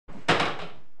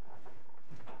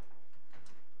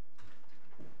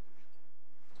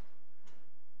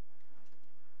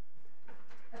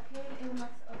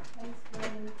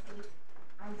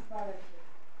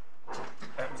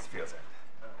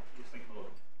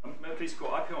please the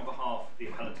court, I appeal on behalf of the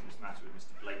appellant in this matter with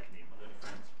Mr. Blakeney, my learned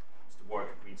friends, Mr.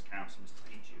 Warwick of Queen's Counsel, Mr.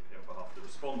 Peachy, appeal on behalf of the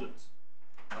respondents.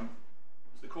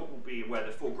 As the court will be aware, there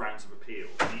are 4 grounds of appeal,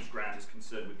 and each ground is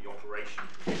concerned with the operation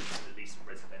of the lease of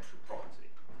residential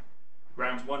property.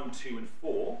 Grounds 1, 2 and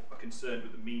 4 are concerned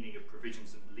with the meaning of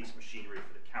provisions in the lease machinery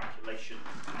for the calculation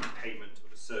and payment of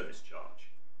a service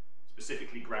charge.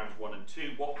 Specifically, grounds 1 and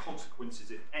 2, what consequences,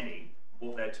 if any,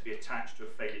 ought there to be attached to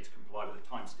a failure to comply with a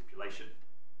time stipulation?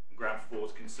 And ground 4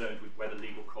 is concerned with whether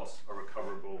legal costs are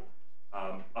recoverable,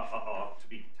 are to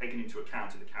be taken into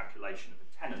account in the calculation of the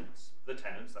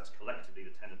tenants, that's collectively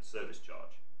the tenant's service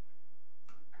charge.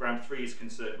 Ground 3 is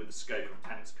concerned with the scope of the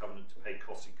tenant's covenant to pay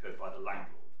costs incurred by the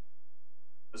landlord.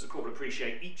 As the court will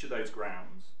appreciate, each of those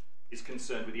grounds is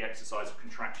concerned with the exercise of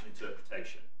contraction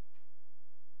interpretation.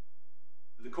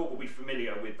 The court will be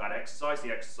familiar with that exercise.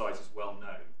 The exercise is well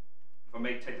known. If I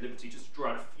may take the liberty just to draw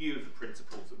out a few of the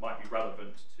principles that might be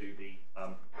relevant to the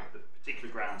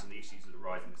particular grounds and the issues that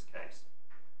arise in this case.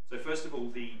 So first of all,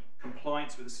 the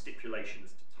compliance with the stipulation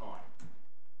as to time.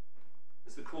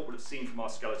 As the court will have seen from our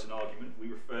skeleton argument, we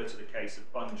refer to the case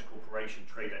of Bunge Corporation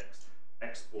Trade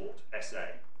Export SA.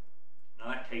 Now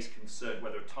that case concerned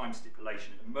whether a time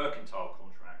stipulation in a mercantile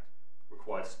contract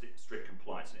required strict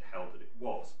compliance, and it held that it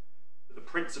was. But the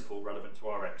principle relevant to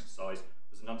our exercise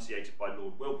was enunciated by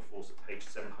Lord Wilberforce at page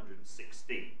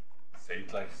 716. So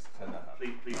you'd like to turn that up?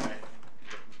 Please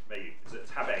may you. It's at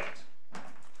tab 8.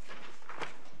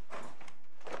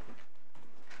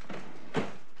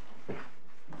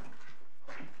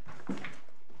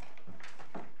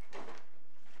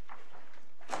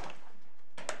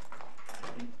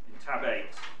 In tab 8,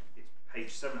 it's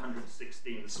page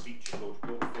 716, the speech of Lord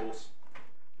Wilberforce,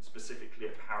 and specifically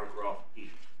at paragraph E.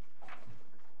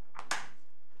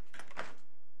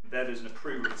 There's an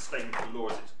approval of the statement of the law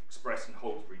as it's expressed in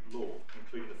Holdsbury law,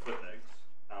 including the footnotes,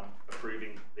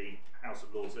 approving the House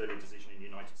of Lords' earlier decision in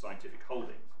United Scientific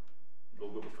Holdings.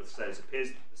 Lord Wilberforce says,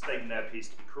 the statement there appears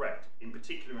to be correct, in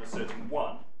particular in asserting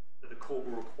 1, that the court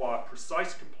will require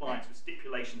precise compliance with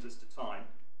stipulations as to time,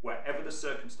 wherever the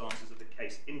circumstances of the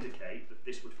case indicate that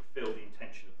this would fulfil the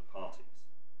intention of the parties.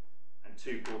 And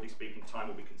 2, broadly speaking, time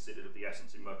will be considered of the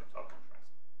essence in mercantile contracts.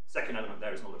 Second element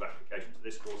there is not of application to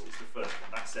this clause, it's the first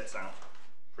one. That sets out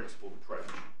principled approach.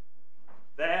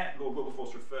 There, Lord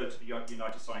Wilberforce referred to the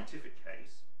United Scientific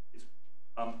case. It's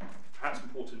perhaps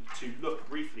important to look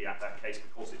briefly at that case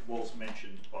because it was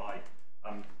mentioned by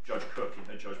Judge Cook in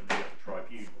her judgment in the Upper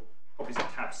Tribunal. Copies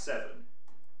of tab 7.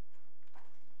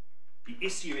 The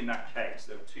issue in that case,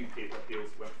 there were 2 appeals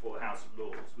that went before the House of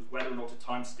Lords, was whether or not a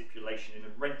time stipulation in a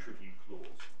rent review clause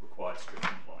required strict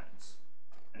compliance,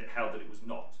 and it held that it was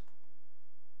not.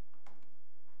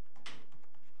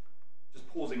 Just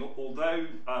pausing, although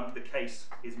the case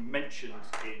is mentioned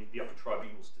in the Upper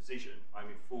Tribunal's decision, I'm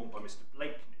informed by Mr.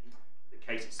 Blakeney that the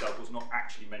case itself was not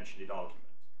actually mentioned in argument.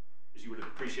 As you would have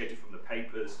appreciated from the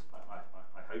papers,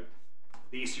 I hope,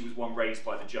 the issue was one raised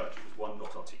by the judge, it was one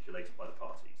not articulated by the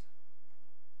parties.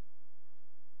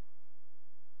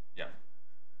 Yeah.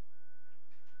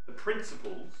 The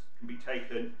principles can be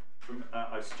taken from,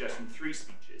 I suggest, from 3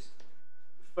 speeches.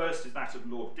 The first is that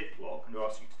of Lord Diplock, and I'll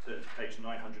ask you to turn to page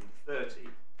 930,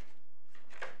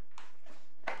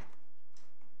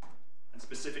 and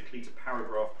specifically to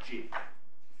paragraph G.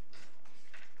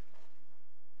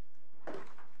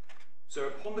 So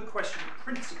upon the question of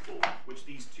principle which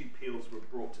these 2 appeals were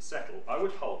brought to settle, I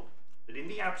would hold that in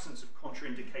the absence of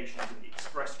contraindications in the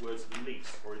express words of the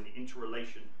lease or in the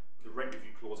interrelation of the rent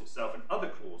review clause itself and other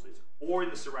clauses, or in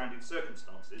the surrounding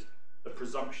circumstances, the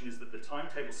presumption is that the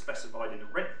timetable specified in the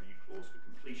rent review clause for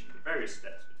completion of the various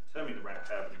steps for determining the rent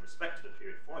payable in respect to the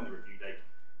period following the review date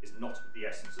is not of the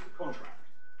essence of the contract.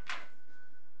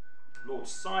 Lord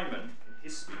Simon, in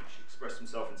his speech, expressed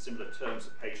himself in similar terms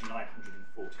at page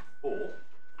 944,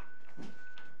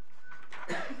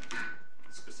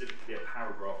 specifically at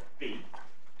paragraph B.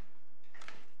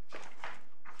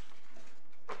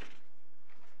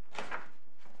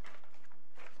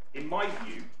 In my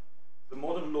view, the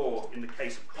modern law in the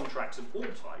case of contracts of all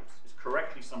types is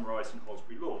correctly summarised in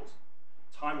Holdsbury laws.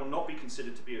 Time will not be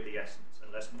considered to be of the essence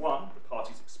unless 1, the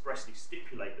parties expressly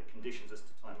stipulate that conditions as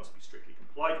to time must be strictly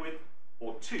complied with,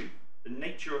 or 2, the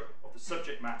nature of the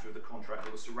subject matter of the contract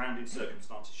or the surrounding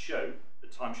circumstances show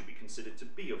that time should be considered to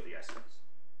be of the essence.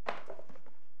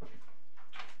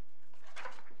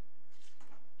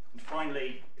 And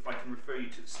finally, if I can refer you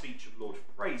to the speech of Lord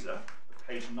Fraser, at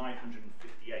page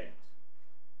 958.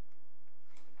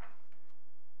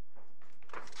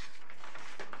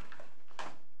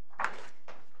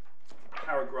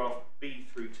 Paragraph B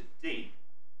through to D.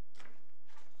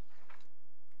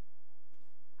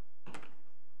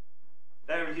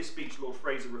 There in his speech, Lord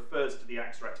Fraser refers to the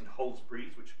extract in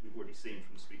Holsbury's, which we've already seen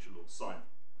from the speech of Lord Simon.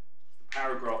 The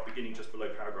paragraph beginning just below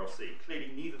paragraph C.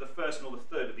 Clearly, neither the first nor the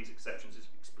third of these exceptions is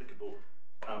applicable,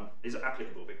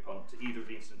 to either of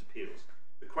the instant appeals.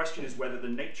 The question is whether the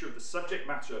nature of the subject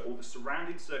matter or the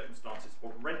surrounding circumstances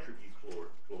of rent review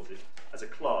clauses as a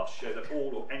class show that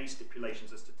all or any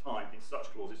stipulations as to time in such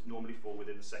clauses normally fall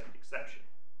within the second exception.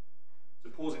 So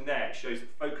pausing there, it shows that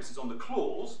the focus is on the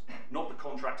clause, not the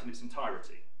contract in its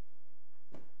entirety.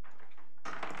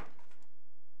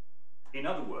 In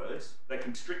other words,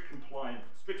 strict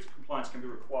compliance can be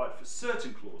required for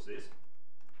certain clauses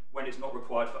when it's not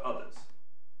required for others.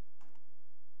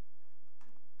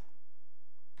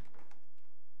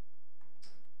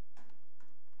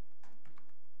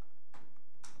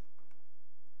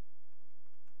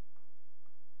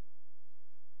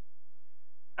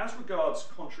 As regards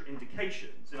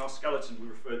contraindications, in our skeleton we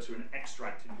referred to an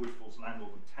extract in Woodfall's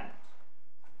Landlord and Tenant,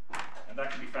 and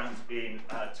that can be found in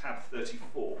tab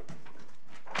 34.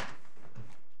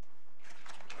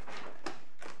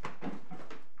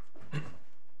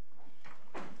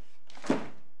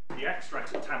 The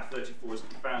extract at tab 34 is to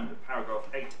be found at paragraph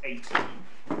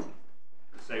 818,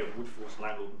 say of Woodfall's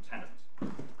Landlord and Tenant.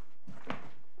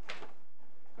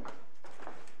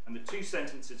 And the two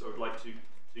sentences I would like to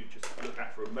just look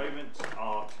at for a moment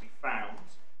are to be found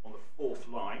on the fourth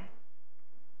line,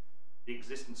 the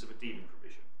existence of a deeming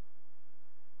provision.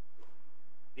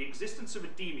 The existence of a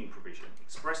deeming provision,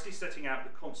 expressly setting out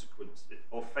the consequence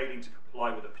of failing to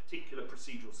comply with a particular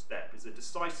procedural step, is a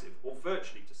decisive or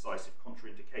virtually decisive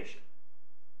contraindication.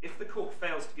 If the court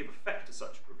fails to give effect to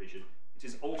such a provision, it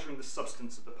is altering the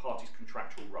substance of the party's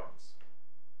contractual rights.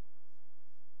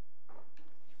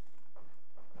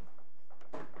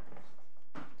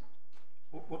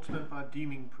 What's meant by a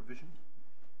deeming provision?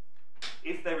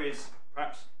 If there is,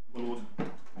 perhaps, my lord.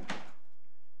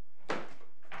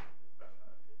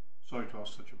 Sorry to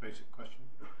ask such a basic question.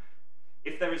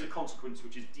 If there is a consequence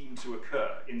which is deemed to occur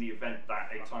in the event that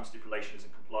a time stipulation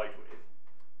isn't complied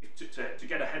with, to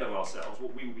get ahead of ourselves,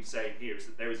 what we will be saying here is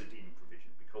that there is a deeming provision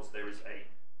because there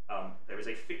is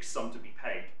a fixed sum to be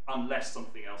paid unless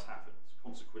something else happens.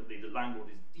 Consequently, the landlord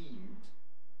is deemed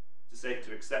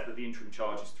to accept that the interim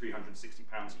charge is £360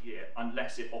 a year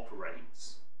unless it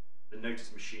operates the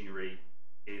notice machinery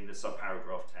in the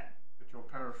subparagraph 10. But you're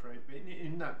paraphrasing,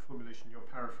 in that formulation, you're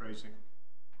paraphrasing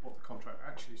what the contract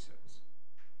actually says.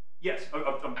 Yes, we'll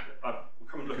come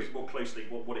and look at it more closely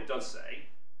what it does say,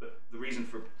 but the reason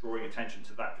for drawing attention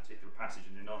to that particular passage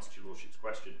and in answer to your Lordship's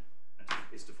question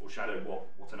is to foreshadow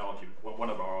what one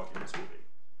of our arguments will be.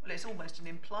 Well, it's almost an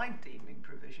implied deeming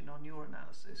provision on your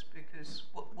analysis, because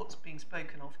what's being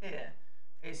spoken of here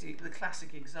is the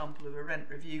classic example of a rent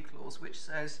review clause, which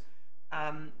says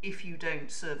if you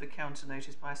don't serve a counter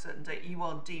notice by a certain date, you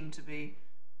are deemed to be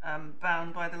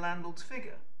bound by the landlord's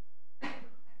figure.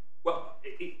 Well,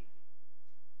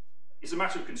 it's a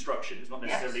matter of construction. It's not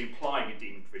necessarily implying a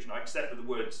deeming provision. I accept that the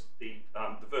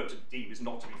verb to deem is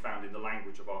not to be found in the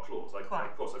language of our clause.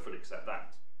 Of course, I fully accept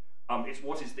that. It's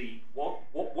what is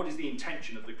the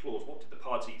intention of the clause? What did the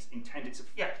parties intend its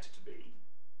effect to be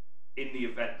in the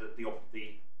event that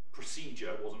the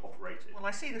procedure wasn't operated? Well,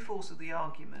 I see the force of the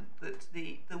argument that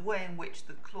the way in which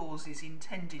the clause is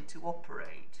intended to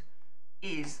operate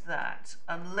is that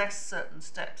unless certain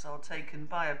steps are taken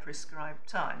by a prescribed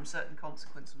time, certain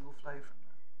consequences will flow from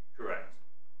that. Correct.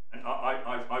 And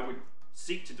I would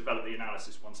seek to develop the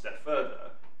analysis one step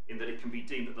further, in that it can be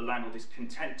deemed that the landlord is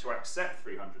content to accept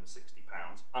 £360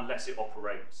 unless it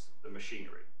operates the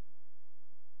machinery.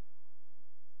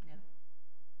 Yeah.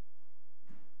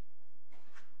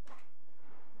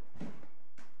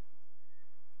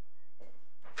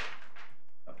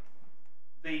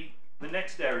 The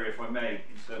next area, if I may,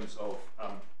 in terms of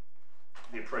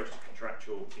the approach to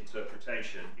contractual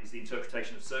interpretation, is the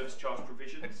interpretation of service charge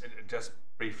provisions. And just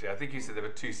briefly, I think you said there were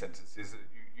two sentences.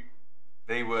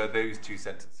 They were those two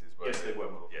sentences, weren't Yes, they were.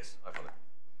 Yes, I follow.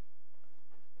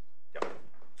 Yep.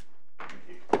 Thank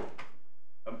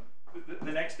you.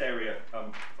 The next area, if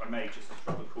I may, just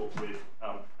instruct the court with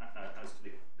as to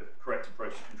the correct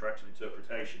approach to contractual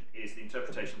interpretation, is the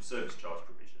interpretation of service charge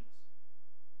provisions,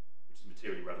 which is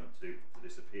materially relevant to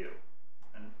this appeal.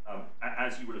 And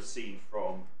as you will have seen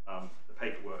from the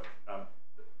paperwork,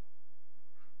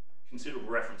 considerable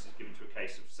reference is given to a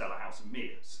case of Cellar House and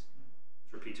Mears.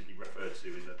 It's repeatedly referred to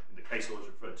in the case law, is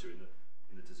referred to in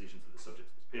the decisions of the subject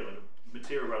of this appeal, and the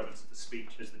material relevance of the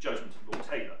speech is the judgment of Lord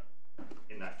Taylor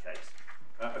in that case.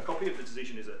 A copy of the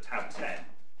decision is at tab 10.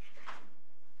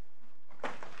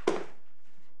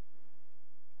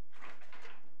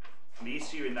 And the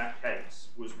issue in that that case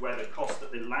was whether costs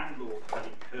that the landlord had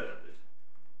incurred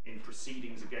in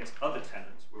proceedings against other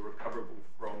tenants were recoverable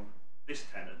from this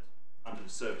tenant under the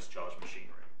service charge machinery.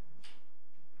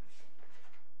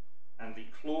 And the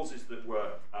clauses that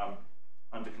were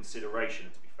under consideration are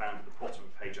to be found at the bottom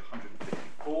of page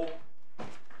 154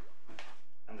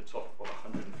 and the top of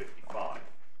 155.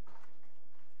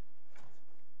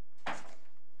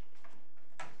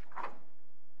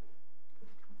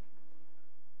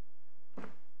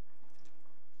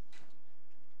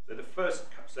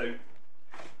 So the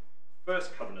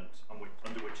first covenant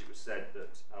under which it was said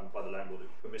that by the landlord it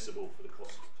was permissible for the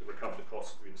cost to recover the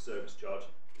costs through the service charge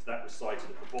is that recited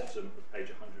at the bottom of page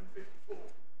 154.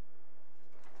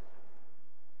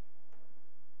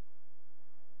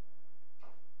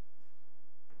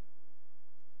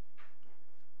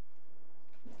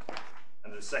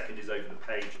 And the second is over the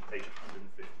page at page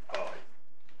 155.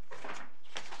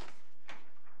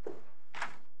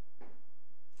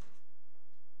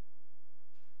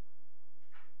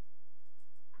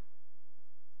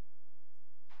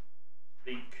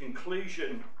 The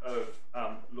conclusion of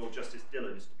Lord Justice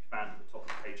Dillon is to be found at the top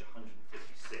of page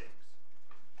 156.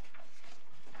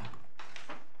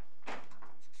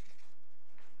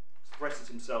 Expresses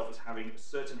himself as having a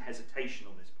certain hesitation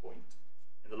on this point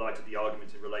in the light of the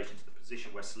argument in relation to the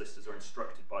position where solicitors are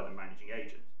instructed by the managing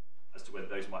agent as to whether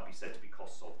those might be said to be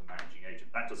costs of the managing agent.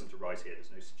 That doesn't arise here.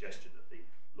 There's no suggestion that the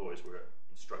lawyers were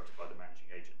instructed by the managing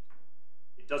agent.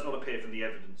 It does not appear from the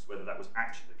evidence whether that was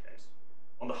actually the case.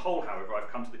 On the whole, however, I've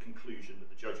come to the conclusion that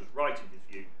the judge was right in his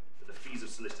view that the fees of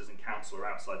solicitors and counsel are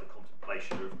outside the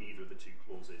contemplation of either of the two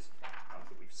clauses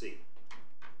that we've seen.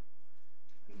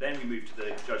 And then we move to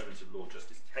the judgment of Lord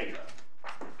Justice Taylor.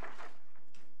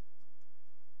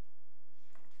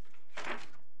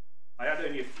 I add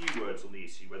only a few words on the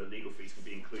issue whether legal fees can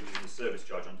be included in the service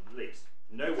charge under the lease.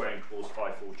 Nowhere in clause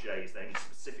 54J is there any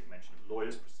specific mention of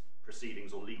lawyers,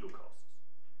 proceedings or legal costs.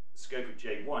 The scope of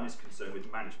J1 is concerned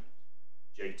with management.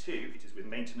 J2, it is with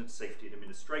maintenance, safety and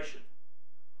administration.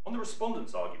 On the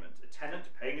respondent's argument, a tenant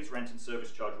paying his rent and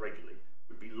service charge regularly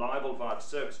would be liable via the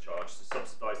service charge to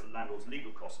subsidise the landlord's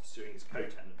legal costs of suing his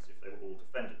co-tenants if they were all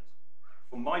defendants.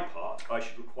 For my part, I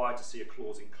should require to see a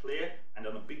clause in clear and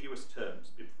unambiguous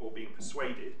terms before being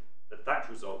persuaded that that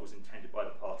result was intended by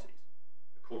the parties.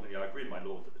 Accordingly, I agree with my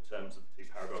lord that the terms of the two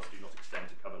paragraphs do not extend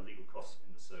to cover legal costs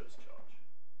in the service charge.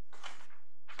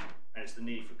 And it's the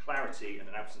need for clarity and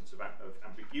an absence of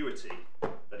ambiguity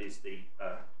that is the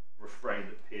refrain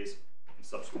that appears in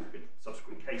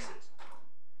subsequent cases.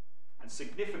 And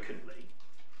significantly,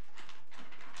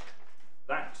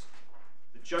 that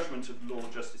the judgment of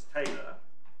Lord Justice Taylor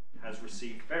has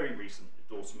received very recent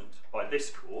endorsement by this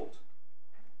court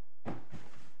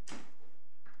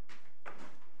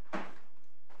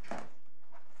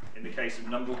in the case of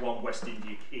number 1 West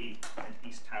India Quay and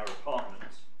East Tower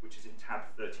Apartments, which is in tab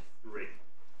 33.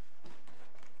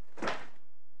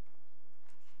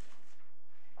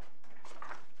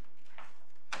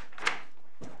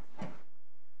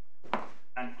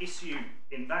 An issue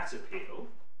in that appeal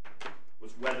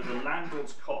was whether the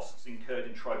landlord's costs incurred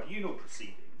in tribunal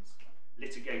proceedings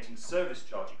litigating service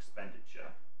charge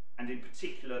expenditure, and in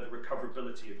particular the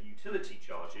recoverability of utility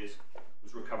charges,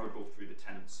 was recoverable through the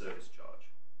tenant's service charge.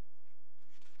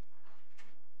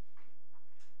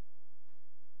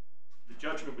 The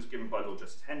judgment was given by Lord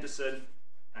Justice Henderson,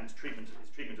 and his treatment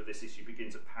of this issue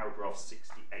begins at paragraph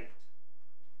 68.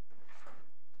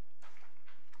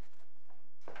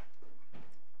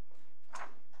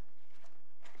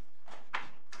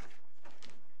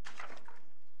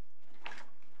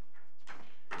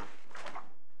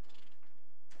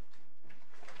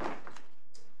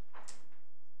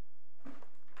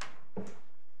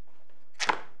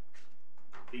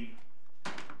 The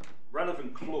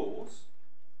relevant clause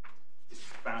is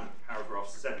found in paragraph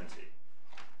 70.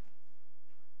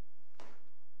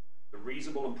 The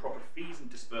reasonable and proper fees and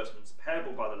disbursements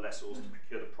payable by the lessors to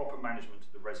procure the proper management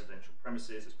of the residential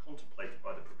premises as contemplated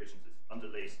by the provisions of under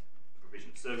lease, the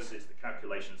provision of services, the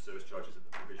calculation of service charges and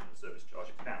the provision of service charge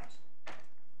accounts.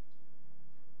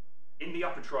 In the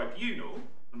Upper Tribunal,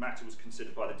 the matter was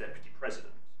considered by the Deputy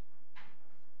President.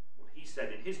 What he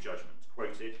said in his judgment,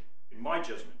 quoted, "In my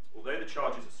judgment, although the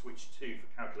charges are switched to for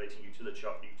calculating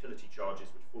utility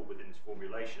charges which fall within this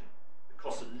formulation, the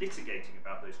cost of litigating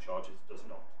about those charges does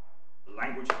not. The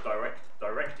language is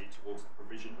directed towards the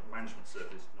provision of management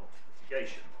service, not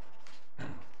litigation."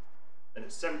 Then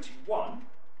at 71,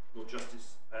 Lord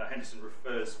Justice Henderson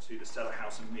refers to the Cellar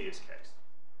House and Mears case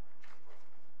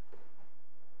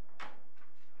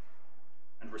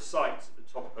and recites at the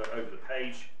top over the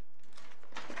page,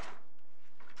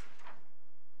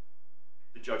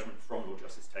 "The judgment from Lord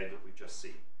Justice Taylor that we've just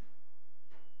seen.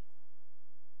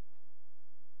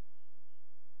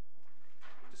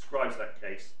 It describes that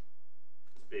case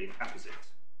as being apposite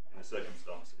in the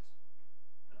circumstances.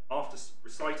 And after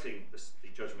reciting the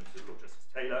judgment of Lord Justice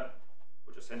Taylor,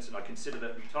 Lord Justice Henson, I consider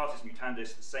that mutatis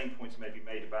mutandis, the same points may be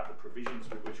made about the provisions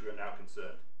with which we are now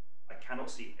concerned. I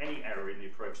cannot see any error in the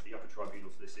approach of the Upper Tribunal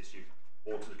to this issue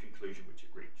or to the conclusion which it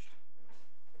reached.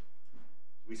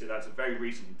 We say that's a very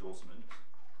recent endorsement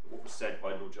that what was said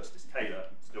by Lord Justice Taylor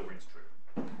still rings true.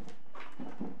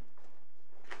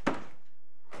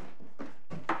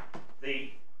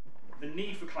 The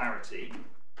need for clarity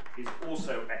is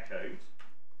also echoed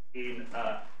in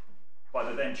by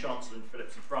the then Chancellor in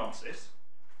Phillips and Francis.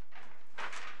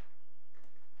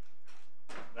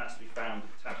 That's to be found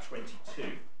at tab 22.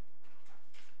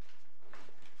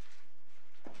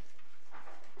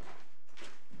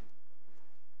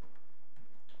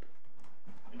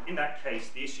 And in that case,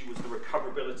 the issue was the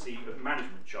recoverability of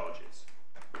management charges.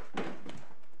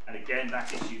 And again,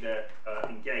 that issue there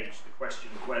engaged the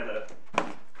question of whether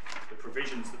the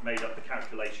provisions that made up the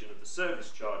calculation of the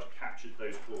service charge captured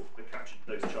those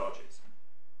charges.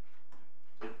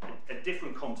 A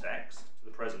different context to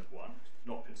the present one,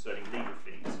 not concerning legal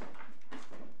fees.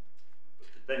 But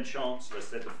the then Chancellor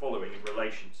said the following in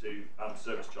relation to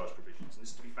service charge provisions, and this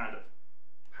is to be found at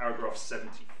paragraph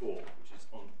 74, which is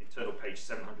on internal page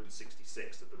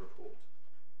 766 of the report.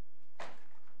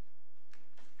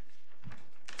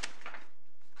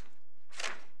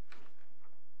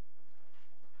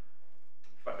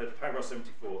 Paragraph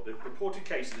 74, the reported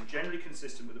cases are generally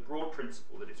consistent with the broad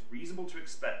principle that it's reasonable to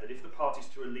expect that if the parties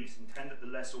to a lease intend that the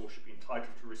lessor should be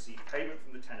entitled to receive payment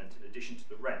from the tenant in addition to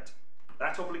the rent,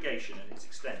 that obligation and its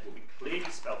extent will be clearly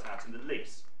spelt out in the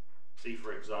lease. See,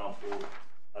 for example,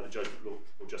 the judgment of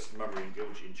Lord Justice Mummery and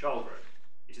Gilgee and Charlgrove.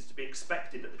 It is to be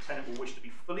expected that the tenant will wish to be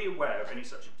fully aware of any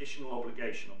such additional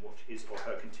obligation on which his or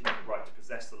her continuing right to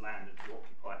possess the land and to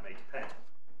occupy it may depend.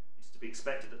 It is to be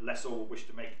expected that the lessor will wish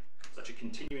to make such a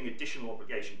continuing additional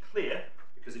obligation clear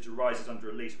because it arises under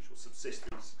a lease which will subsist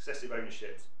through the successive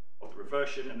ownerships of the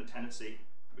reversion and the tenancy,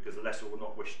 because the lessor will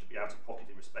not wish to be out of pocket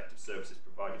in respect of services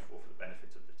provided for the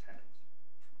benefit of the tenant.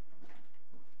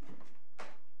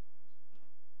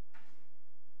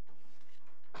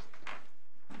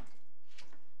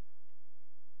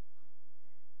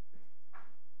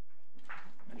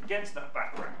 And against that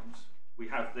background, we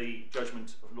have the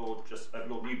judgment of Lord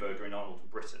Newberger in Arnold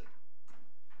and Britton.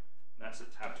 That's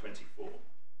at tab 24.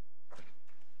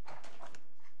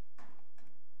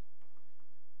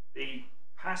 The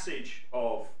passage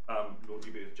of Lord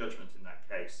Newberger's judgment in that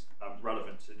case,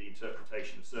 relevant to the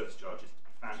interpretation of service charges, to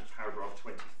be found at paragraph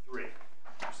 23, which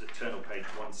is at internal page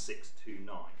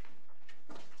 1629.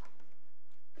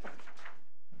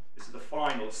 This is the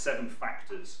final 7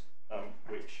 factors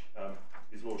which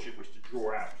His Lordship wished to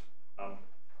draw out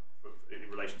in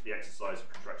relation to the exercise of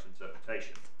contractual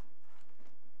interpretation.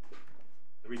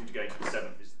 The reason to go into the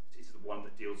 7th is it is the one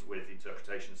that deals with the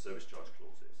interpretation of service charge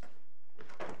clauses.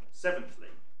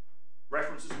 7thly,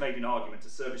 reference is made in argument to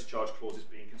service charge clauses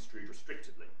being construed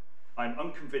restrictively. I am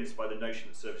unconvinced by the notion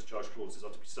that service charge clauses are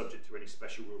to be subject to any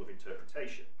special rule of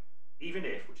interpretation. Even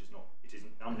if, it is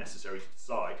unnecessary to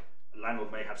decide, a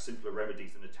landlord may have simpler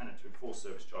remedies than a tenant to enforce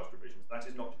service charge provisions, that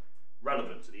is not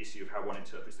relevant to the issue of how one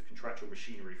interprets the contractual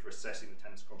machinery for assessing the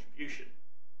tenant's contribution.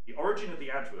 The origin of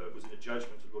the adverb was in a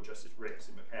judgment of Lord Justice Ricks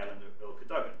in McHale and Earl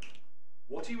Cadogan.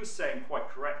 What he was saying quite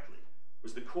correctly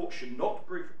was the court should not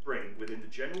bring within the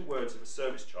general words of a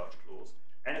service charge clause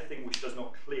anything which does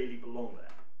not clearly belong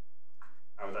there.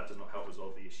 However, that does not help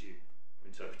resolve the issue of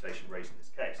interpretation raised in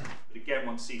this case. But again,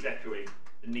 one sees echoing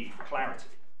the need for clarity.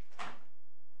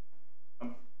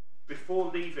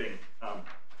 Before leaving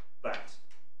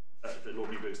the Lord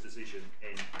Newberger's decision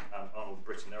in Arnold and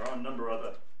Britton, there are a number of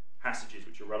other passages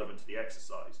which are relevant to the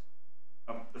exercise.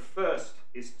 The first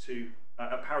is to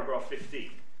paragraph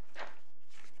 15.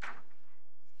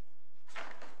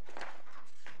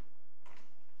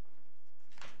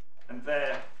 And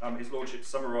there, His Lordship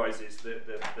summarises the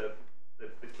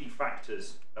key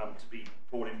factors to be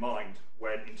borne in mind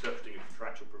when interpreting a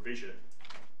contractual provision.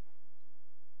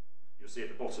 You'll see at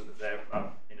the bottom that they're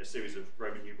in a series of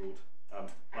Roman numeraled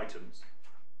items.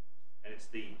 And it's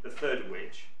the third of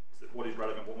which is that what is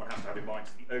relevant, what one has to have in mind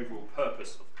is the overall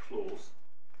purpose of the clause.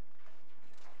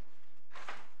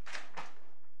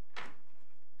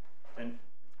 And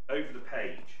over the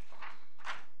page,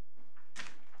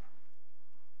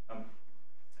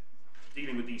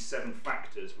 dealing with these 7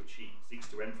 factors which he seeks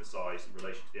to emphasise in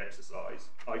relation to the exercise,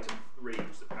 item 3,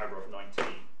 which is at paragraph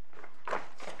 19.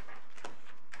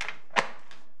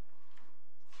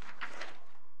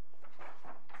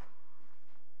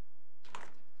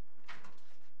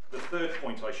 third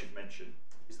point I should mention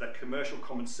is that commercial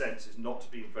common sense is not to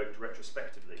be invoked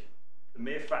retrospectively. The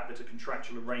mere fact that a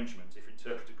contractual arrangement, if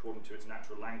interpreted according to its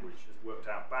natural language, has worked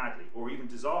out badly or even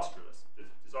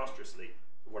disastrously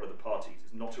for one of the parties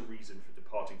is not a reason for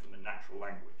departing from the natural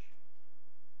language.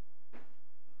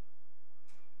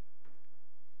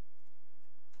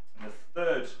 And the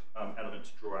third element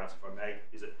to draw out, if I may,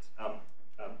 is at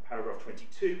paragraph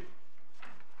 22.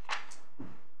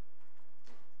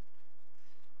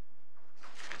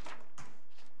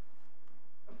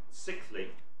 Sixthly,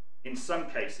 in some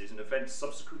cases, an event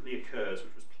subsequently occurs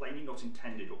which was plainly not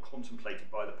intended or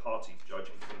contemplated by the parties,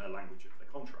 judging from their language of the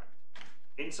contract.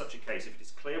 In such a case, if it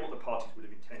is clear what the parties would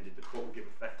have intended, the court will give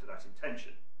effect to that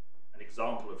intention. An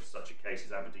example of such a case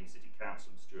is Aberdeen City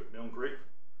Council and Stuart-Smith Group,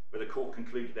 where the court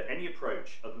concluded that any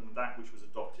approach other than that which was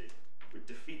adopted would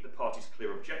defeat the parties'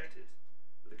 clear objectives,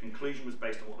 but the conclusion was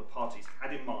based on what the parties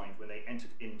had in mind when they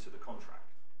entered into the contract.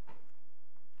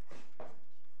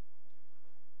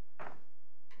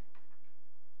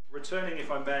 Returning, if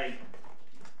I may,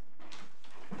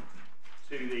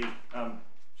 to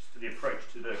the approach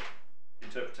to the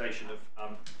interpretation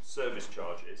of service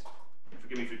charges.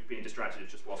 Forgive me for being distracted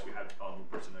just whilst we had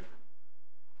Arnold Britain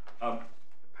open.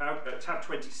 Tab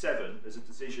 27, there's a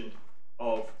decision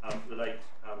of the late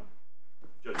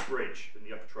Judge Bridge in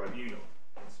the Upper Tribunal.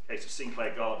 It's a case of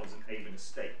Sinclair Gardens and Avon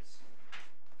Estates.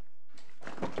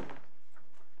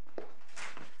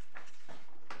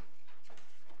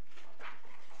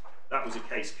 That was a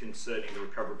case concerning the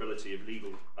recoverability of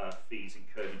legal fees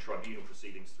incurred in tribunal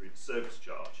proceedings through the service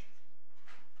charge.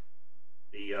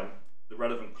 The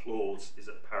relevant clause is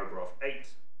at paragraph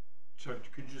 8. So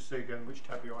could you just say again which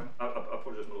tab you're on? I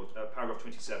apologise, my Lord. Paragraph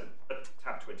 27,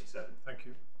 tab 27. Thank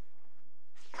you.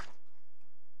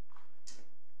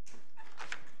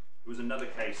 There was another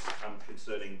case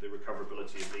concerning the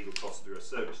recoverability of legal costs through a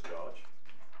service charge.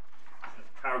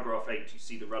 At paragraph 8, you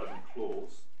see the relevant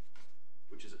clause,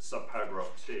 which is at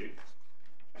subparagraph 2.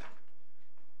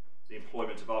 The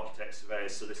employment of architects,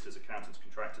 surveyors, solicitors, accountants,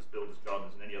 contractors, builders,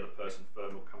 gardeners, and any other person,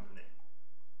 firm, or company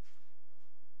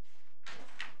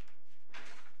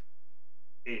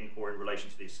in or in relation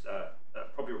to these,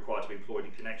 probably required to be employed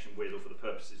in connection with or for the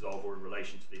purposes of or in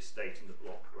relation to the estate in the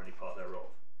block or any part thereof.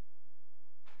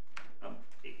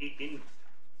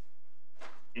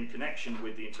 In connection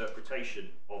with the interpretation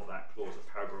of that clause of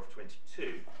paragraph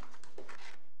 22,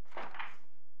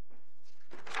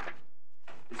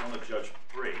 His Honour Judge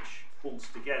Bridge pulls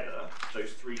together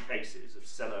those three cases of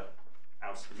Seller,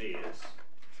 House de Mears,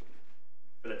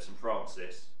 Phillips and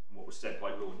Francis, and what was said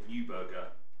by Lord Newberger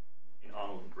in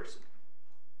Arnold and Brisson.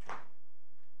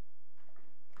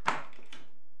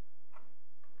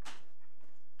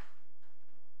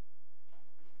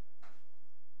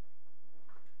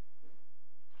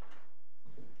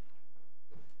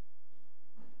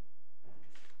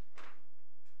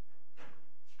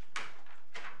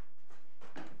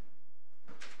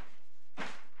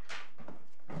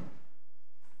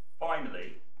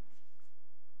 Finally,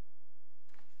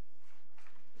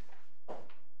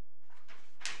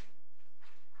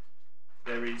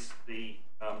 there is the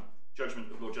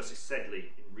judgment of Lord Justice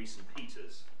Sedley in Rees and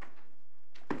Peters.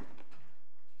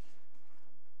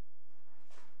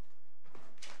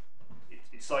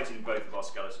 It's cited in both of our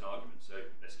skeleton arguments, so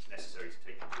unless it's necessary to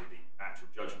take you to the actual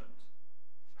judgment.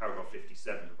 Paragraph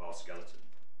 57 of our skeleton.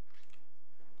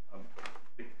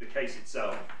 The case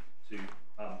itself, to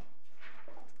the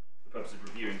purpose of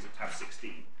reviewing, is at tab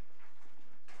 16.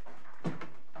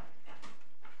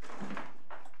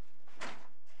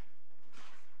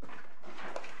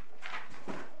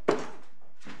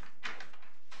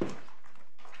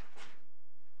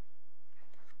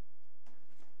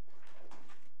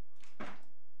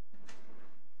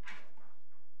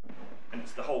 And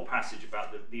it's the whole passage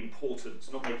about the importance,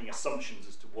 not making assumptions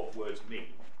as to what words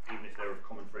mean, even if they're of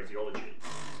common phraseology,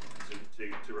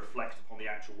 to reflect upon the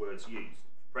actual words used.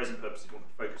 For present purposes, we want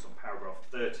to focus on paragraph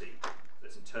 30,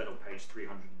 that's internal page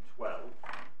 312.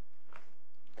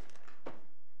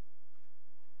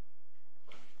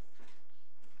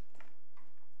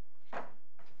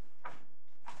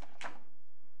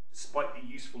 Despite the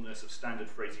usefulness of standard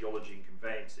phraseology in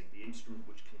conveyancing, the instrument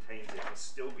which contains it must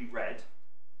still be read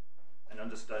and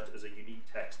understood as a unique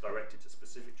text directed to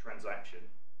specific transaction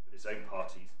with its own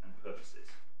parties and purposes.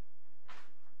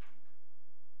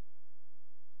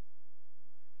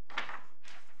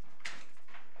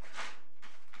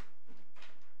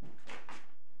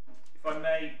 If I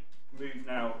may move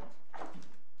now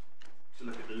to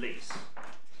look at the lease.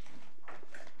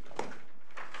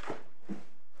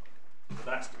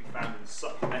 That's to be found in the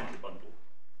supplemental bundle,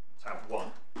 tab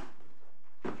 1.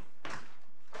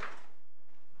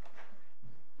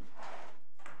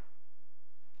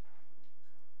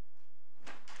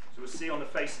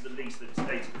 face of the lease that is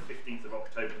dated the 15th of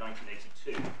October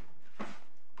 1982,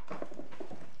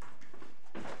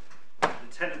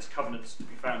 the tenant's covenants to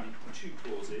be found in two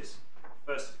clauses.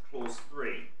 First, clause 3,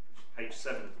 which is page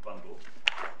 7 of the bundle.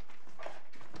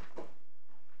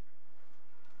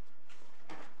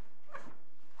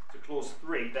 So clause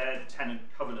 3, there the tenant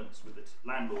covenants with the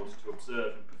landlord to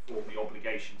observe and perform the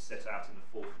obligations set out in the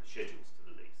fourth of the schedules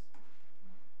to the lease.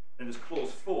 Then there's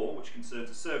clause 4, which concerns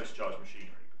the service charge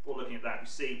machinery. Before looking at that, we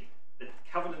see that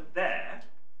the covenant there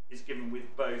is given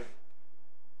with both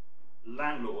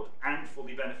landlord and for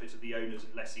the benefit of the owners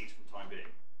and lessees for the time being.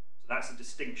 So that's a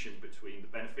distinction between the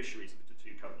beneficiaries of the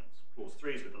two covenants. Clause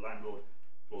 3 is with the landlord,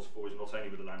 clause 4 is not only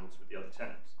with the landlords, with the other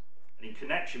tenants. And in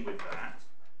connection with that,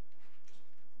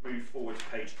 move forward to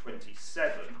page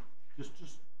 27. Just,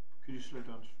 could you slow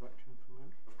down distraction for a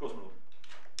moment? Of course, my lord.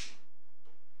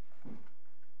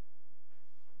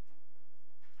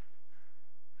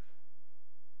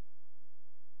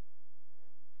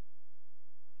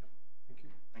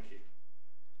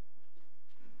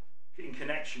 In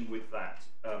connection with that,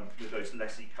 with those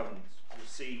lessee covenants, you'll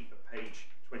see at page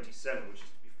 27, which is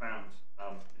to be found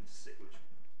in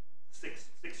sixth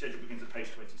schedule begins at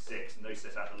page 26, and those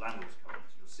set out the landlord's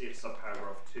covenants. You'll see it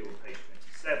subparagraph 2 on page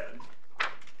 27.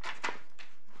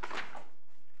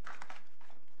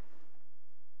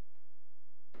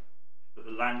 That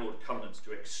the landlord covenants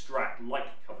to extract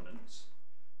like covenants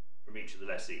from each of the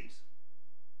lessees.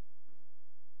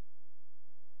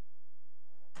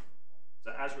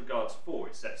 So as regards 4,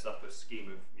 it sets up a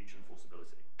scheme of mutual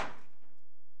enforceability.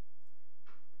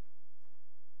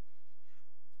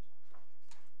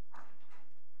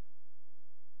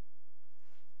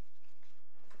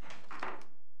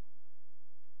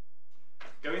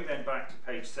 Going then back to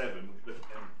page 7, we look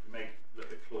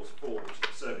at clause 4, which is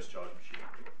the service charge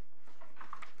machinery.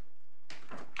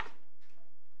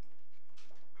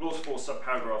 Clause 4,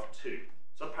 subparagraph 2.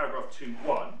 Subparagraph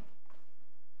 2.1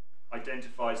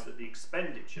 identifies that the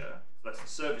expenditure, so that's the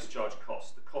service charge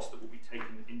cost, the cost that will be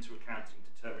taken into account in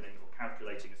determining or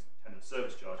calculating a tenant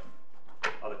service charge,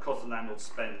 are the costs the landlord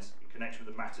spends in connection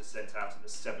with the matters sent out in the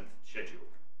 7th schedule.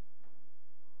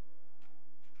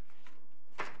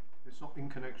 It's not in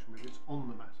connection with, it's on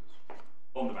the matters.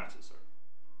 On the matters, sorry.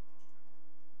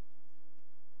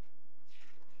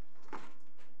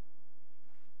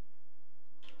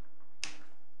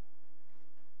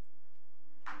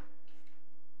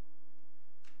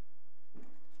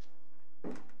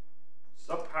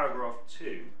 Subparagraph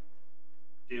 2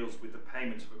 deals with the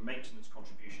payment of a maintenance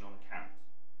contribution on account.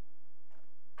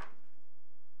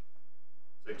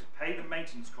 So to pay the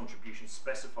maintenance contribution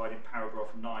specified in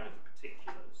paragraph 9 of the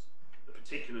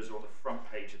particulars are on the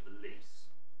front page of the lease,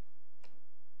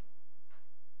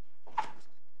 which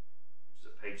is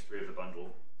at page 3 of the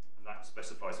bundle, and that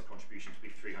specifies the contribution to be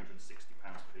 £360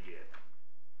 per year.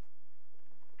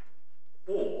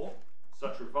 Or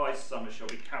such revised sums shall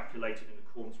be calculated in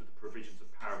accordance with the provisions of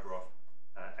paragraph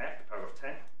F, paragraph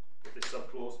 10 of this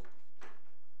subclause,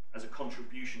 as a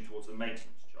contribution towards the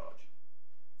maintenance charge.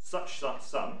 Such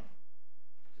sum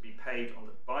to be paid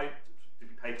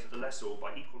to the lessor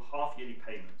by equal half-yearly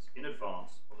payments in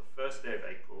advance on the first day of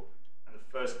April and the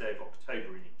first day of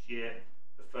October in each year,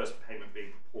 the first payment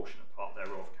being proportionate part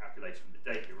thereof, calculated from the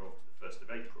date hereof to the 1st of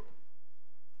April.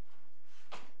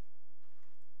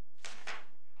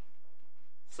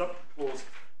 Subclause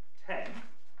 10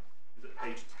 is at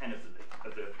page 10 of the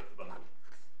bundle.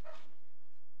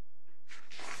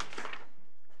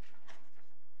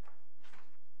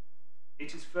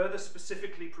 It is further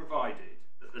specifically provided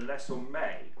that the lessor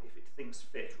may, if it thinks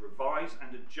fit, revise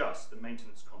and adjust the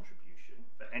maintenance contribution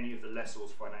for any of the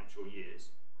lessor's financial years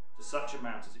to such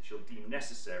amount as it shall deem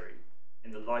necessary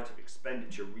in the light of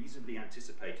expenditure reasonably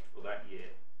anticipated for that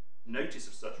year. Notice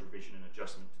of such revision and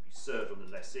adjustment to be served on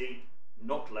the lessee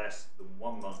not less than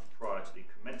 1 month prior to the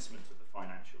commencement of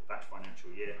that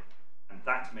financial year, and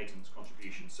that maintenance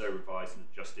contribution so revised and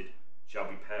adjusted shall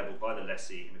be payable by the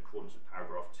lessee in accordance with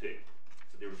paragraph 2.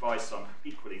 So the revised sum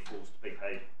equally falls to be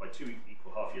paid by 2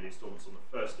 equal half-yearly instalments on the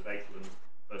 1st of April and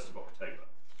the 1st of October.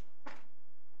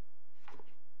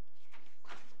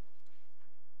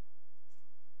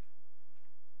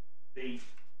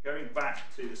 Going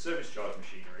back to the service charge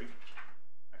machinery,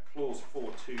 at clause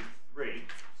 423,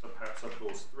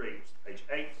 subclause 3, which is page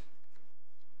 8.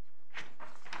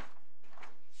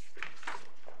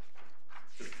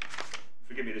 So,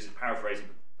 forgive me, this is paraphrasing,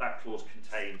 but that clause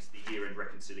contains the year-end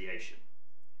reconciliation.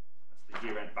 That's the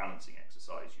year-end balancing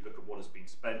exercise. You look at what has been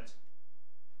spent.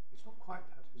 It's not quite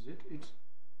that, is it?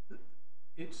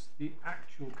 It's the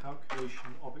actual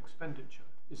calculation of expenditure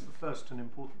is the first and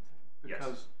important thing,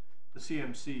 because the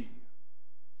CMC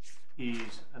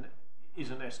is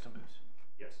an estimate,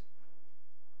 Yes.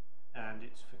 and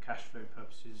it's for cash flow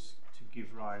purposes to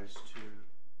give rise to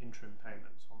interim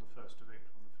payments on the 1st of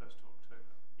April and the 1st of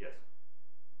October. Yes.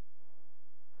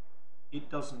 It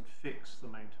doesn't fix the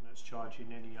maintenance charge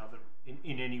in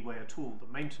any way at all.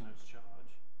 The maintenance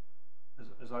charge,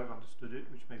 as I've understood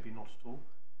it, which maybe not at all,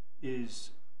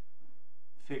 is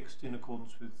fixed in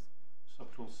accordance with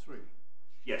subclause 3.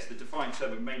 Yes, the defined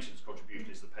term of maintenance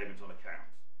contribution is the payment on account.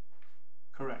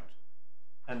 Correct.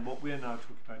 And what we're now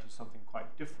talking about is something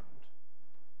quite different,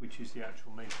 which is the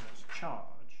actual maintenance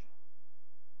charge,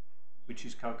 which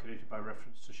is calculated by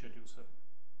reference to Schedule 7.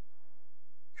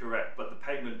 Correct, but the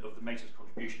payment of the maintenance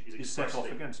contribution is Set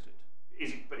off against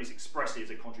it. But is expressly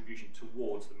as a contribution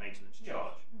towards the maintenance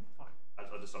charge. Fine. As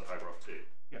under subparagraph 2.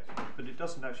 Yes, but it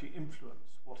doesn't actually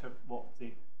influence what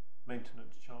the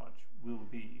maintenance charge will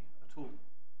be at all.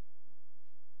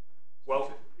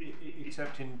 Well,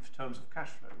 except in terms of cash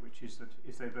flow, which is that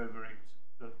if they've over-egged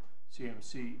the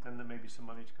CMC, then there may be some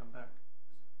money to come back.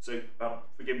 So,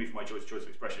 forgive me for my choice of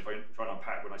expression. If I try and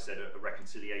unpack when I said a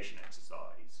reconciliation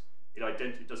exercise, it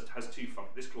has two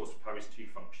functions. This clause carries two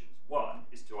functions. One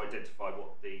is to identify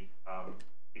what the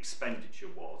expenditure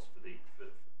was for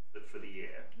the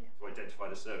year, to identify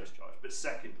the service charge. But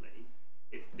secondly,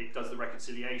 it does the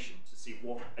reconciliation to see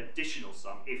what additional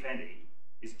sum, if any,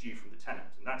 is due from the tenant,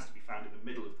 and that's to be found in the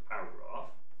middle of the paragraph.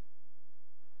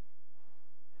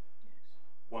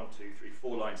 1, 2, 3,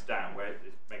 4 lines down, where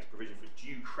it makes provision for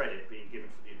due credit being given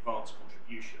for the advance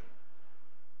contribution,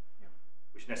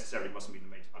 which necessarily mustn't mean the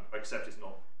maintenance. I accept it's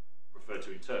not referred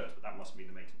to in terms, but that must mean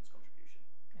the maintenance contribution.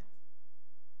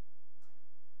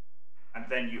 And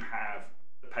then you have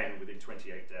the payment within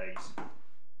 28 days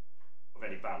of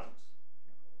any balance.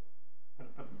 But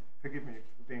forgive me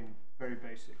for being very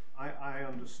basic. I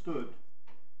understood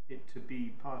it to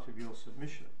be part of your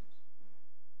submissions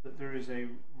that there is a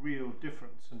real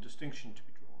difference and distinction to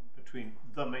be drawn between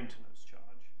the maintenance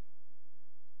charge,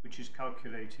 which is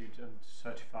calculated and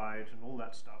certified and all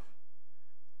that stuff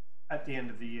at the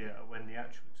end of the year when the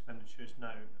actual expenditure is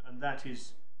known, and that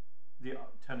is the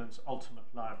tenant's ultimate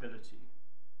liability,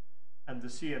 and the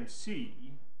CMC,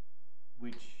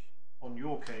 which on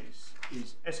your case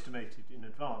is estimated in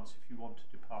advance if you want to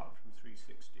depart from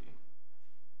 360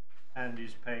 and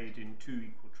is paid in 2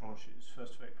 equal tranches,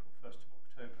 1st of April, 1st of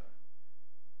October,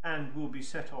 and will be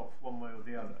set off one way or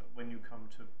the other when you come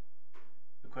to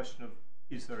the question of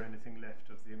is there anything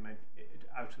left of the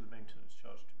out of the maintenance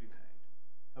charge to be paid.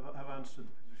 Have I understood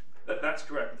the position correctly? That's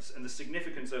correct, and the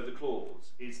significance of the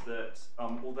clause is that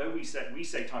although we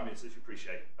say time is, if you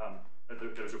appreciate,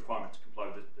 there was a requirement to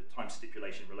comply with the time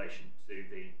stipulation in relation to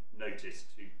the notice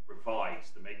to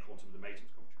revise the quantum of the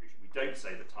maintenance contribution. We don't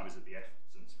say that time is of the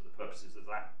essence for the purposes of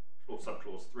that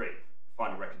subclause 3, the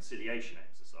final reconciliation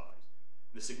exercise.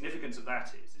 And the significance of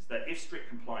that is that if strict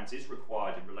compliance is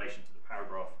required in relation to the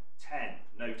paragraph 10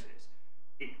 notice,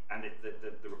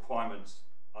 the requirements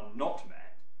are not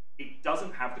met, it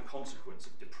doesn't have the consequence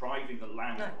of depriving the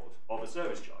landlord of a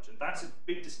service charge. And that's a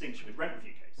big distinction with rent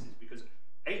review cases, because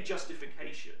a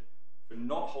justification for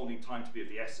not holding time to be of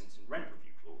the essence in rent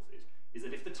review clauses is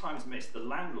that if the time is missed, the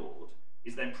landlord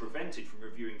is then prevented from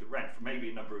reviewing the rent for maybe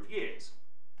a number of years.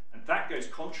 And that goes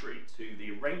contrary to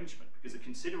the arrangement, because the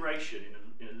consideration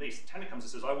in a lease, the tenant comes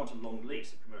and says, I want a long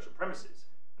lease of commercial premises.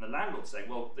 And the landlord's saying,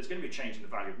 well, there's going to be a change in the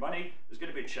value of money, there's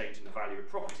going to be a change in the value of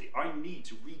property. I need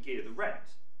to re-gear the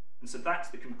rent. And so that's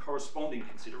the corresponding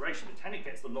consideration. The tenant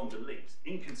gets the longer lease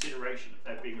in consideration of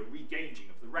there being a re-gauging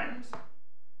of the rent.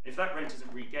 If that rent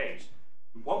isn't re-gauged,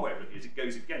 in one way of looking at it, it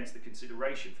goes against the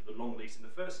consideration for the long lease in the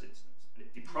first instance. And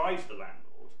it deprives the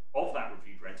landlord of that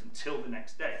reviewed rent until the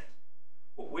next date.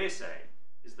 What we're saying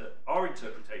is that our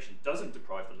interpretation doesn't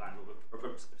deprive the landlord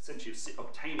of essentially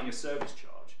obtaining a service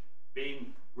charge,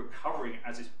 recovering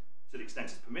as is to the extent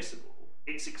it's permissible,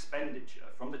 its expenditure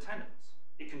from the tenants.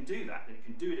 It can do that, and it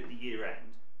can do it at the year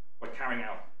end by carrying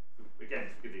out, again,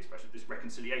 forgive the expression, this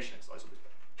reconciliation exercise, or this,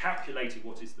 calculating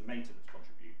what is the maintenance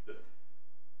contribution,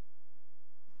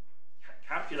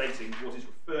 calculating what is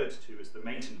referred to as the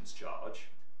maintenance charge,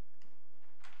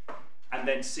 and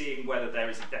then seeing whether there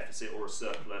is a deficit or a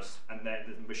surplus, and then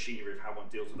the machinery of how one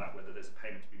deals with that, whether there's a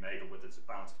payment to be made or whether there's a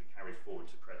balance to be carried forward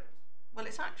to credit. Well,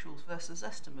 it's actuals versus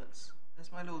estimates. As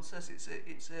my lord says, it's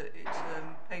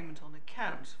a payment on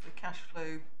account for cash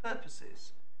flow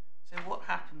purposes. So what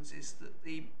happens is that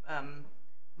the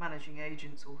managing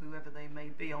agents, or whoever they may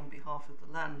be on behalf of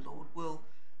the landlord, will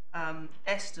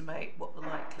estimate what the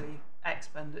likely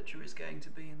expenditure is going to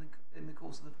be in the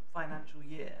course of the financial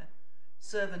year,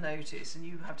 serve a notice, and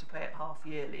you have to pay it half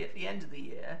yearly. At the end of the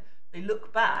year, they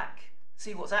look back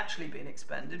see what's actually been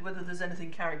expended, whether there's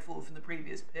anything carried forward from the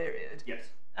previous period. Yes.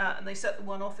 And they set the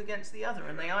one off against the other,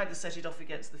 and they either set it off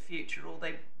against the future, or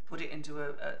they put it into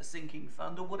a sinking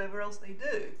fund, or whatever else they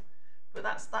do. But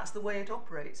that's the way it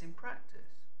operates in practice.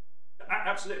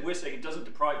 Absolutely. We're saying it doesn't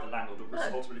deprive the landlord of No.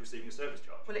 ultimately receiving a service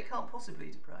charge. Well, it can't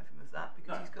possibly deprive him of that,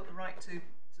 because No. he's got the right to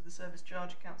the service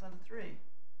charge accounts under 3.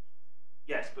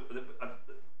 Yes, but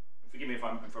forgive me if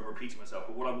I'm repeating myself,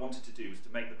 but what I wanted to do was to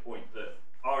make the point that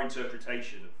our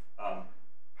interpretation of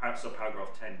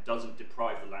subparagraph 10 doesn't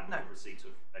deprive the landlord of receipt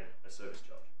of a service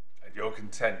charge. And you're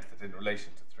content that in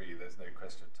relation to 3, there's no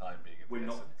question of time being of the We're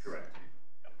not essence. correct.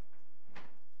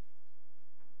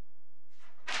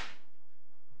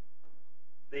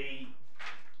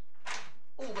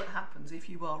 All that happens, if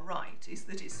you are right, is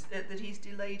that that he's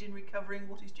delayed in recovering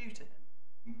what is due to him.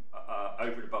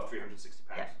 Over and above £360.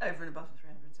 Yeah, over and above the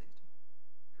 360.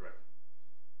 Correct.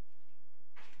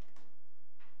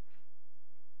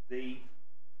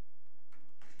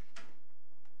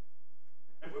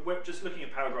 And we're just looking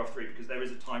at paragraph 3 because there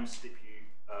is a time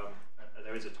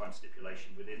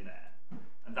stipulation within there,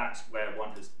 and that's where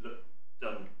one has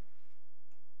done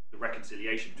the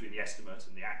reconciliation between the estimate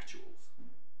and the actuals.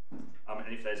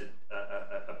 And if there's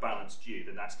a balance due,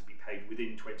 then that's to be paid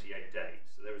within 28 days.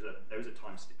 So there is a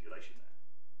time stipulation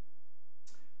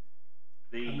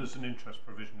there. And there's an interest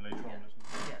provision later on, isn't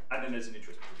there? Yeah. And then there's an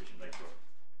interest provision later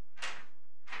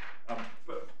on.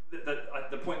 But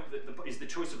the point is the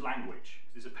choice of language.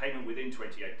 There's a payment within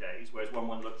 28 days, whereas when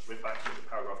one looks back to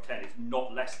paragraph 10, it's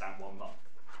not less than 1 month.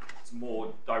 It's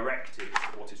more directed as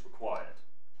to what is required.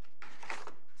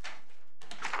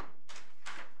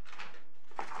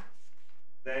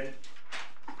 Then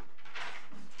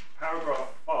paragraph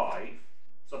 5,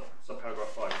 subparagraph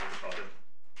 5, pardon.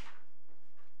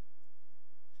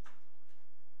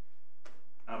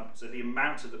 So the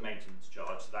amount of the maintenance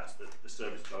charge, so that's the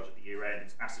service charge at the year end,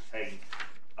 is ascertained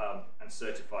and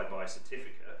certified by a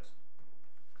certificate.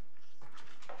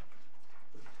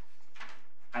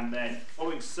 And then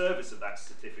following service of that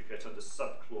certificate under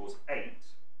subclause 8,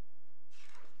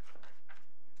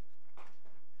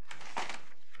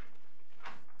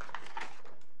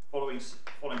 following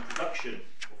production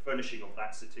or furnishing of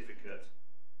that certificate,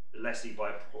 the lessee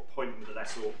by appointment of the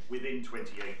lessor within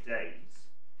 28 days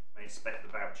may inspect the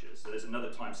vouchers. So there's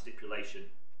another time stipulation,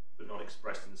 but not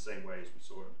expressed in the same way as we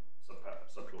saw in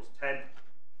subclause 10.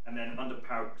 And then under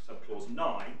subclause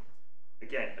 9,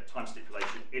 again, a time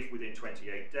stipulation if within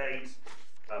 28 days,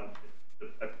 a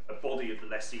body of the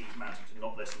lessees amounting to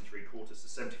not less than 3/4, so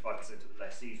 75% of the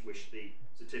lessees wish the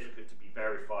certificate to be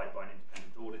verified by an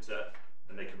independent auditor,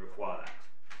 then they can require that.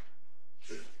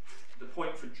 So the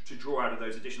point to draw out of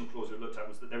those additional clauses we looked at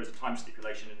was that there is a time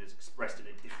stipulation and is expressed in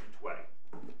a different way.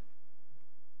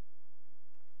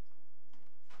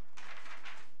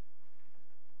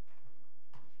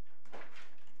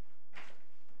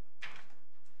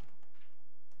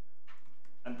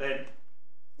 And then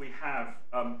we have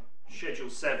Schedule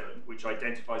 7, which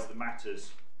identifies the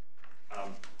matters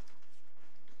on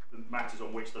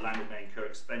which the landlord may incur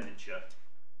expenditure,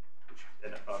 which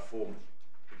then form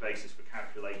the basis for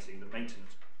calculating the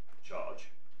maintenance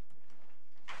charge.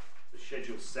 So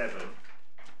Schedule 7,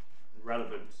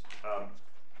 relevant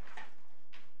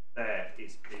there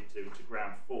is to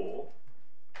ground 4,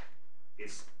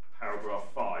 is paragraph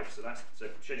 5. So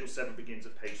Schedule 7 begins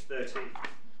at page 30.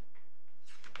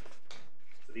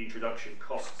 So the introduction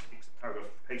costs,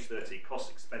 paragraph page 30, costs,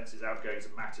 expenses, outgoings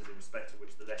and matters in respect to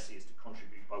which the lessee is to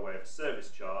contribute by way of a service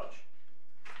charge.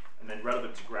 And then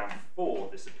relevant to ground 4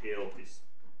 of this appeal is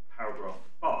paragraph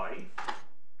 5,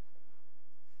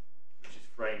 which is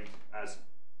framed as,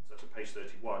 such at page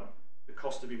 31, the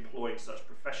cost of employing such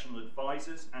professional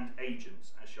advisors and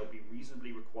agents as shall be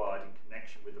reasonably required in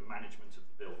connection with the management of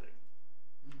the building.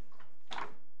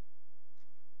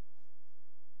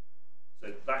 So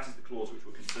that is the clause which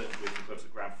we're concerned with in terms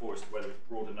of ground 4 as to whether it's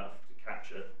broad enough to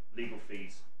capture legal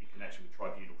fees in connection with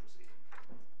tribunal proceedings.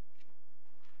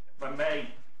 If I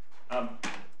may,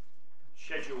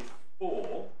 Schedule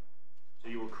 4, so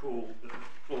you'll recall that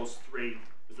clause 3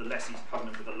 was the lessee's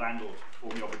covenant with the landlord to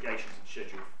perform the obligations in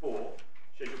Schedule 4.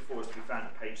 Schedule 4 is to be found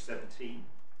at page 17.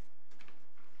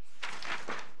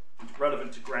 It's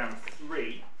relevant to ground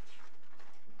 3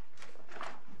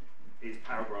 is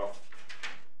paragraph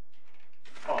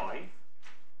 5.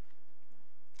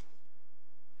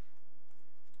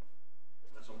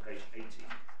 That's on page 18.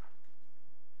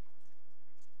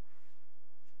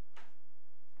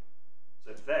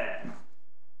 So there,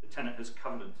 the tenant has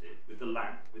covenanted with the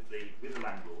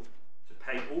landlord to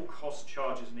pay all costs,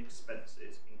 charges, and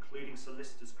expenses, including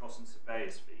solicitors' costs and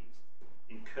surveyors' fees,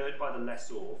 incurred by the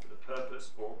lessor for the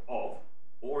purpose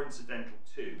or incidental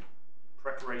to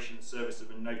preparation and service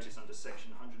of a notice under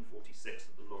section 146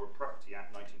 of the Law of Property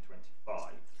Act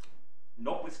 1925,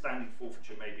 notwithstanding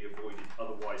forfeiture may be avoided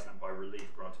otherwise than by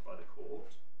relief granted by the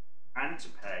court, and to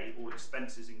pay all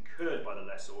expenses incurred by the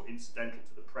lessor incidental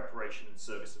to the preparation and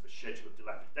service of a schedule of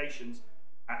dilapidations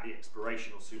at the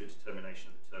expiration or sooner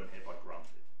determination of the term hereby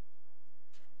granted.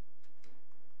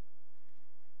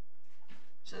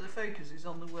 So the focus is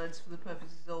on the words for the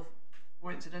purposes of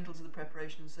or incidental to the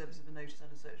preparation and service of a notice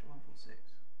under section 146.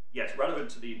 Yes, relevant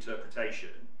to the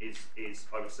interpretation is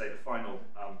I would say, the final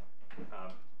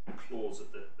clause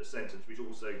of the sentence, which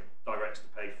also directs to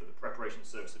pay for the preparation and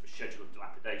service of a schedule of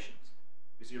dilapidations.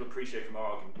 Because you'll appreciate from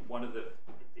our argument,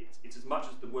 it's as much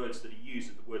as the words that are used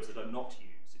as the words that are not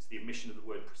used. It's the omission of the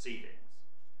word proceedings.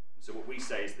 And so what we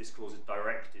say is this clause is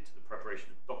directed to the preparation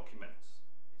of documents.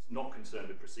 It's not concerned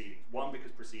with proceedings. One,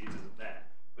 because proceedings isn't there,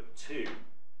 but two,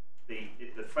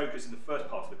 the focus in the first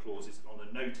part of the clause is on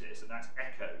the notice, and that's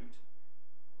echoed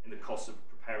in the cost of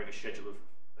preparing a schedule of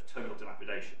terminal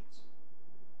dilapidations.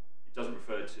 It doesn't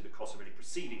refer to the cost of any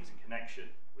proceedings in connection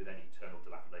with any terminal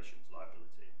dilapidations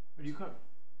liability. But you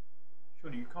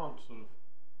can't sort of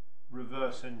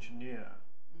reverse engineer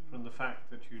from the fact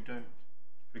that you don't,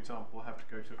 for example, have to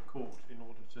go to a court in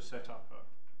order to set up a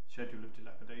schedule of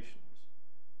dilapidations,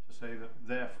 to say that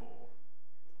therefore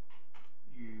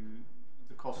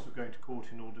the cost of going to court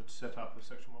in order to set up a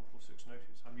section 146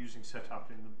 notice. I'm using set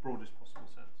up in the broadest possible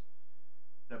sense,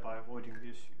 thereby avoiding the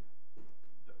issue.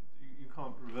 You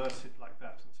can't reverse it like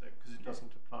that and say, because it doesn't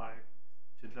apply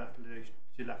to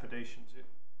dilapidations, it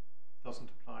doesn't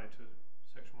apply to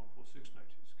section 146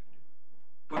 notice, can you?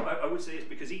 Well, I would say it's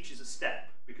because each is a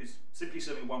step, because simply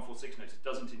serving a 146 notice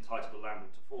doesn't entitle the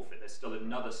landlord to forfeit. There's still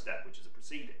another step, which is a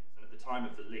proceedings. And at the time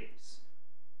of the lease,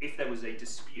 if there was a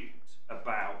dispute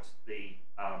about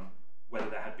whether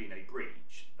there had been a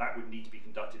breach, that would need to be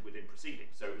conducted within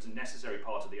proceedings. So it was a necessary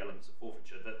part of the elements of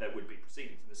forfeiture that there would be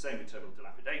proceedings. And the same with terminal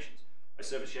dilapidations. A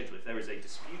service schedule, if there is a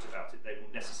dispute about it, there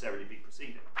will necessarily be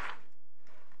proceedings.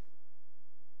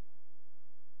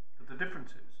 But the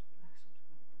difference is,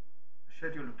 a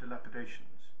schedule of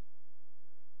dilapidations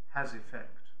has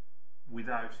effect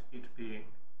without it being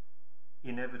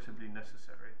inevitably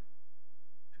necessary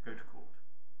to go to court.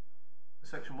 The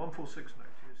section 146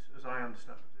 notice, as I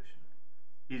understand the position,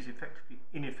 is effectively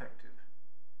ineffective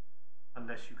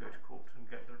unless you go to court and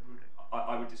get the ruling.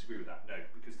 I would disagree with that, no,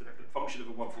 because the function of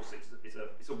a 146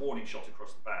 is a warning shot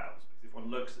across the bows.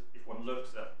 Because if one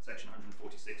looks at section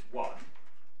 146(1),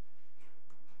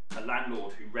 a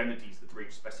landlord who remedies the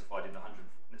breach specified in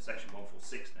the section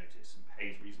 146 notice and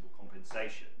pays reasonable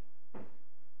compensation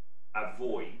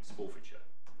avoids forfeiture.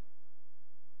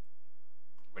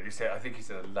 When you say, I think you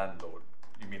said a landlord,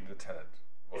 you mean the tenant?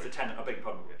 It's a tenant, I beg your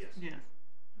pardon, yes. Yeah.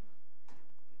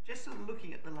 Just sort of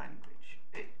looking at the language,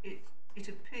 it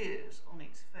appears on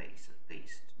its face, at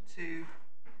least, to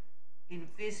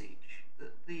envisage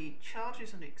that the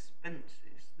charges and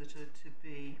expenses that are to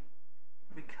be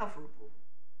recoverable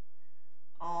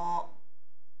are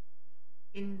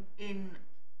in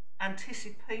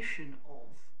anticipation of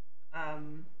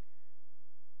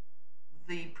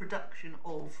the production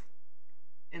of,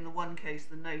 in the one case,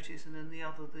 the notice, and in the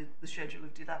other, the schedule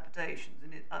of dilapidations.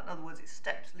 In other words, it's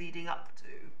steps leading up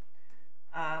to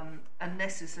and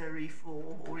necessary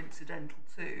for or incidental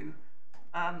to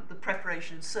the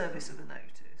preparation and service of a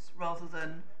notice, rather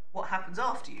than what happens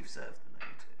after you've served the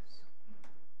notice.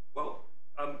 Well,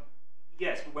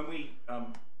 yes, but when we,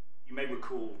 you may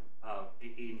recall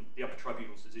in the Upper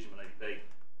Tribunal's decision,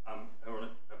 when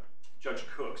Judge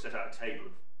Cook set out a table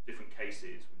of different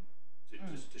cases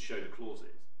to show the clauses,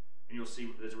 and you'll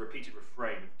see there's a repeated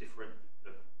refrain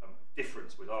of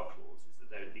difference with our clause, is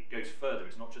that it goes further.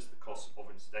 It's not just the cost of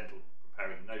incidental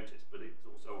preparing notice, but it's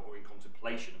also or in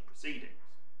contemplation of proceedings.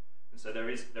 And so there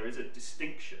is a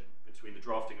distinction between the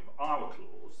drafting of our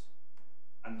clause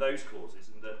and those clauses,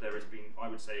 and that there has been, I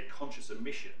would say, a conscious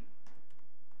omission.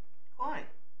 Quite.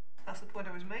 That's the point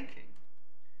I was making.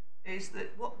 Is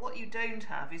that what you don't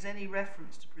have is any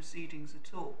reference to proceedings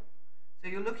at all. So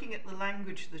you're looking at the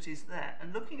language that is there,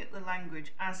 and looking at the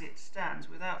language as it stands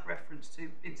without reference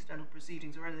to incidental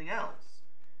proceedings or anything else.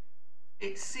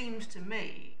 It seems to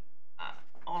me,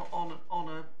 on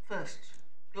a first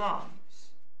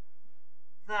glance,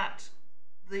 that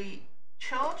the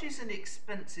charges and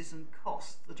expenses and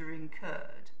costs that are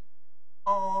incurred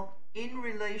are in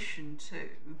relation to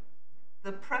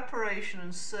the preparation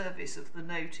and service of the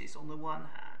notice on the one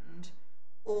hand,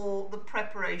 or the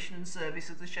preparation and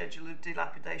service of the schedule of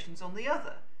dilapidations on the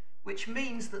other, which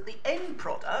means that the end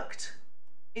product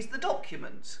is the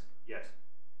document. Yes.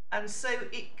 And so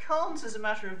it can't, as a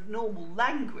matter of normal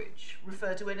language,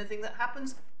 refer to anything that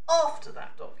happens after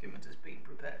that document has been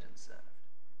prepared and served.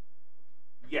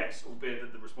 Yes, albeit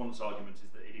that the respondent's argument is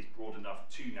that it is broad enough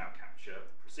to now capture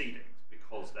proceedings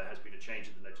because there has been a change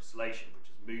in the legislation which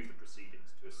has moved the proceedings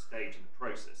to a stage in the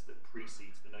process that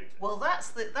precedes the notice. Well, that's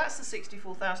the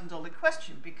 $64,000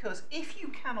 question, because if you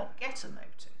cannot get a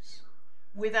notice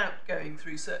without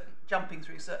jumping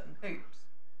through certain hoops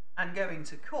and going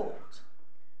to court,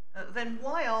 then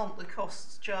why aren't the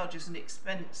costs, charges and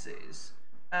expenses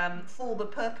for the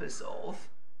purpose of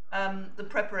the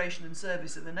preparation and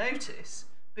service of a notice?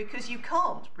 Because you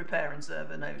can't prepare and serve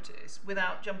a notice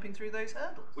without jumping through those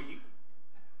hurdles. Well, you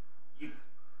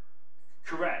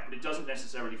correct, but it doesn't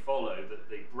necessarily follow that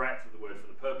the breadth of the word for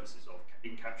the purposes of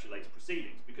encapsulates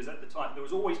proceedings, because at the time there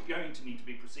was always going to need to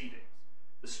be proceedings.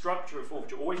 The structure of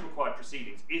forfeiture always required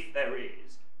proceedings if there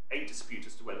is a dispute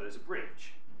as to whether there's a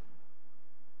breach.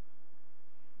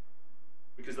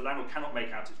 Because the landlord cannot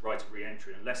make out its right of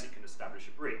re-entry unless it can establish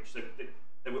a breach. So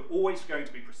there were always going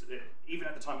to be, even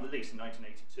at the time of the lease in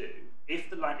 1982, if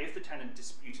the tenant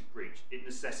disputed breach, it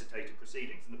necessitated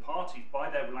proceedings. And the parties, by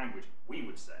their language, we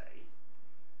would say,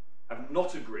 have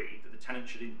not agreed that the tenant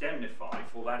should indemnify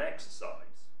for that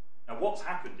exercise. Now, what's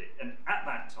happened? And at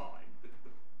that time, the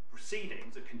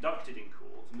proceedings are conducted in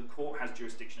court, and the court has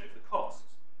jurisdiction over the costs.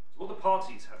 So what the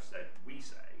parties have said, we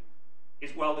say,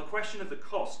 is, well, the question of the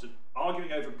cost of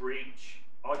arguing over breach,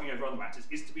 arguing over other matters,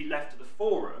 is to be left to the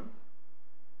forum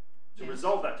to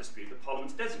resolve that dispute that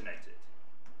Parliament's designated.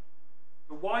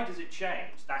 But why does it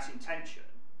change that intention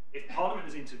if Parliament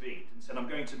has intervened and said, I'm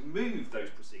going to move those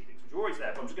proceedings, which are always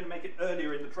there, but I'm just going to make it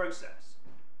earlier in the process?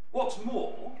 What's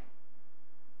more,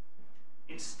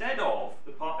 instead of,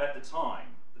 at the time,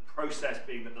 the process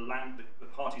being that the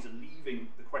parties are leaving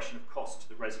the question of cost to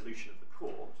the resolution of the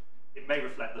court, it may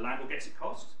reflect the landlord gets its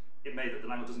costs, it may that the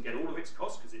landlord doesn't get all of its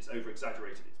costs because it's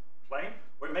over-exaggerated its claim,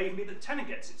 or it may even be that the tenant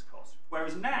gets its costs.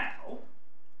 Whereas now,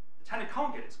 the tenant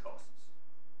can't get its costs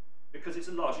because it's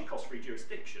a largely cost-free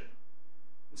jurisdiction.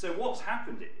 And so what's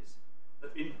happened is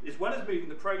that as well as moving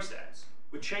the process,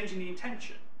 we're changing the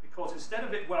intention, because instead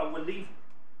of it, well, we'll leave,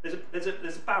 there's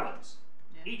a balance.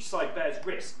 Yeah. Each side bears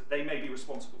risk that they may be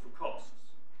responsible for costs.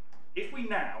 If we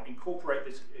now incorporate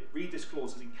this, read this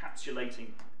clause as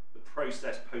encapsulating the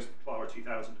process post-Clara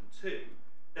 2002,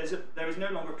 there is no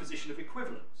longer a position of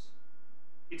equivalence.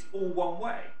 It's all one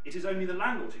way. It is only the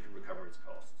landlord who can recover its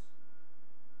costs.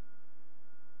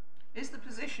 Is the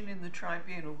position in the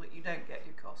tribunal that you don't get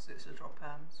your costs, it's a drop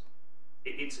hands?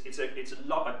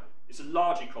 It's a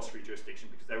largely cost-free jurisdiction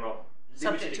because there are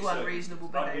subject to unreasonable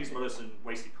behaviour, unreasonableness and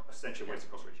essentially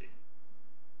wasted cost regime.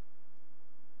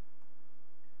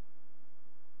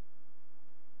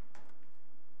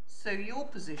 So your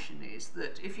position is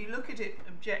that if you look at it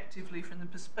objectively from the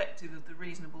perspective of the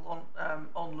reasonable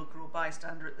onlooker or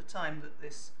bystander at the time that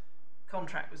this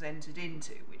contract was entered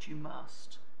into, which you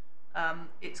must,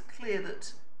 it's clear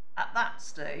that at that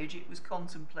stage it was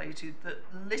contemplated that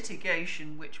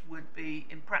litigation which would be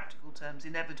in practical terms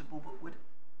inevitable but would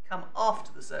come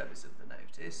after the service of the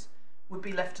notice would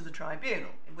be left to the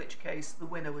tribunal, in which case the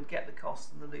winner would get the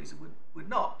costs and the loser would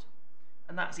not.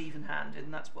 And that's even-handed,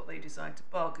 and that's what they decide to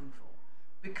bargain for.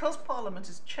 Because Parliament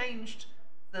has changed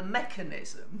the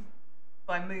mechanism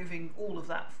by moving all of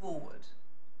that forward,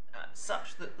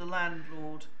 such that the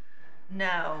landlord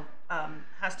now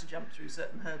has to jump through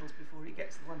certain hurdles before he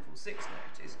gets the 146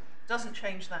 notice, doesn't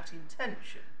change that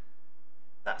intention.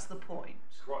 That's the point.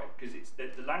 Right, because it's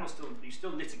the landlord you still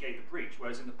litigate the breach,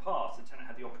 whereas in the past the tenant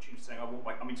had the opportunity to say,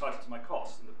 I'm entitled to my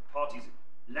costs, and the parties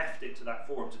left it to that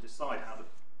forum to decide how the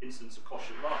incidence of cost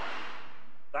should lie.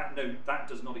 That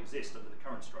does not exist under the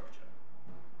current structure.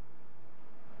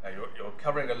 Now you're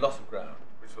covering a lot of ground,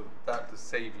 which will that to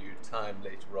save you time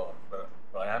later on. But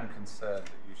I am concerned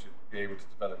that you should be able to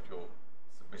develop your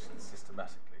submissions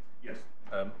systematically. Yes.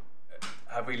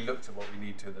 Have we looked at what we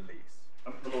need to in the lease?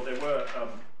 Well,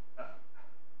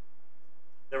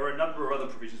 there were a number of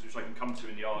other provisions which I can come to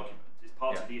in the argument. It's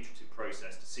part of the iterative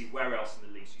process to see where else in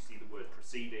the lease you see the word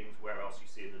proceedings, where else you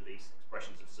see in the lease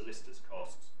expressions of solicitors'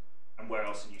 costs, and where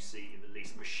else you see in the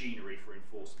lease machinery for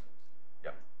enforcement.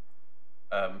 Yeah.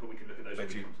 But we can look at those when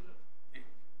we come to them.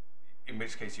 In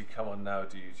which case you come on now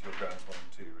to use your grounds 1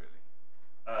 and 2, really?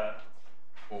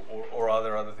 Or are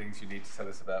there other things you need to tell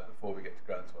us about before we get to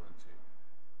grounds 1 and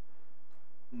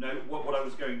 2? No, what I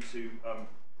was going to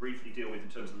briefly deal with in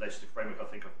terms of the legislative framework, I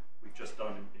think we've just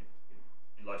done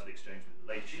in light of the exchange with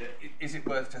the ladyship. Is it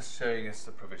worth just showing us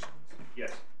the provisions?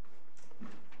 Yes.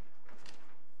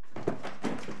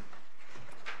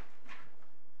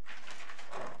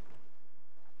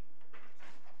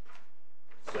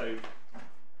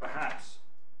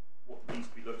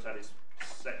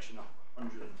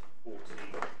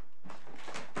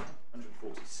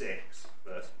 146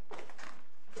 first.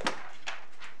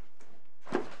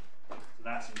 So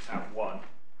that's in tab 1.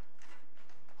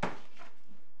 It's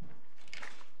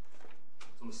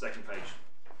on the second page.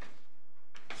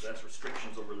 So that's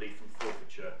restrictions on relief from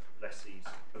forfeiture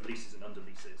of leases and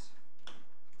underleases.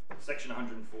 Section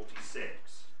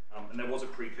 146, and there was a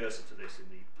precursor to this in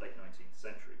the late 19th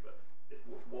century, but the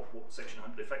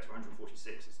effect of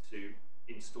 146 is to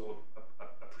install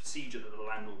a procedure that the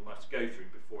landlord must go through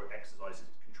before it exercises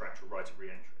its contractual right of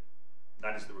re-entry.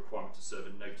 That is the requirement to serve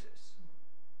a notice.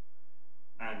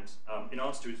 And in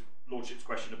answer to his lordship's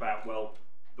question about, well,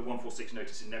 the 146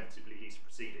 notice inevitably leads to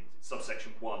proceedings, it's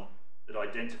subsection 1 that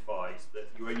identifies that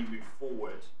you only move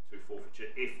forward to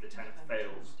forfeiture if the tenant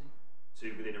fails to,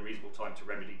 within a reasonable time, to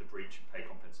remedy the breach and pay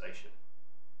compensation.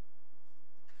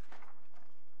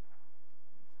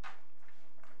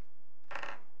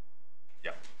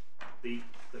 Yeah. The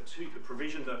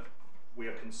provision that we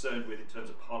are concerned with in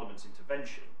terms of Parliament's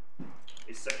intervention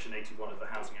is Section 81 of the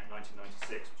Housing Act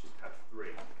 1996, which is tab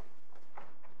 3.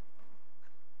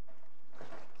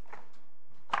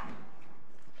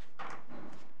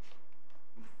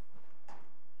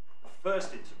 The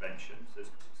first intervention, so there's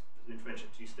an intervention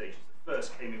at 2 stages. The first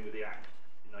came in with the Act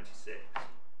in 96,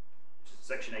 which is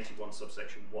Section 81,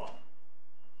 subsection 1.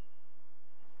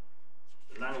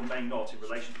 The landlord may not, in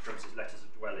relation to premises, letters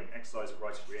of dwelling, exercise a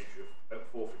right of re-entry of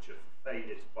forfeiture for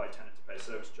failure by a tenant to pay a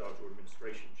service charge or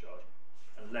administration charge,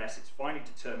 unless it's finally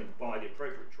determined by the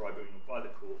appropriate tribunal, by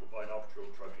the court, or by an arbitral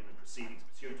tribunal in proceedings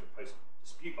pursuant to a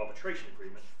post-dispute arbitration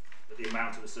agreement that the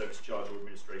amount of the service charge or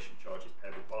administration charge is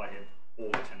payable by him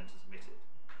or the tenant is admitted.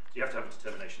 So you have to have a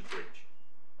determination of breach.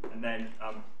 And then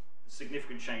the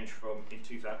significant change from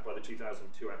by the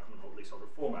 2002 Commonhold Leasehold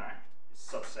Reform Act is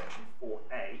subsection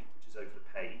 4A, which is over the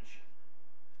page.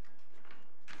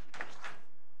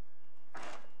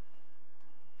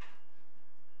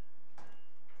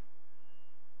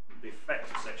 The effect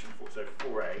of section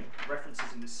 4A,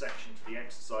 references in this section to the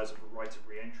exercise of a right of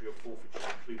re-entry or forfeiture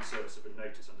include service of a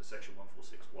notice under section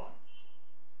 1461.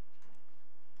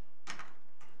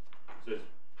 So, as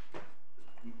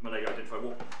Malay identified,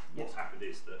 what's happened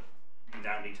is that you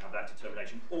now need to have that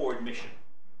determination or admission.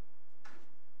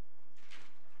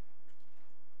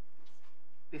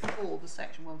 Before the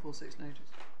section 146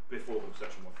 notice. Before the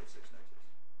section 146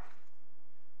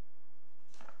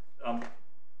 notice.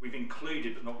 We've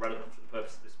included, but not relevant for the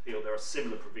purpose of this appeal, there are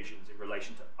similar provisions in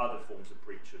relation to other forms of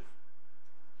breach of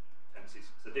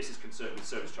tenancies. So this is concerned with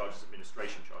service charges,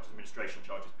 administration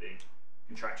charges being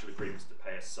contractual agreements to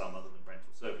pay a sum other than rent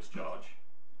or service charge.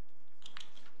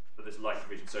 But there's like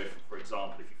provision, so for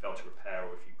example, if you fail to repair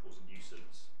or if you cause a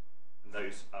nuisance, and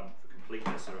those, for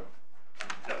completeness, are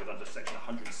dealt with under section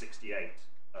 168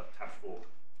 of tab 4,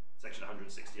 section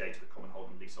 168 of the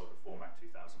Commonhold and Leasehold Reform Act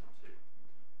 2002.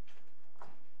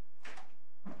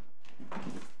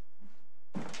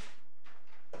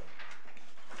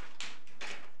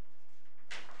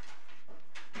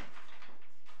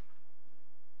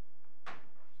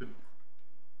 So,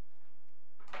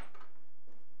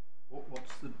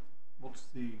 what's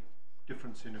the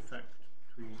difference in effect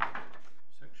between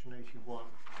section 81,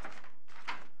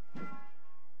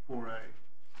 4A,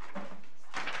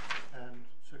 and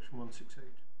section 168?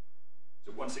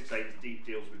 So 168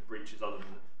 deals with breaches other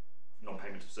than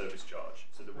non-payment of service charge.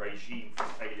 So the regime for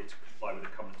failure to comply with a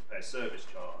covenant to pay a service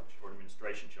charge or an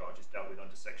administration charge is dealt with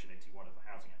under section 81 of the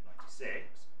Housing Act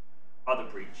 96. Other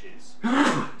breaches,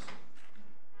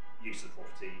 use of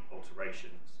property,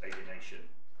 alterations, alienation,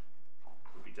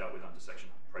 would be dealt with under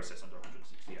section process under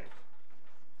 168.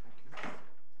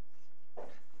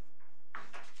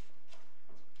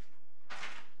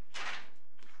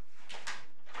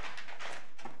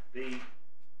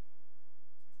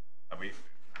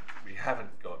 We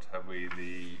haven't got, have we,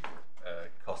 the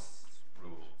costs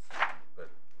rules? But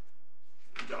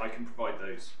I can provide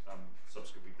those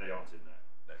subsequently. They aren't in there.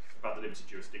 no. About the limited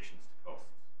jurisdictions to costs.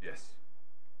 Yes.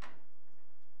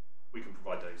 We can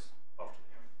provide those after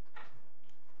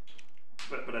the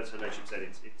hearing. But as her lordship said,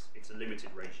 it's a limited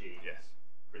regime. Yes.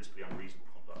 Principally unreasonable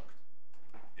conduct.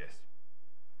 Yes.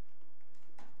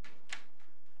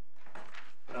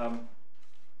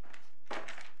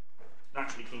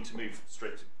 Naturally keen to move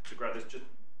straight to grad. There's just,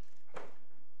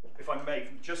 if I may,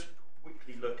 just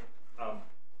quickly look,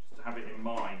 just to have it in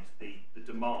mind, the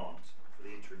demand for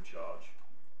the interim charge,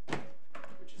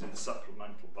 which is in the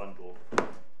supplemental bundle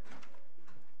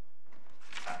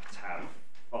at tab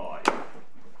 5.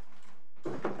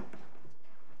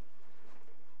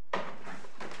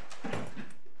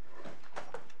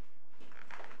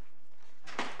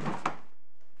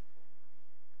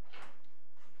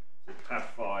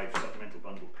 5, supplemental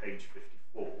bundle, page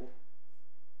 54.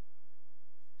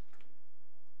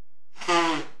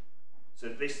 So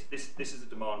this is a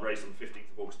demand raised on the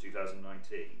 15th of August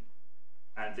 2019,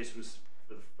 and this was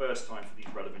for the first time for these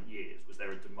relevant years. Was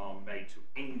there a demand made to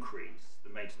increase the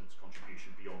maintenance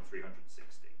contribution beyond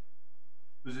 360?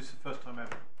 Was this the first time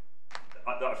ever?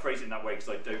 I phrase it in that way because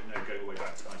I don't know, go all the way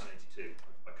back to 1982.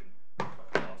 I can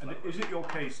answer And that is question. it your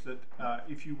case that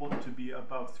if you want to be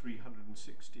above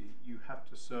 360, you have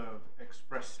to serve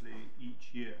expressly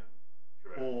each year?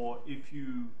 Correct. Or if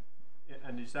you,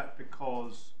 and is that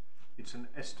because it's an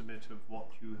estimate of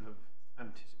what you have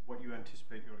what you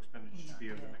anticipate your expenditure to be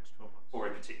over the next 12 months? For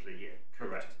a particular year,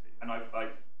 correct. And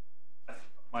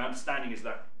my understanding is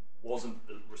that wasn't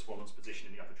the respondent's position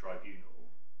in the Upper Tribunal.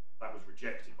 That was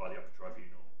rejected by the Upper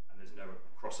Tribunal, and there's no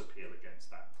cross appeal against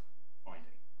that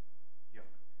finding. Yeah.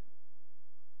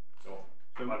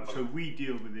 So we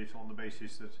deal with it on the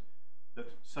basis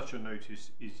that such a notice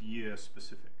is year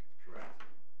specific. correct.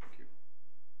 Thank you.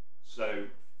 So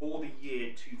for the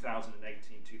year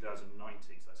 2018-2019, so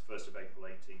that's 1st of April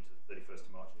 18 to the 31st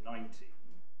of March 19,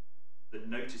 the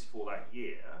notice for that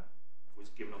year was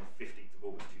given on the 15th of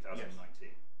August 2019. Yes.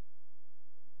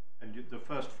 And the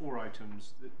first 4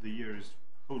 items, the year is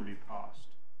wholly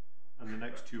past, and the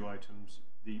next 2 items,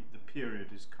 the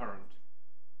period is current,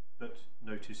 but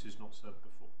notice is not served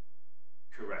before.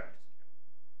 Correct.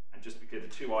 And just because the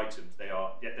 2 items,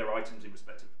 they're items in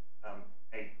respect of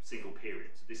a single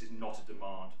period. So this is not a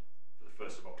demand for the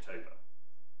 1st of October.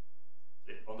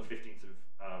 On the 15th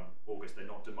of August, they're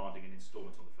not demanding an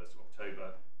instalment on the 1st of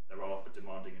October. They are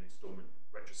demanding an instalment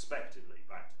retrospectively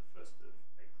back to the 1st of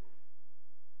April.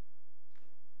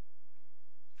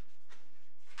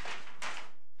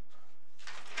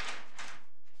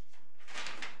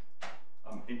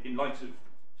 In light of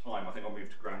time, I think I'll move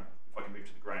to ground. If I can move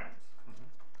to the grounds.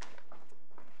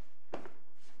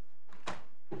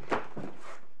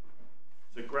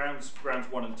 So grounds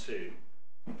 1 and 2.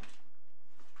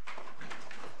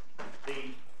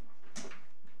 The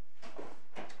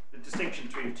distinction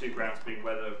between the 2 grounds being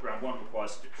whether ground 1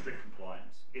 requires strict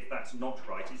compliance. If that's not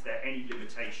right, is there any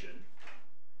limitation,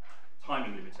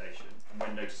 timing limitation, on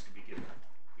when notice can be given?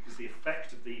 Because the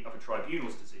effect of the Upper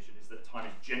Tribunal's decision is that time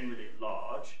is generally at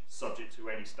large, subject to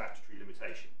any statutory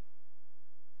limitation.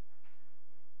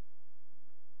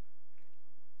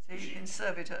 So you can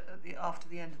serve it after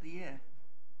the end of the year.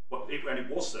 Well, and it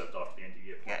was served after the end of the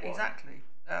year. Yeah, exactly.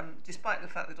 Despite the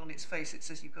fact that on its face it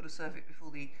says you've got to serve it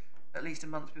before at least a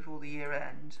month before the year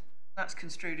end, that's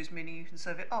construed as meaning you can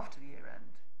serve it after the year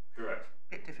end. Correct.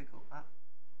 Bit difficult, that.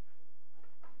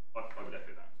 I would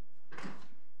echo that.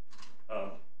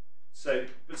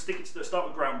 But start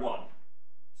with ground 1.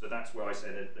 So that's where I say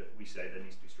that we say there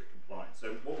needs to be strict compliance.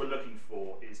 So what we're looking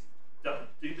for is,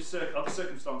 do the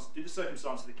circumstances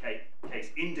of the case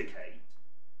indicate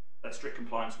that strict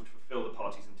compliance would fulfil the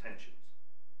party's intentions?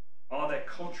 Are there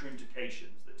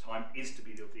contraindications that time is to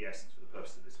be of the essence for the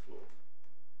purpose of this clause?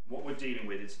 What we're dealing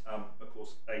with is, of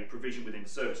course, a provision within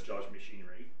service charge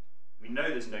machinery. We know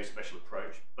there's no special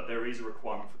approach, but there is a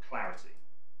requirement for clarity.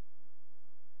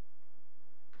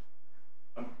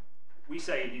 We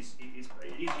say it is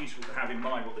useful to have in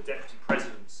mind what the Deputy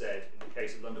President said in the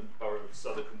case of London Borough of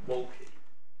Southwark and Boakye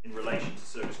in relation to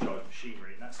service charge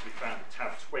machinery, and that's to be found at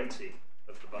tab 20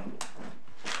 of the bundle.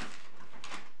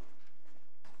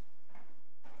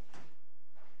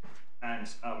 And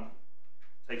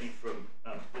taking from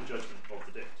the judgment of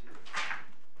the Deputy,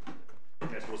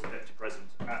 yes, was the Deputy President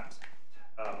at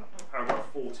paragraph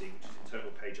 40, which is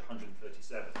internal page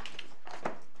 137.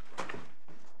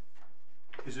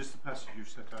 Is this the passage you've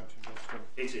set out in your study?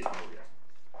 It is,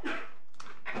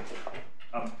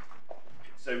 yes.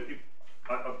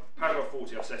 Paragraph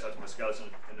 40 I've set out in my skeleton,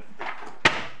 and you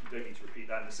don't need to repeat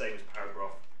that, and the same as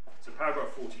paragraph. So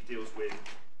paragraph 40 deals with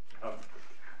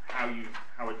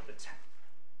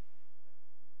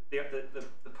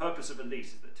the purpose of a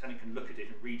lease is that the tenant can look at it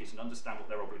and read it and understand what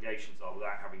their obligations are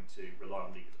without having to rely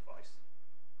on legal advice.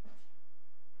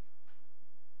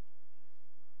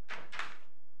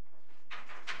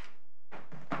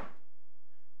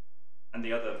 And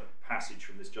the other passage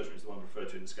from this judgment is the one referred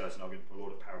to in the skeleton argument for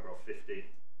order, paragraph 50,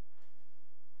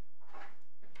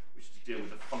 which is to deal with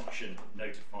the function of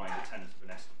notifying the tenant of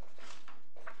an estimate.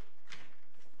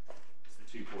 It's the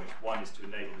 2 points. 1 is to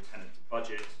enable the tenant to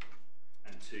budget,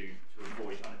 and 2, to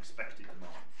avoid unexpected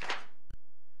demands.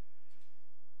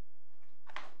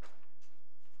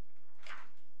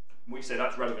 And we say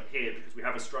that's relevant here because we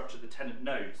have a structure the tenant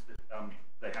knows that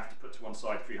they have to put to one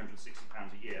side £360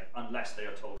 a year unless they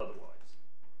are told otherwise.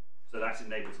 So that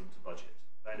enables them to budget.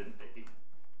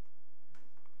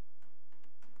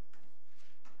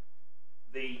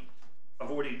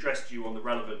 already addressed you on the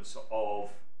relevance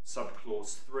of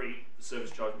subclause 3, the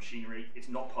service charge machinery. It's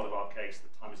not part of our case. The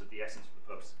time is of the essence for the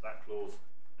purpose of that clause,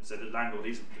 and so the landlord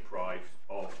isn't deprived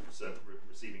of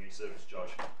receiving a service charge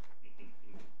in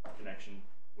connection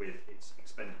with its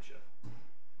expenditure.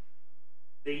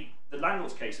 The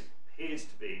landlord's case appears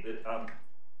to be that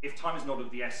if time is not of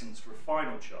the essence for a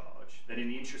final charge, then in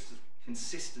the interest of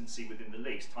consistency within the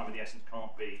lease, time of the essence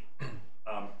can't be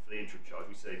for the interim charge.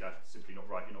 We say that's simply not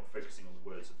right. You're not focusing on the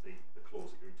words of the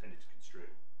clause that you're intended to construe.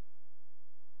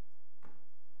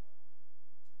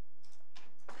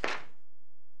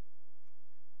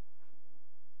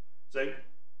 So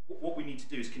what we need to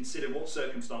do is consider what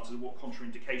circumstances and what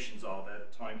contraindications are there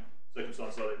at the time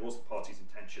circumstances are there, it was the party's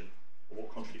intention, or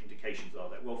what contraindications are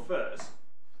there. Well, first,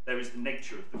 there is the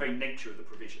very nature of the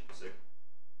provision. So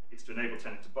it's to enable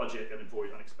tenant to budget and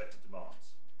avoid unexpected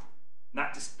demands. And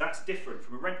that's different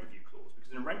from a rent review clause,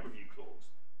 because in a rent review clause,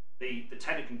 the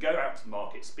tenant can go out to the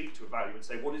market, speak to a valuer and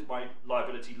say, what is my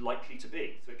liability likely to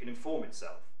be? So it can inform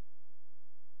itself.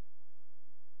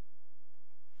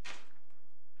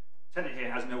 Tenant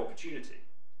here has no opportunity.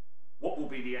 What will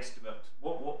be the estimate,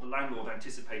 what the landlord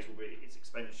anticipates will be its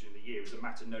expenditure in the year is a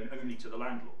matter known only to the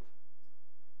landlord.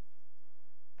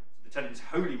 So the tenant is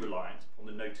wholly reliant upon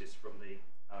the notice from the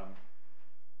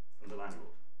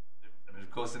landlord. And of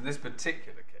course, in this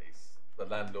particular case, the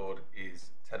landlord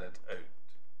is tenant owned,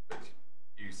 but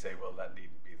you say, well, that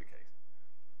needn't be the case.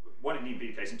 One, it needn't be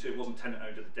the case, and two, it wasn't tenant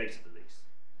owned at the date of the lease.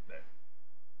 No.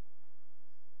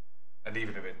 And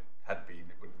even if it had been,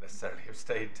 it wouldn't necessarily have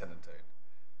stayed tenant owned.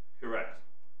 Correct.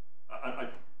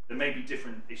 There may be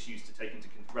different issues to take into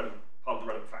relevant. Part of the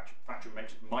relevant factor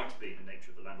mentioned might be the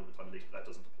nature of the landlord at the time of lease, but that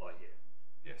doesn't apply here.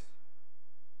 Yes.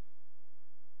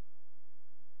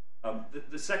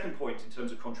 The second point in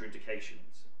terms of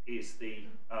contraindications is the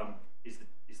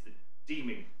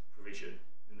deeming provision,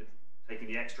 taking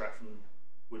the extract from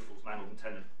Woodfall's Landlord and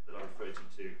Tenant that I referred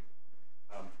to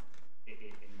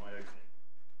in my opening.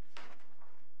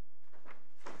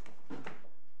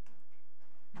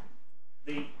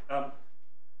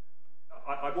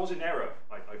 I was in error,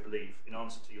 I believe, in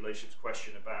answer to your Lordship's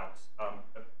question about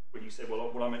when you said,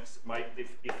 well, the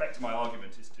effect of my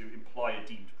argument is to imply a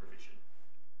deemed provision.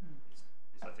 Is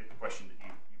I think the question that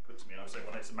you put to me, and I was saying,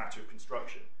 well, it's a matter of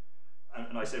construction.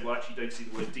 And I said, well, actually, you don't see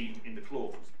the word deemed in the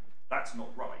clause. That's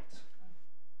not right.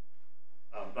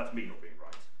 That's me not being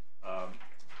right.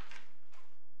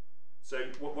 So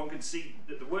one can see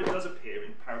that the word does appear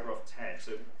in paragraph 10.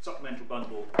 So supplemental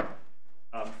bundle,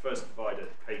 first divider,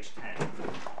 page 10.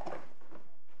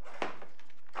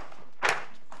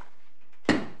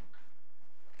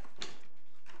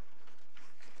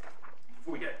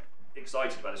 Before we get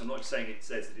excited about this, I'm not saying it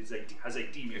says that it has a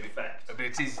deeming effect. But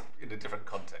it is in a different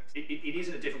context. It is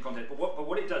in a different context, but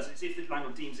what it does is if the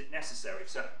landlord deems it necessary,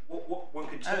 so what one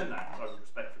can turn that, I would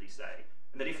respectfully say,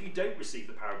 and that if you don't receive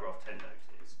the paragraph 10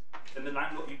 notice, then the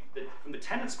landlord, from the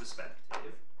tenant's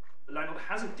perspective, the landlord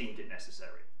hasn't deemed it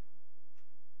necessary.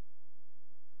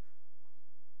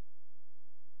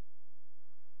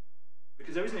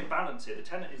 Because there is an imbalance here. The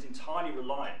tenant is entirely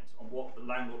reliant on what the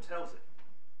landlord tells it.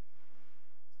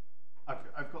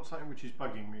 I've got something which is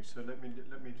bugging me, so let me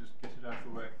just get it out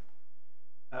of the way.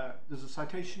 There's a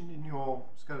citation in your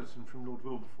skeleton from Lord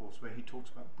Wilberforce where he talks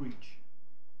about breach.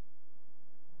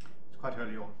 It's quite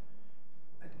early on.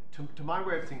 To my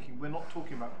way of thinking, we're not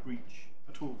talking about breach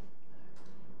at all.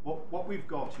 What we've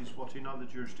got is what in other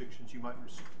jurisdictions you might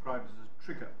describe as a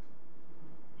trigger.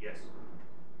 Yes.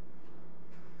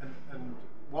 And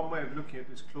one way of looking at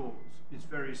this clause is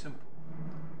very simple,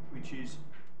 which is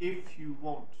if you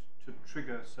want to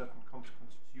trigger certain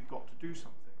consequences, you've got to do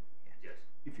something. Yes.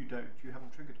 If you don't, you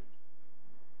haven't triggered it.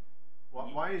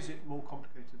 Why is it more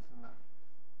complicated than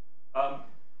that?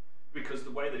 Because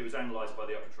the way that it was analysed by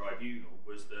the Upper Tribunal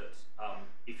was that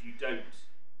if you don't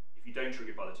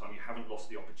trigger it by the time, you haven't lost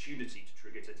the opportunity to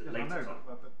trigger it at a later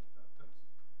time.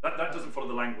 But that doesn't follow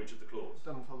the language of the clause. It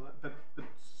doesn't follow that. But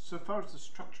so far as the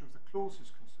structure of the clause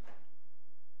is concerned,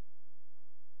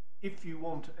 if you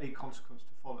want a consequence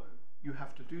to follow, you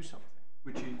have to do something,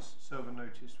 which is serve a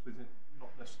notice within not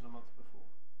less than a month before.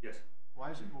 Yes.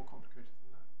 Why is it more complicated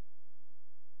than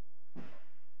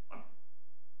that?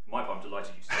 For my part, I'm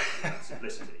delighted you started with that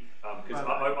simplicity, because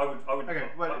I would. Okay,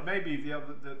 well, maybe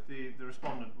the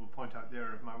respondent will point out the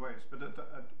error of my ways, but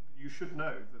you should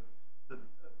know that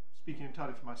speaking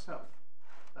entirely for myself,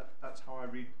 that's how I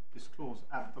read this clause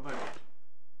at the moment.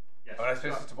 Yes. Well, I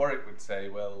suppose Mr. Warwick would say,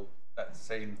 well, that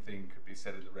same thing could be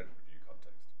said in the rent review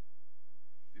context.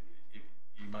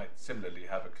 You might similarly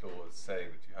have a clause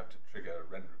saying that you have to trigger a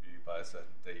rent review by a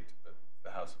certain date, but the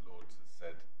House of Lords has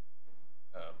said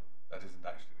that isn't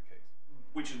actually the case.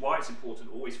 Which is why it's important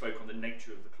to always focus on the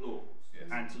nature of the clause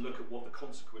and to look at what the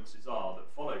consequences are that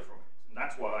follow from it. And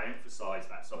that's why I emphasise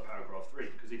that subparagraph 3,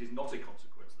 because it is not a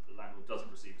consequence that the landlord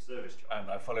doesn't receive a service charge. And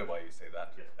I follow why you say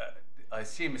that. Yes. I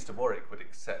assume Mr. Warwick would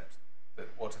accept that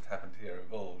what had happened here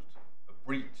involved a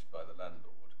breach by the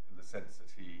landlord in the sense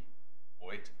that he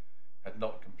or it had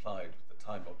not complied with the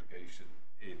time obligation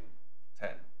in 10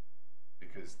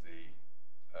 because the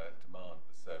demand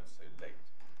was served so late.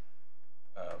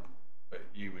 But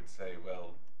you would say,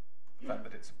 well, the fact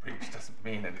that it's a breach doesn't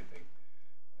mean anything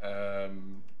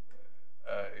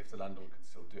if the landlord can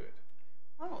still do it.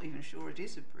 I'm not even sure it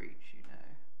is a breach, you know,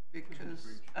 because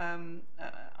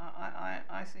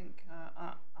I think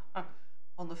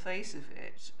on the face of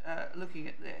it, looking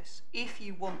at this, if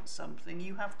you want something,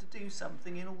 you have to do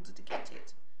something in order to get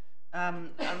it.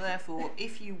 And therefore,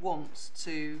 if you want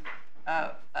to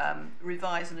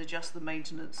revise and adjust the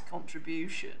maintenance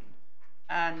contribution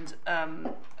and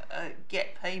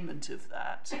get payment of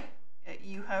that,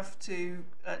 you have to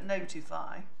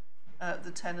notify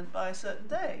the tenant by a certain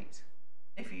date.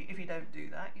 If you don't do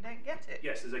that, you don't get it.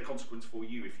 Yes, there's a consequence for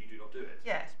you if you do not do it.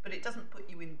 Yes, but it doesn't put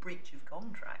you in breach of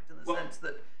contract in the sense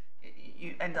that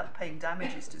you end up paying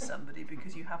damages to somebody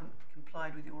because you haven't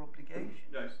complied with your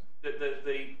obligation. No,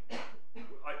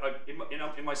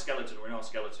 in my skeleton, or in our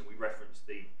skeleton, we reference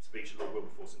the speech of Lord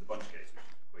Wilberforce in the Bunch case, which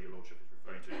is where your lordship is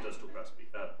referring to. It does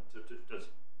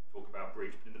talk about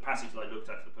breach. But in the passage that I looked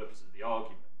at for the purposes of the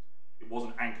argument, it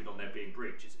wasn't anchored on there being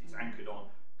breach. It's anchored on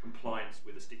compliance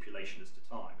with a stipulation as to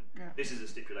time. And this is a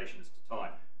stipulation as to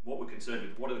time. What we're concerned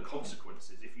with, what are the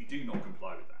consequences if you do not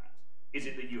comply with that? Is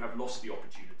it that you have lost the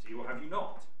opportunity, or have you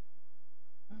not?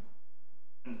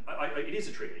 And it is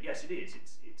a trigger. Yes, it is.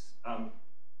 It's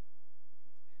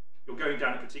you're going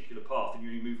down a particular path, and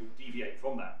you will deviate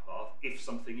from that path if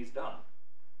something is done.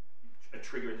 A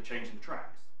trigger in the change in the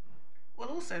tracks. Well,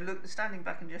 also standing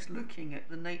back and just looking at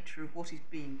the nature of what is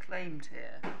being claimed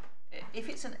here. If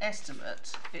it's an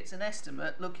estimate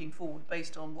looking forward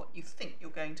based on what you think you're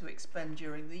going to expend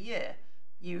during the year.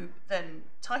 You then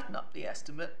tighten up the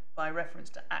estimate by reference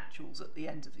to actuals at the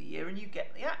end of the year, and you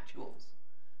get the actuals.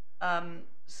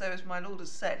 So as my lord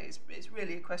has said, it's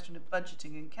really a question of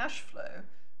budgeting and cash flow.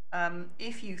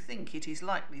 If you think it is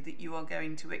likely that you are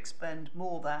going to expend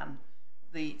more than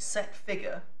the set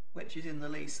figure, which is in the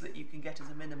lease that you can get as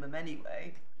a minimum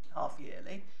anyway, half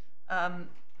yearly,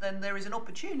 then there is an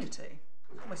opportunity,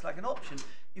 almost like an option.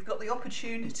 You've got the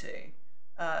opportunity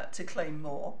to claim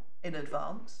more in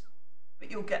advance, but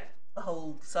you'll get the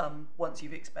whole sum once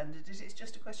you've expended it. It's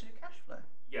just a question of cash flow.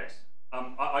 Yes.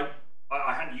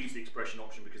 I hadn't used the expression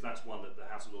option because that's one that the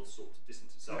House of Lords sought to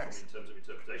distance itself from in terms of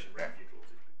interpretation of rent review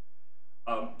clauses.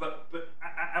 But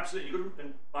absolutely,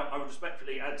 and I would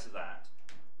respectfully add to that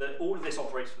all of this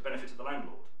operates for the benefit of the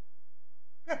landlord.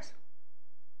 Yes.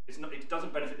 It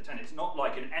doesn't benefit the tenant. It's not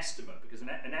like an estimate, because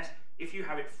if you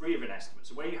have it free of an estimate,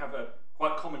 so where you have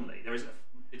quite commonly,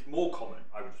 it's more common,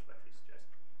 I would respectfully suggest,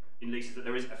 in leases that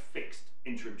there isn't a fixed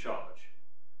interim charge.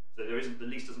 So the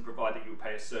lease doesn't provide that you will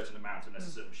pay a certain amount unless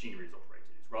a certain machinery is operated.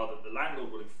 It's rather the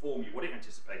landlord will inform you what it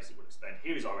anticipates it will expend.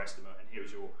 Here is our estimate, and here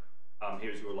is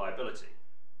your liability.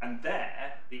 And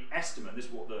there, the estimate, this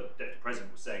is what the Deputy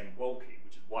President was saying in Boakye,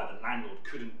 which is why the landlord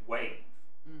couldn't waive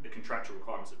the contractual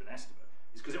requirements of an estimate,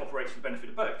 is because it operates for the benefit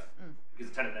of both. Because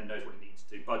the tenant then knows what it needs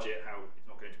to budget, how it's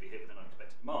not going to be hit with an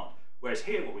unexpected demand. Whereas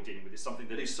here, what we're dealing with is something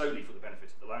that is solely for the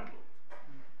benefit of the landlord.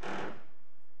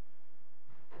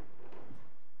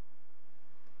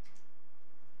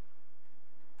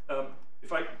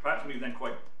 If I perhaps move then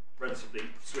quite relatively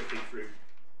swiftly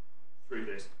through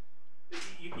this,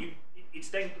 it's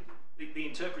then the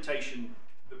interpretation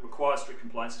that requires strict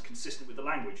compliance is consistent with the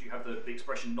language. You have the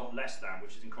expression "not less than,"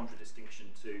 which is in contradistinction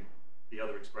to the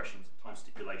other expressions of time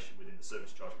stipulation within the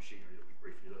service charge machinery that we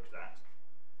briefly looked at.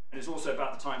 And it's also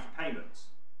about the time for payments,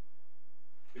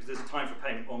 because there's a time for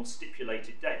payment on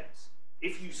stipulated dates.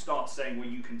 If you start saying, well,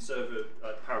 you can serve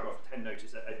a paragraph 10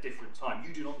 notice at a different time,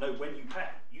 you do not know when you pay.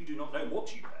 You do not know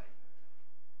what you pay.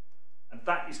 And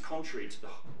that is contrary to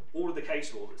all of the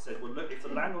case law that says, well, look, if the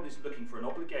landlord is looking for an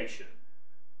obligation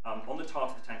on the part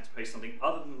of the tenant to pay something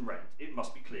other than rent, it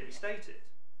must be clearly stated.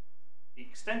 The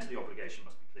extent of the obligation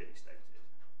must be clearly stated.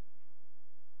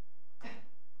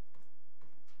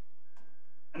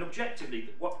 And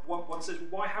objectively, one says,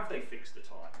 well, why have they fixed the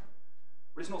time?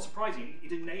 Well, it's not surprising.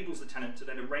 It enables the tenant to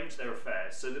then arrange their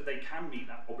affairs so that they can meet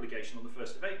that obligation on the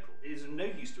 1st of April. It is of no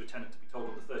use to a tenant to be told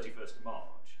on the 31st of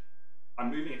March, I'm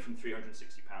moving it from £360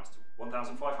 to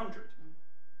 £1,500.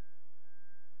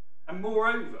 And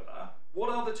moreover, what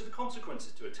are the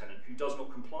consequences to a tenant who does not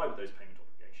comply with those payment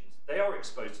obligations? they are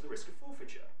exposed to the risk of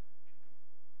forfeiture.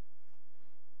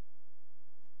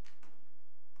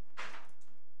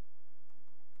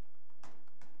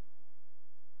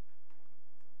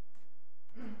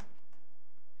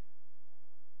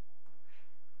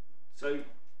 So,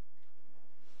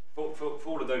 for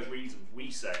all of those reasons, we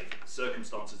say the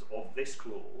circumstances of this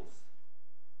clause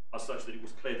are such that it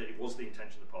was clear that it was the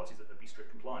intention of the parties that there be strict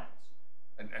compliance.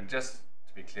 And just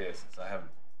to be clear, since I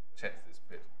haven't checked this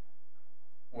bit,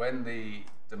 when the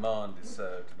demand is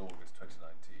served in August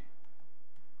 2019,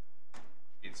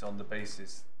 it's on the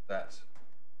basis that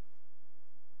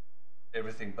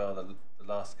everything bar the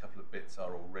last couple of bits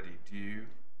are already due.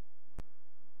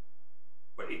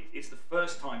 But it's the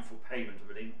first time for payment of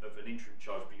an interim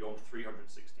charge beyond £360.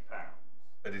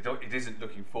 But it isn't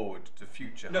looking forward to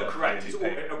future. No, correct.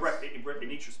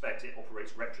 In each respect, it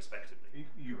operates retrospectively.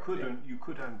 You could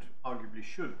and arguably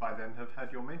should by then have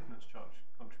had your maintenance charge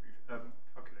contribution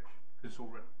calculation, because it's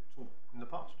all in the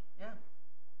past. Yeah.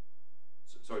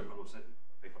 Sorry, my lord,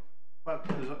 big one. But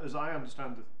as I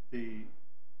understand the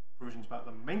provisions about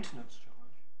the maintenance charge,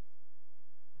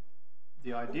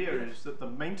 the idea is that the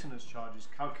maintenance charge is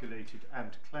calculated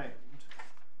and claimed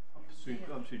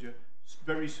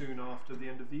very soon after the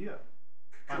end of the year.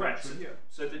 Correct. Year.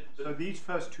 So these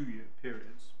first 2 year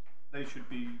periods, they should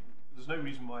be. There's no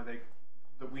reason why that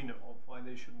we know of why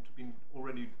they shouldn't have been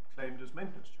already claimed as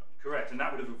maintenance charge. Correct, and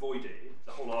that would have avoided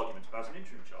the whole argument about an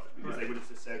interim charge, because they would have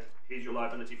just said, "Here's your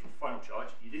liability for the final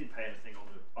charge. You didn't pay anything on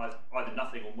either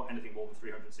nothing or anything more than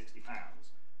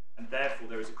 £360, and therefore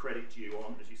there is a credit due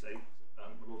on, as you say,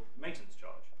 maintenance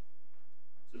charge."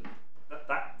 So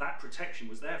that protection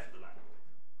was there for the landlord.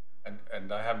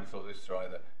 And I haven't thought this through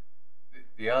either.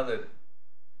 The other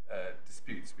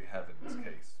disputes we have in this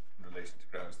case in relation to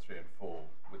grounds 3 and 4,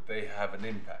 would they have an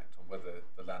impact on whether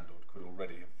the landlord could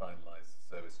already have finalised the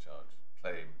service charge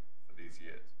claim for these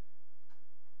years?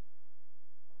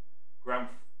 Whether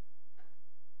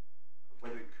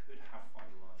it could have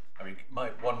finalised. I mean,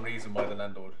 one reason why the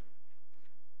landlord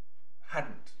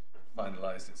hadn't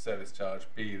finalised its service charge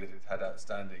be that it had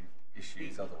outstanding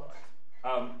issues otherwise?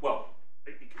 Well,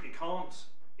 it can't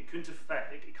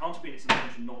have been its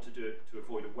intention not to do it to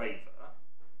avoid a waiver,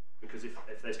 because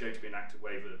if there's going to be an active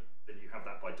waiver, then you have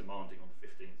that by demanding on the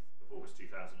 15th of August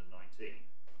 2019.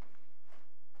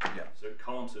 Yeah. So it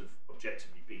can't have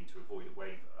objectively been to avoid a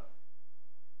waiver.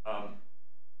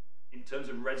 In terms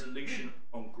of resolution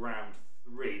on ground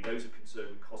 3, those are concerned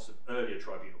with costs of earlier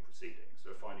tribunal proceedings,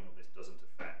 so a finding on this doesn't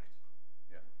affect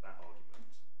that argument.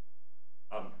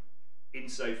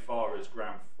 Insofar as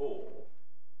ground 4,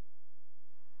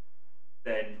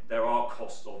 then there are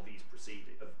costs of these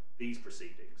proceedings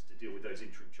to deal with those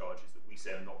interim charges that we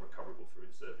say are not recoverable through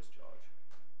the service charge.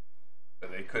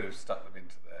 But they could have stuck them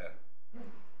into their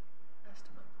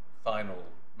estimate. Final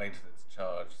maintenance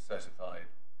charge certified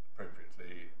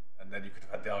appropriately, and then you could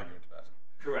have had the argument about it.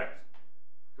 Correct.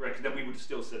 And then we would have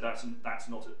still said that's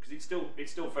not because it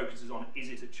still focuses on, is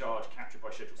it a charge captured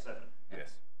by Schedule 7?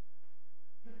 Yes.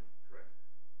 Correct.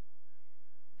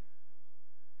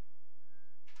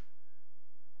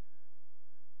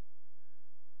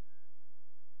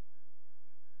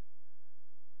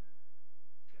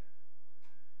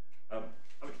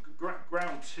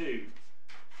 Ground 2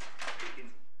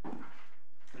 I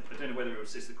don't know whether it will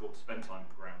assist the court to spend time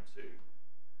with ground 2.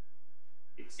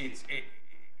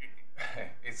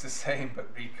 It's the same but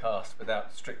recast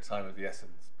without strict time of the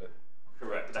essence, but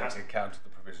correct. taking account of the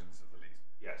provisions of the lease.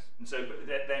 Yes, and so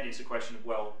then it's a question of,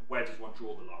 well, where does one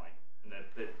draw the line? And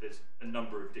there's a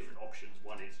number of different options.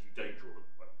 One is you don't draw a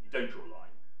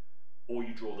line, or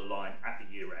you draw the line at the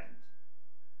year end,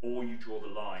 or you draw the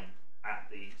line at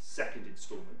the second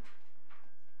instalment,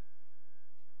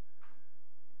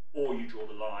 or you draw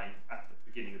the line at the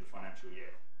beginning of the financial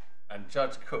year. And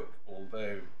Judge Cook,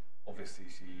 although obviously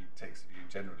she takes a view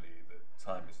generally that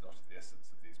time is not of the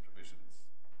essence of these provisions,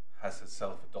 has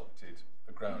herself adopted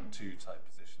a ground 2 type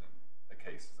position in a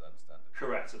case, as I understand it.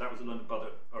 Correct. So that was the London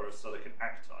Borough of Southwark and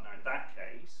Akyaa. Now in that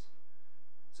case,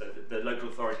 so the local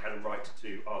authority had a right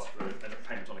to ask for a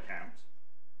payment on account,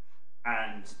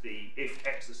 and if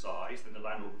exercised, then the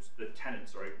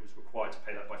tenant was required to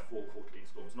pay that by 4 quarterly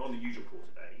instalments, not on the usual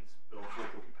quarter days, but on 4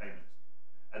 quarterly payments.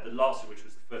 The last of which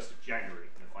was the 1st of January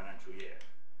in the financial year,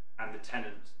 and the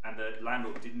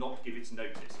landlord did not give its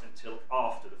notice until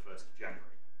after the 1st of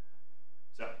January,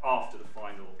 so after the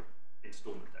final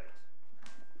instalment date.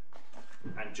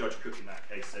 And Judge Cook in that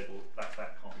case said, well, that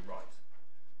can't be right.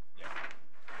 Yeah.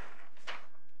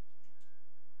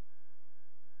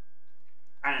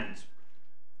 And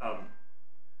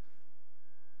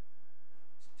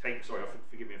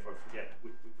forgive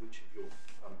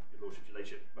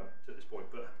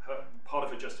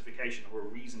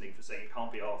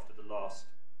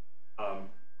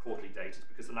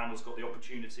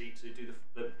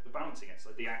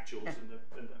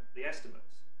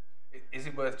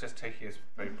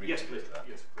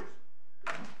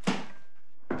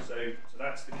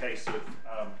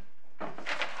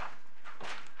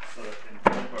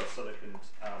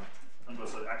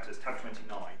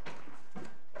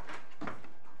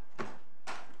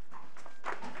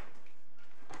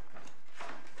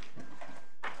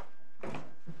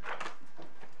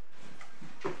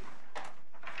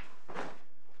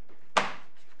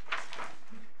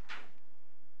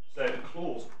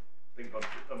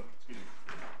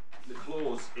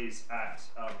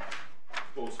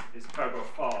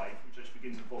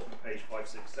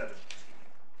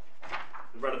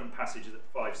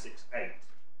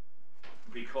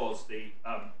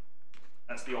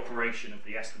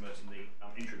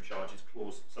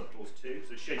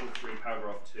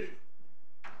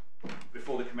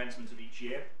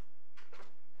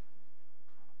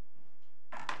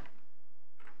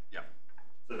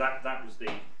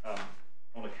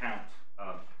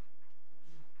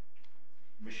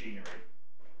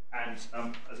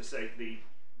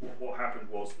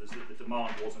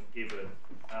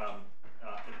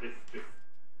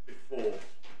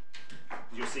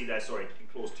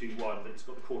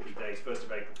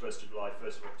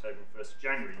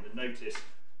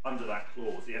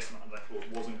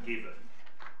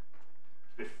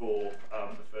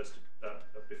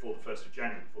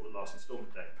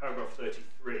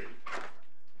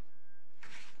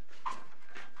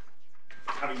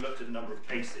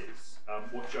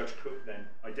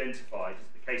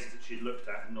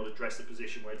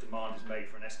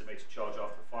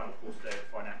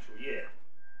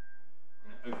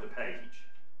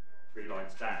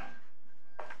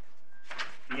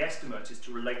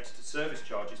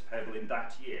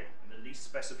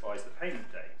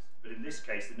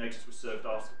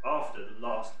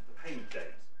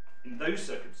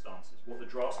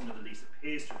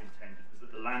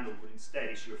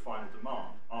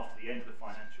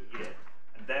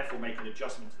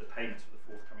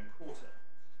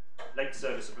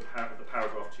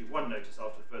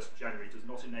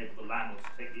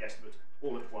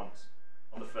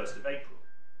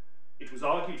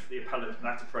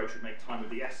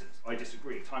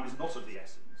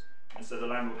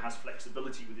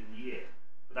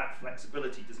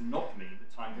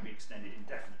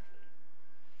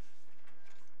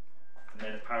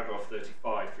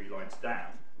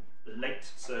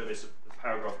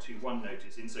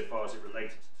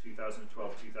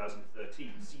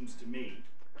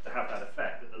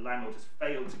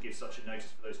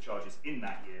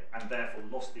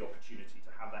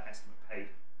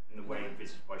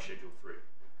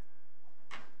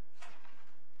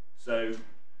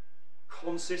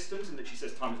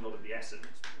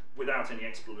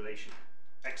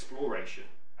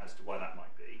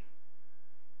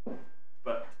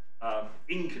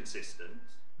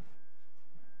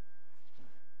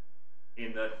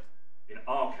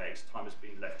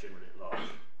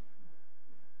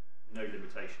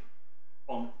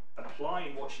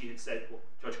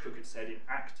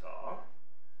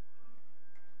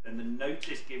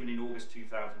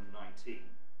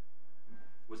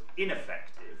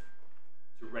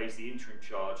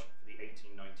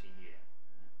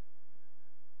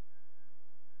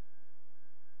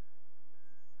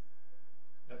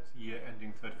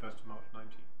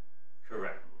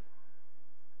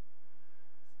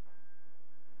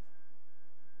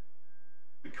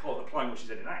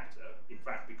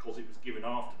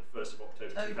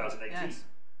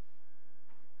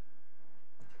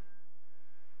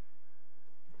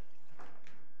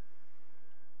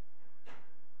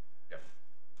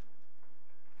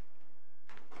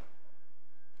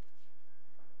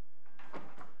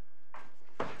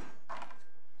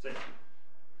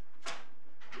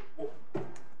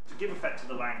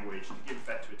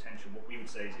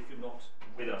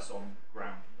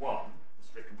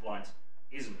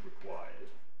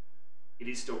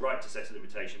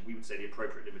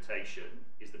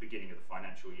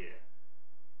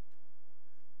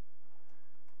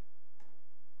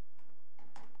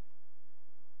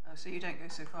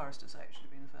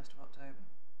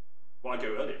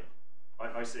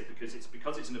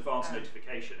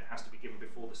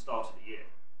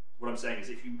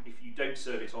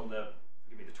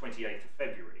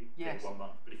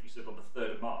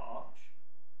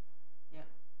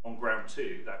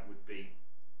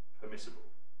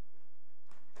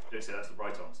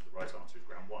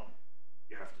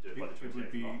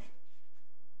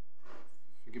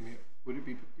would it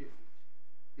be?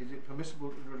 Is it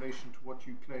permissible in relation to what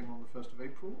you claim on the 1st of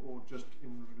April, or just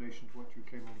in relation to what you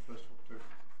claim on the 1st of October?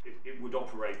 It would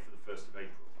operate for the 1st of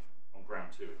April. On ground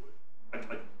 2 it would.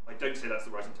 I don't say that's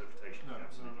the right interpretation, to be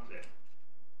absolutely clear.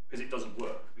 Because it doesn't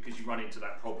work, because you run into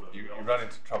that problem. You run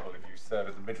into trouble if you serve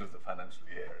in the middle of the financial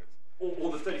year.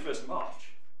 Or the 31st of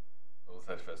March. Or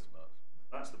the 31st of March.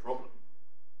 That's the problem.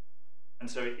 And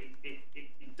so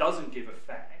it doesn't give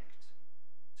effect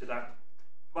to that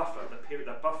buffer period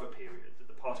that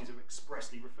the parties have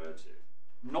expressly referred to.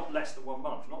 Not less than 1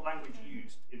 month, not language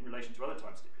used in relation to other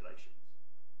time stipulations.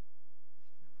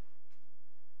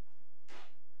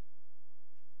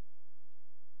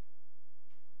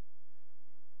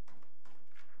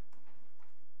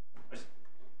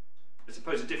 I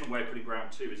suppose a different way of putting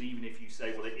ground 2 is even if you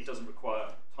say, well, it doesn't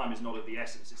require, time is not of the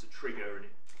essence, it's a trigger and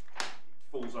it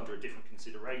falls under a different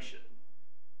consideration,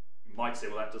 you might say,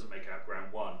 well, that doesn't make out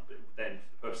ground 1, but then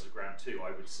for the purposes of ground 2,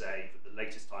 I would say that the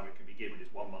latest time it can be given is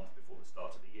 1 month before the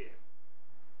start of the year.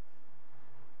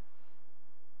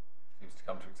 Seems to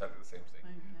come to exactly the same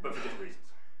thing. But for different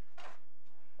reasons.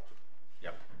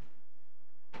 Yep.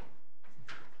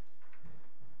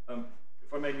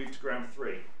 If I may move to ground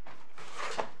 3.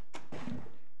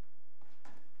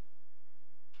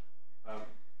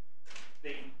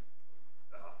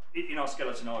 In our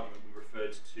skeleton argument, we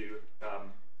referred to,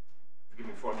 forgive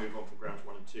me before I move on from grounds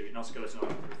 1 and 2, in our skeleton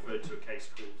argument, we referred to a case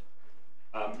called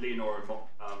Leonora and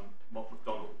Mott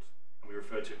MacDonald, and we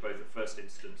referred to it both at first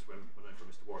instance when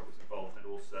Mr. Warwick was involved, and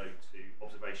also to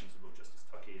observations of Lord Justice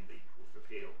Tuckey in the Court of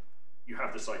Appeal. You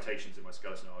have the citations in my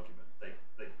skeleton argument. They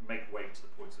make weight to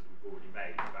the points that we've already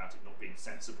made about it not being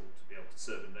sensible to be able to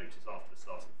serve a notice after the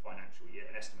start of the financial year,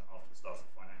 an estimate after the start of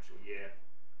the financial year.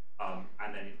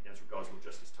 And then as regards Lord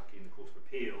Justice Tuckey in the Court of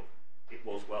Appeal, it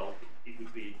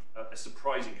would be a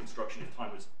surprising construction if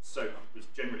time was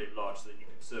generally at large so that you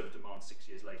could serve a demand 6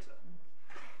 years later.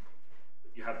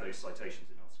 But you have those citations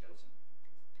in our skeleton.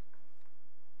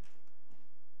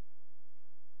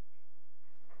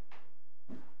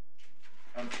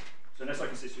 So unless I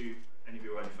can assist you, any of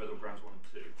you any further on grounds 1 and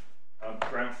 2.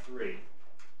 Ground 3.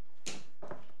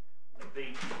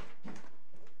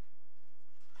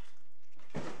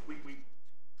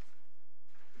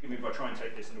 Forgive me if I try and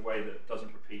take this in a way that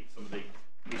doesn't repeat some of the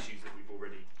issues that we've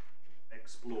already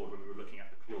explored when we were looking at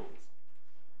the clause.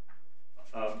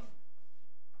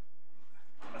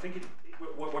 I think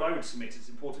what I would submit is it's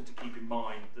important to keep in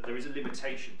mind that there is a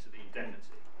limitation to the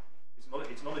indemnity.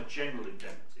 It's not a general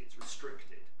indemnity, it's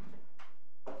restricted.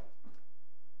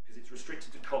 Because it's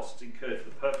restricted to costs incurred for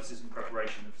the purposes and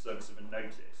preparation of service of a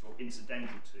notice, or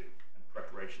incidental to and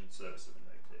preparation and service of a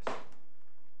notice.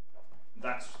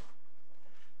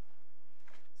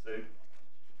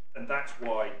 That's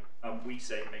why we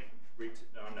say it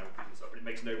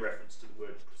makes no reference to the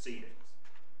word proceedings.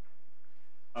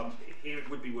 Here it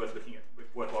would be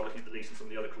worthwhile looking at the lease and some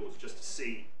of the other clauses just to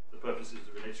see the purposes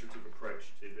of an iterative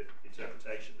approach to the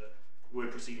interpretation that the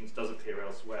word proceedings does appear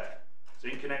elsewhere. So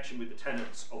in connection with the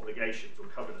tenant's obligations or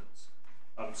covenants,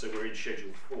 so we're in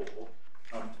Schedule 4,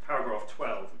 paragraph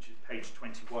 12, which is page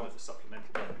 21 of the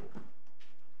supplemental bundle.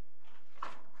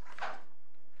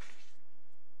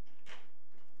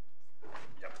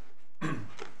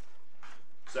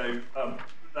 So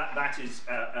that is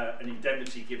an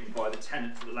indemnity given by the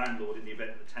tenant to the landlord in the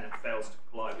event that the tenant fails to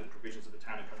comply with the provisions of the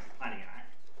Town and Country Planning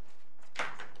Act.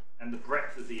 And the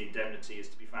breadth of the indemnity is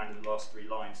to be found in the last 3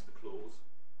 lines of the clause.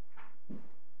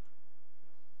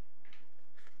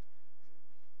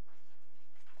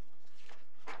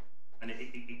 And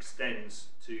it extends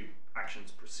to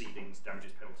actions, proceedings,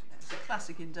 damages, penalties. It's a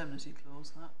classic indemnity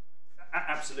clause, that.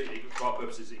 Absolutely, but for our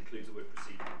purposes it includes the word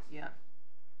proceedings. Yeah.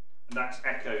 And that's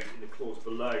echoed in the clause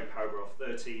below, paragraph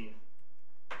 13.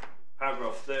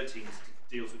 Paragraph 13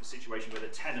 deals with the situation where the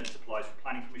tenant applies for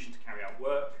planning permission to carry out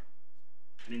work,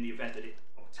 and in the event that it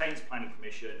obtains planning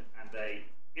permission and they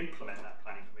implement that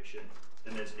planning permission,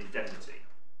 then there's an indemnity.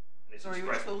 And it's Sorry,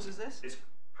 which clause is this? It's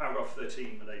paragraph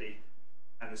 13, my lady,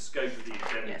 and the scope of the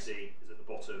indemnity is at the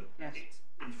bottom. Yes. It's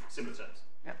in similar terms.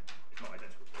 Yep. It's not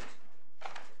identical to this.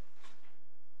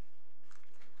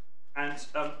 And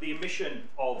the omission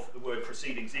of the word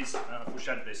proceedings is, I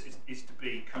foreshadowed this, is to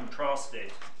be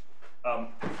contrasted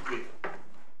with,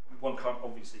 one can't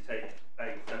obviously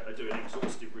do an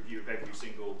exhaustive review of every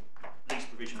single lease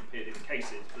provision appeared in the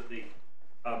cases,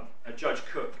 but Judge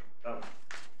Cook,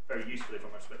 very usefully if I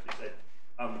must respectfully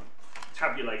say,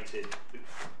 tabulated the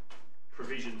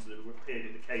provisions that appeared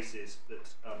in the cases that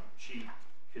she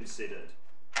considered.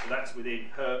 So that's within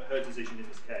her decision in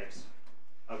this case.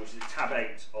 Which is tab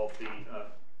 8 of the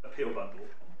appeal bundle.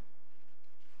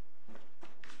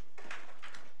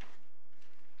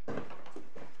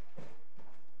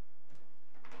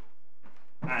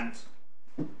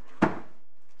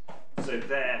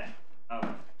 there,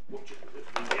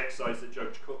 the exercise that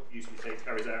Judge Cook usually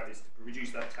carries out is to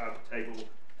reduce that table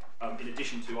in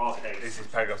addition to our case. This is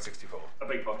paragraph 64. I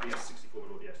beg your pardon, yes, 64, my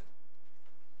lord, yes.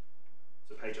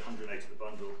 So page 108 of the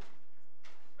bundle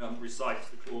recites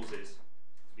the clauses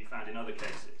to be found in other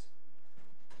cases.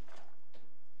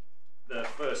 The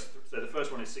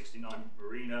first one is 69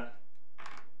 Marina.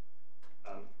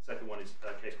 Second one is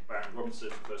a case of Baron Robinson.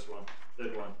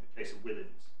 Third one, the case of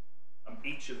Willens.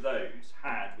 Each of those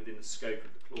had within the scope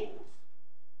of the clause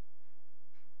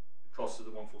the costs of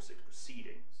the 146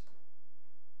 proceedings.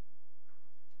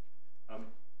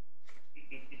 You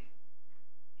can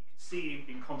see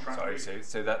in contract. Sorry,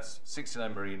 so that's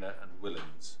 69 Marina and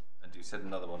Willens, and you said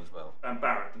another one as well. And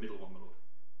Barrett, the middle one, my lord.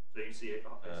 So you see it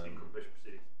in incorporation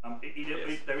proceedings.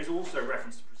 Yes. There is also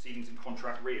reference to proceedings in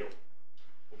contract real,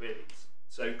 or billings.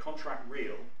 So contract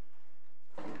real,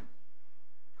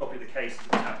 copy of the case is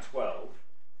tab 12.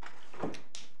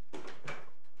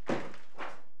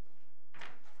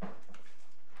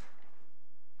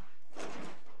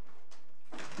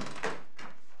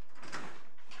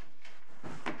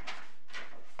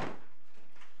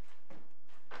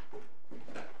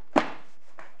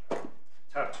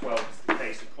 Tab 12 is the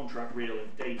case of contract real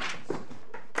and Davies.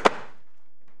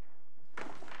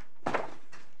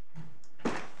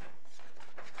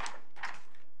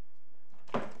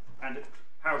 And at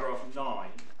paragraph 9,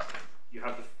 you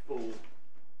have the full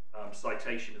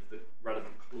citation of the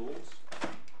relevant clause.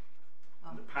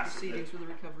 The proceedings with the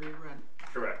recovery of rent.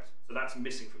 Correct. So that's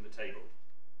missing from the table.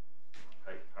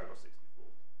 Okay, paragraph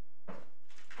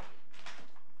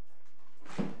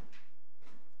 64.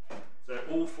 So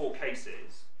all four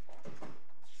cases,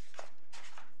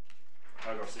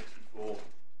 paragraph 64.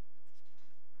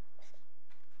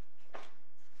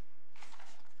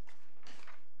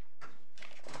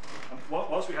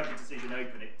 Whilst we have the decision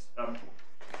open,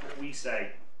 what we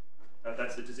say,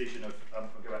 that's the decision of, I'll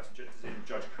go back to the decision of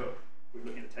Judge Cook. We're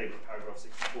looking at the table of paragraph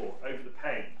 64. Over the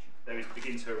page,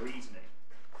 begins her reasoning.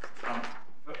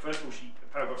 First of all,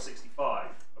 paragraph 65,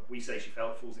 we say she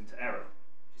felt falls into error.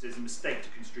 She says a mistake to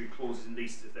construe clauses in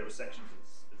leases if there were sections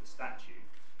of the statute.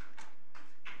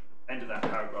 End of that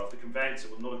paragraph. The conveyancer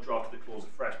will not have drafted the clause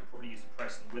afresh, but probably used the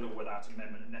precedent with or without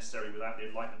amendment, and necessarily without the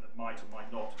enlightenment that might or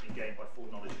might not be gained by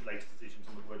foreknowledge of later decisions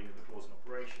on the wording of the clause in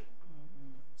operation.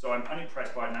 So I'm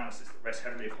unimpressed by analysis that rests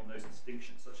heavily upon those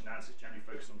distinctions. Such analysis generally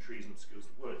focuses on trees and obscures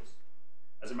the woods.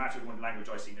 As a matter of one language,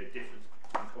 I see no difference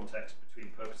in context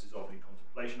between purposes of and in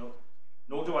contemplation of,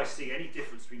 nor do I see any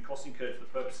difference between costs incurred for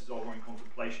the purposes of or in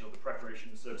contemplation of the preparation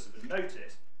and service of a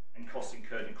notice and costs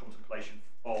incurred in contemplation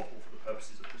of or for the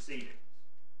purposes of proceedings.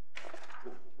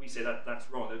 We say that that's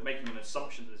wrong. They're making an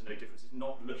assumption that there's no difference. It's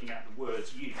not looking at the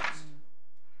words used.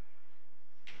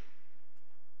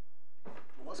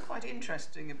 What's quite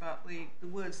interesting about the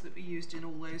words that we used in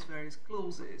all those various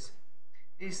clauses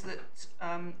is that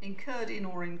incurred in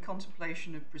or in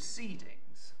contemplation of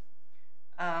proceedings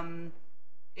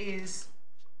is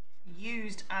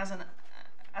used as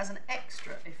an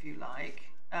extra, if you like,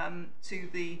 to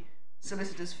the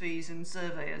solicitor's fees and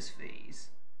surveyor's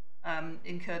fees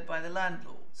incurred by the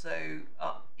landlord. So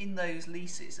in those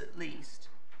leases, at least,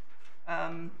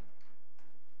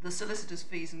 the solicitor's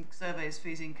fees and surveyor's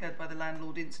fees incurred by the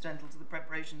landlord incidental to the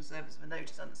preparation and service of a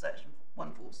notice under section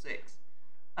 146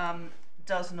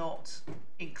 does not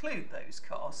include those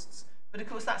costs. But of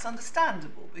course that's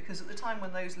understandable, because at the time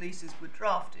when those leases were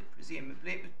drafted,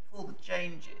 presumably it was before the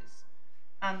changes,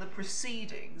 and the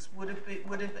proceedings would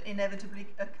have inevitably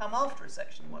come after a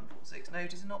section 146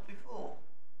 notice and not before.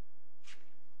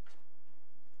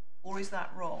 Or is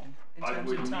that wrong in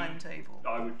terms of timetable?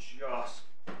 I would just,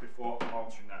 before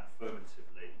answering that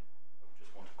affirmatively, I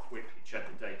just want to quickly check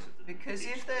the date of the. Because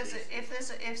if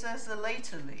there's a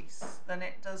later lease, then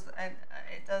it does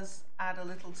add a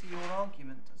little to your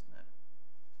argument, doesn't it?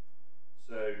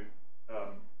 So.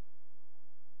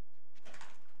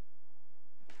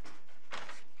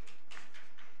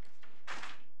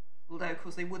 Although, of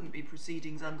course, they wouldn't be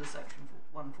proceedings under section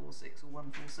 146 or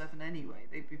 147 anyway.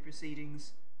 They'd be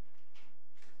proceedings.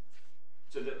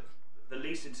 So the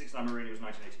lease in 69 Marina was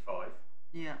 1985.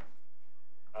 Yeah.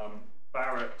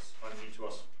 Barrett, I need to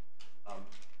ask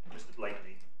Mr.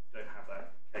 Blakeney, don't have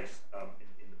that case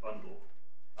in the bundle.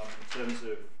 In terms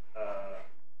of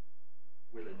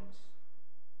Willens,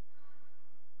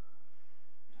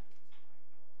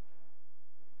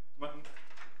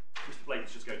 Mr.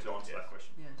 Blakeney's just going to answer that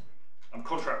question. Yes.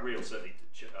 Contract real certainly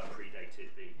predated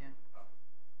the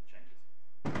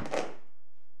changes.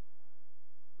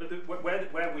 But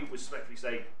where we respectfully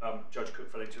say Judge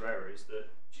Cook fell into error is that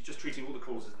she's just treating all the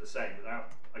clauses the same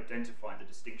without identifying the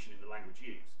distinction in the language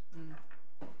used.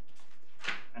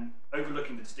 And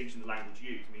overlooking the distinction the language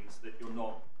used means that you're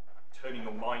not turning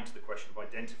your mind to the question of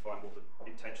identifying what the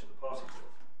intention of the parties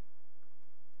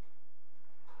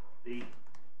was.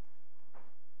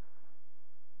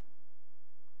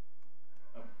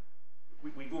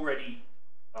 We've already,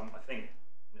 I think,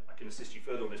 I can assist you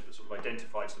further on this, but sort of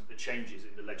identified some of the changes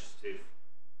in the legislative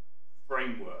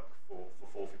framework for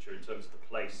forfeiture in terms of the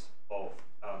place of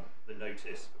the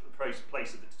notice, the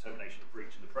place of the determination of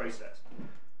breach in the process.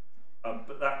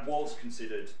 But that was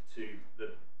considered to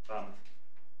the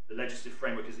legislative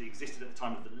framework as it existed at the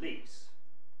time of the lease,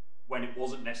 when it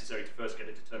wasn't necessary to first get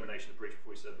a determination of breach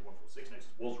before you served the 146 notice,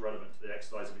 was relevant to the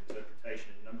exercise of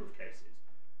interpretation in a number of cases.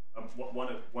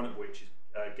 One of which is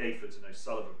Gayford's and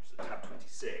O'Sullivan, which is at tab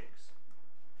 26.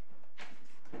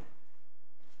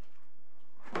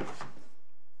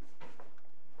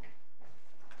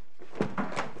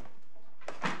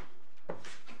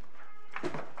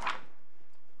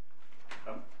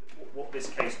 What this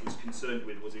case was concerned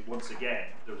with was, once again,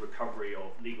 the recovery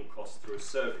of legal costs through a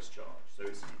service charge. So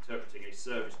it's interpreting a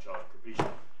service charge provision.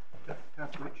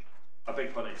 Tab which? I beg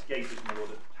your pardon, it's Gayford's and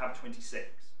order, tab 26.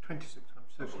 26, I'm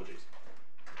so sorry. Apologies.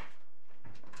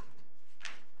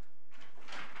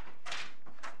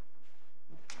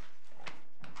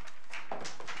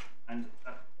 And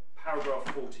paragraph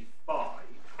 45,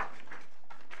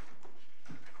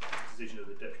 decision of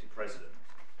the Deputy President.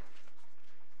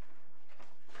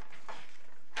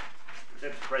 The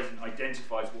Deputy President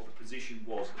identifies what the position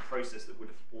was, the process that would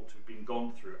have ought to have been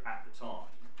gone through at the time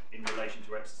in relation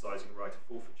to exercising a right of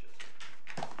forfeiture.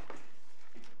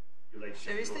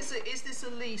 So is this a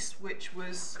lease which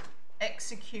was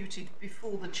executed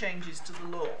before the changes to the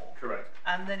law? Correct.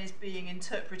 And then is being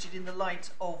interpreted in the light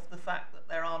of the fact that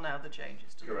there are now the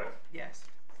changes to the law? Correct. Yes.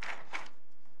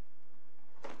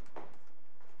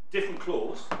 Different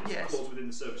clause. It's Yes. a clause within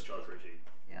the service charge regime.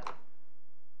 Yeah.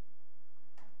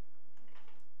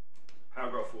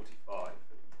 Paragraph 45,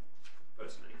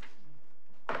 personally.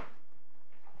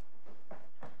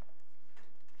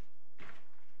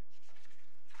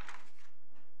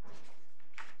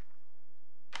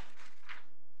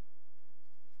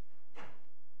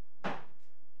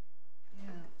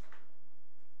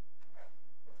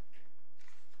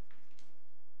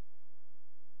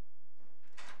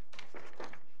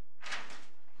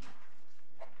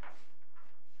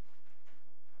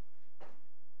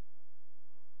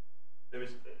 There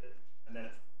is, and then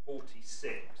at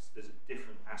 46, there's a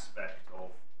different aspect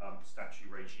of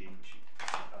statutory regime which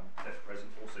the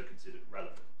President also considered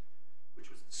relevant,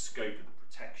 which was the scope of the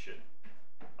protection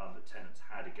that tenants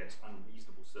had against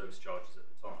unreasonable service charges at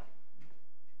the time.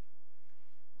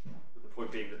 But the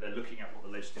point being that they're looking at what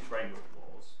the legislative framework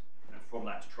was, and from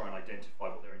that to try and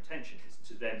identify what their intention is,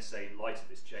 to then say, in light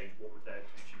of this change, what would their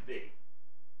intention be?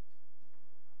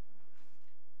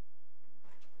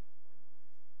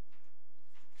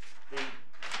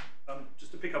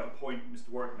 Just to pick up a point Mr.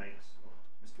 Warwick makes, or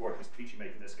Mr. Warwick and Mr. Peachy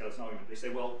make in their skeleton argument, they say,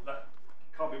 well, that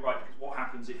can't be right because what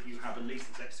happens if you have a lease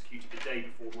that's executed the day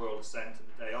before royal assent and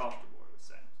the day after royal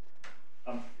assent?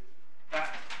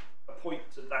 A point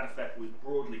to that effect was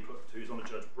broadly put to His Honour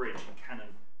Judge Bridge in Canon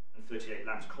and 38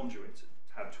 Lamb's Conduit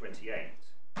at tab 28.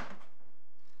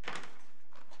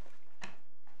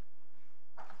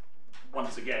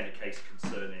 Once again, a case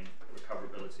concerning the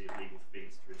recoverability of legal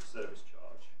fees through the service charge.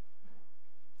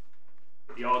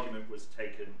 The argument was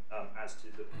taken as to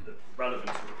the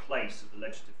relevance of the place of the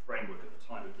legislative framework at the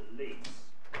time of the lease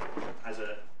as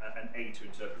an aid to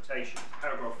interpretation.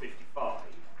 Paragraph 55,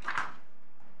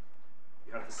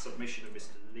 you have the submission of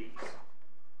Mr. Lease.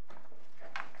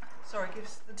 Sorry, give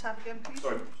us the tab again, please.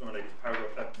 Sorry, ladies,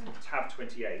 paragraph, tab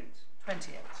 28.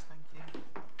 28, thank you.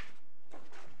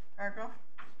 Paragraph?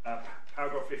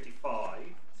 Paragraph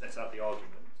 55 sets out the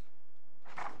argument.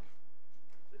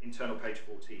 The internal page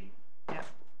 14. Yeah.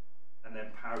 And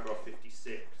then paragraph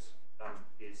 56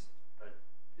 is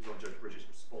on Judge Bridges'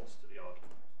 response to the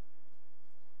argument.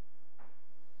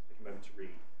 Take a moment to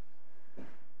read.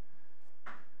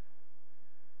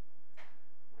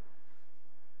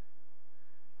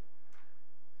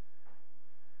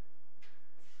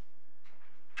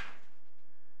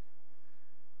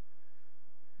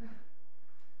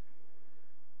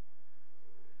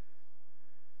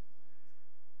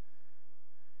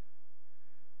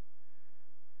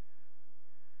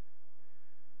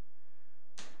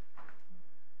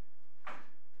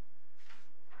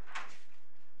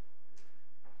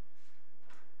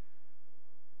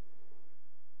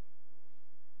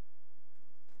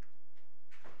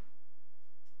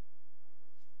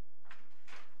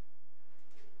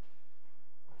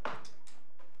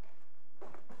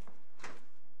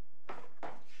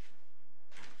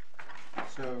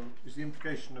 is the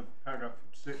implication of paragraph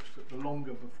 6 that the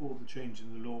longer before the change in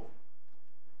the law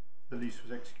the lease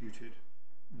was executed,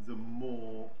 the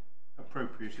more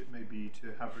appropriate it may be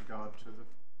to have regard to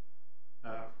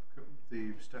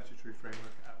the statutory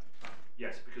framework at the time?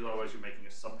 Yes, because otherwise you're making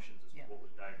assumptions as to what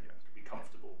was known. You could be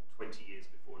comfortable 20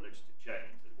 years before a legislative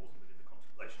change that wasn't within the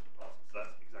contemplation of the parties. So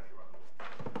that's exactly right.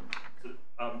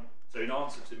 So in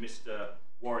answer to Mr.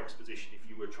 Warwick's position, if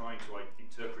you were trying to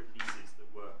interpret leases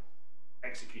that were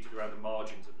executed around the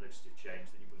margins of legislative change,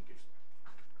 then you wouldn't give,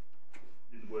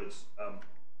 in the words of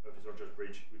his Judge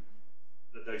Bridge,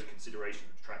 that those considerations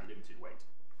would attract limited weight.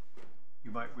 You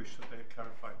might wish that they had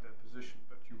clarified their position,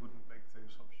 but you wouldn't make the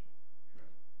assumption.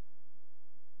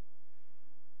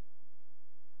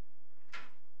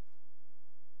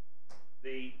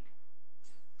 I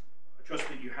trust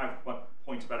that you have one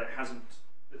point about it hasn't,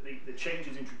 that the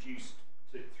changes introduced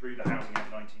through the Housing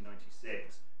Act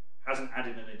 1996 hasn't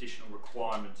added an additional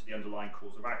requirement to the underlying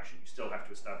cause of action. You still have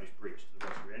to establish breach to the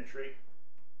right of re-entry.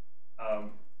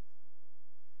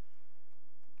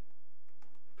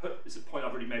 It's a point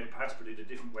I've already made, but perhaps put it a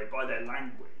different way. By their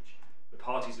language, the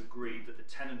parties agreed that the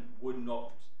tenant would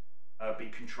not be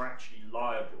contractually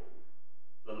liable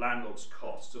for the landlord's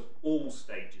costs of all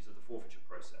stages of the forfeiture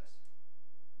process.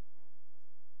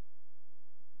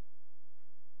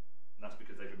 And that's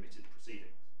because they've omitted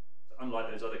proceedings. So unlike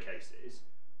those other cases,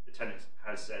 the tenant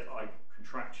has said, I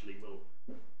contractually will,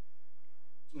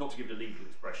 not to give it a legal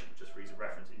expression, but just for ease of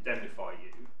reference, indemnify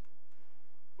you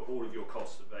for all of your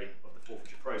costs of the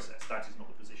forfeiture process. That is not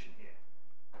the position here.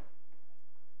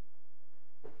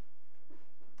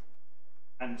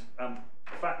 And the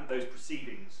fact that those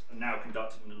proceedings are now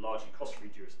conducted in a largely cost-free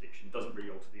jurisdiction doesn't really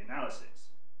alter the analysis.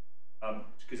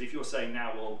 Because if you're saying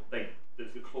now, well, the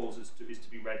clause is to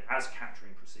be read as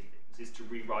capturing proceedings, is to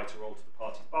rewrite or alter the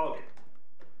party's bargain.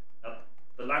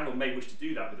 The landlord may wish to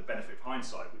do that with the benefit of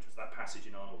hindsight, which was that passage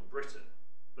in Arnold and Britton,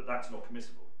 but that's not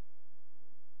permissible.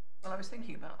 Well, I was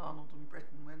thinking about Arnold and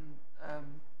Britton when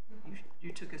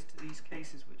you took us to these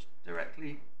cases which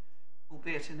directly,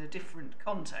 albeit in a different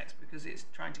context, because it's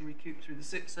trying to recoup through the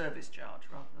service charge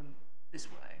rather than this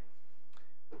way,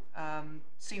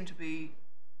 seem to be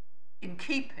in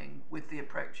keeping with the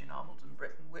approach in Arnold and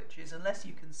Britton, which is, unless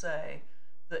you can say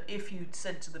that if you'd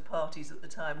said to the parties at the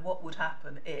time what would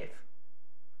happen if,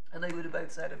 and they would have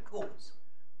both said of course,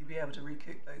 you'd be able to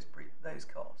recoup those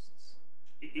costs,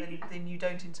 then you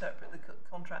don't interpret the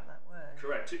contract that way.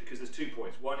 Correct, because there's 2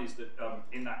 points. One is that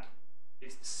in that,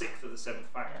 it's the 6th of the 7th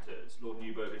factors, Lord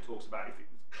Newberger talks about if it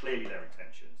was clearly their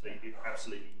intention, so you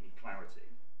absolutely need clarity.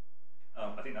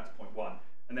 I think that's point 1.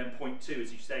 And then point 2,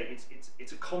 as you say,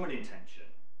 it's a common intention.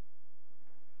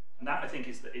 And that, I think,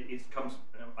 is that it comes,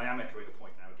 I am echoing a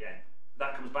point now again,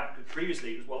 that comes back, because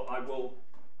previously it was, well, I will,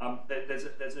 there's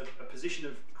a position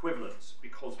of equivalence,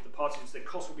 because the parties said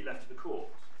costs will be left to the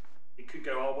courts. It could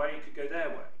go our way, it could go their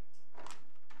way.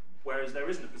 Whereas there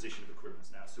isn't a position of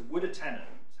equivalence now. So would a tenant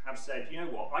have said, you know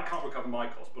what, I can't recover my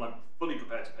costs, but I'm fully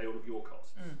prepared to pay all of your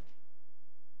costs?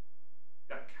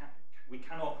 We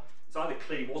cannot, it's either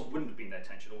clearly wouldn't have been their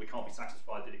intention, or we can't be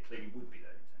satisfied that it clearly would be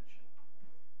their intention.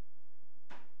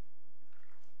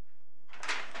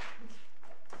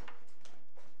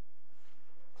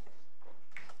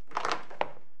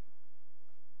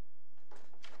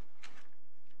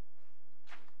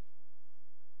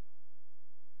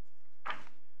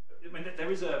 I mean,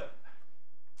 there is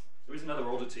another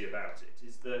oddity about it,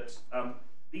 is that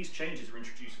these changes are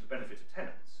introduced for the benefit of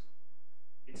tenants.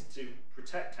 It's to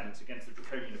protect tenants against the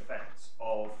draconian effects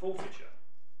of forfeiture.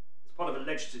 It's part of a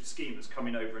legislative scheme that's come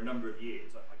in over a number of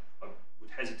years. I would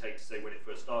hesitate to say when it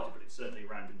first started, but it's certainly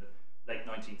around in the late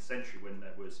 19th century when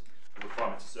there was a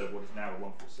requirement to serve what is now a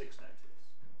 146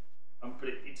 notice. But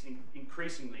it's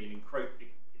increasingly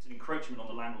it's an encroachment on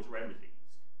the landlord's remedies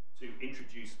to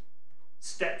introduce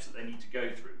steps that they need to go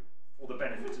through for the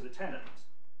benefit of the tenant.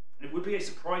 And it would be a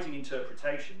surprising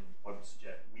interpretation, we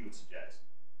would suggest,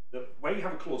 that where you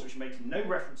have a clause which makes no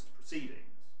reference to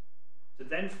proceedings, to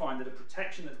then find that a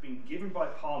protection that's been given by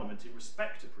Parliament in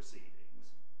respect to proceedings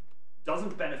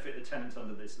doesn't benefit the tenant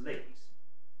under this lease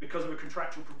because of a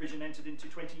contractual provision entered into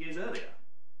 20 years earlier.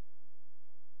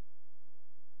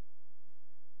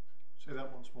 Say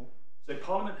that once more. So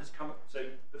Parliament has come, so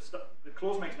the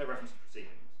clause makes no reference to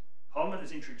proceedings. Parliament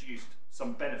has introduced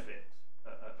some benefit,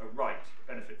 a right, a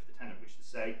benefit for the tenant, which is to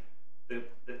say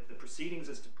the proceedings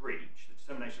as to breach, the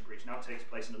determination of breach, now takes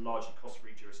place in a largely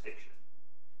cost-free jurisdiction.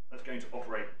 That's going to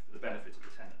operate for the benefit of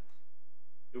the tenant.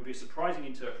 It would be a surprising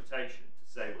interpretation to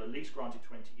say, well, a lease granted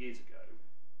 20 years ago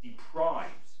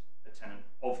deprives a tenant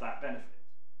of that benefit.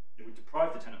 It would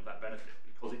deprive the tenant of that benefit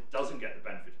because it doesn't get the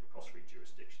benefit of a cost-free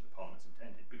jurisdiction that Parliament's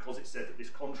intended, because it said that this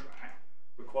contract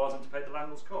requires them to pay the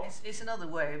landlord's costs. It's another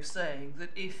way of saying that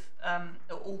if,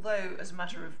 although as a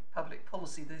matter of public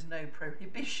policy there's no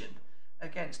prohibition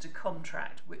against a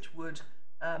contract which would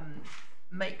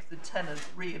make the tenant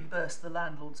reimburse the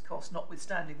landlord's cost,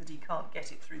 notwithstanding that he can't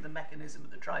get it through the mechanism of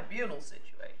the tribunal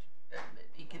situation,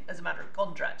 he can, as a matter of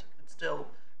contract, it could still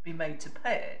be made to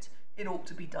pay it. It ought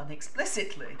to be done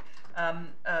explicitly,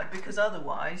 because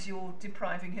otherwise you're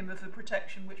depriving him of the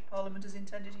protection which Parliament has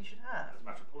intended he should have. As a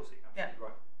matter of policy, absolutely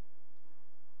right.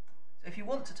 So if you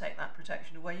want to take that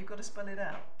protection away, you've got to spell it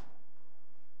out.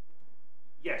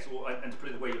 Yes, and to put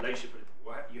it the way your ladyship put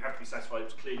it, you have to be satisfied it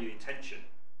was clearly the intention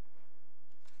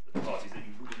of the parties that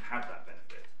you wouldn't have that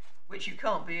benefit. Which you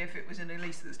can't be if it was in a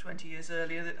lease that's 20 years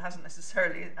earlier that hasn't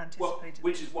necessarily anticipated. Well,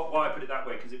 which is why I put it that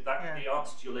way, because the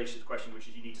answer to your ladyship's question, which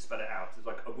is you need to spell it out, is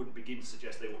like I wouldn't begin to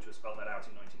suggest they ought to have spelled that out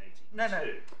in 1982. No.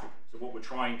 So what we're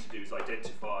trying to do is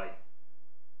identify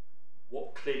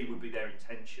what clearly would be their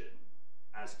intention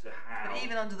as to how. But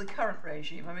even under the current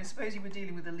regime, I mean, suppose you were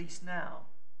dealing with a lease now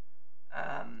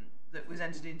that was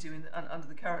entered into under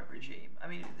the current regime. I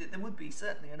mean, there would be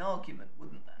certainly an argument,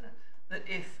 wouldn't there, that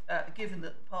if, given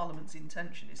that Parliament's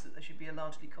intention is that there should be a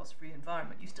largely cost-free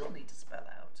environment, you still need to spell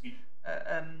out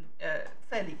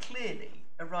fairly clearly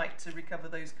a right to recover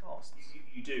those costs.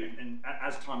 You do, and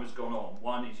as time has gone on,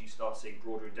 one is you start seeing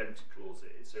broader indemnity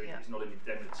clauses, so it's not an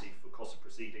indemnity for cost of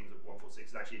proceedings of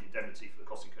 146, it's actually an indemnity for the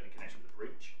cost incurred in connection with a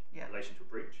breach, in relation to a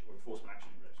breach, or enforcement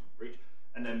action in relation to a breach.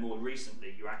 And then more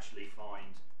recently, you actually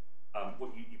find,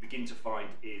 what you begin to find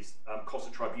is cost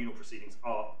of tribunal proceedings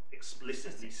are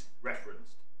explicitly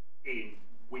referenced in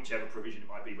whichever provision it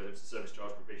might be, whether it's a service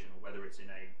charge provision or whether it's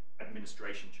in a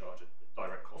administration charge, a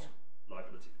direct cost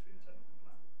liability between the tenant and the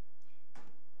landlord.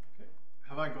 Okay.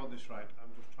 Have I got this right?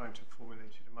 I'm just trying to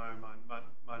formulate it in my own mind.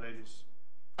 My lady's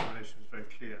formulation is very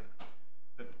clear.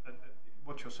 But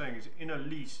what you're saying is, in a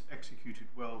lease executed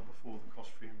well before the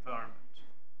cost-free environment,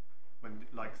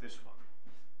 like this one,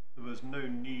 there was no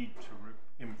need to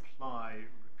imply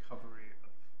recovery of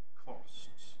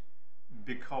costs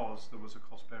because there was a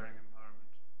cost-bearing environment,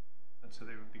 and so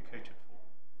they would be catered for.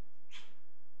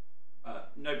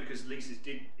 No, because leases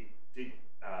did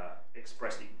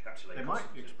expressly encapsulate. They might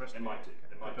expressly. They might do.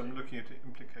 But I'm looking at the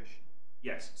implication.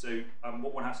 Yes. So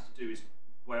what one has to do is,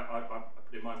 where I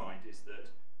put in my mind is that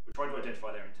we're trying to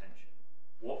identify their intention.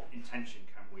 What intention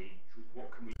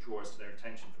what can we draw as to their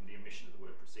intention from the omission of the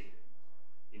word proceeding?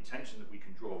 The intention that we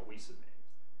can draw, we submit,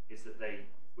 is that the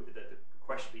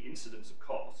incidence of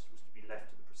costs was to be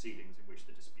left to the proceedings in which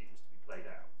the dispute was to be played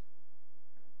out.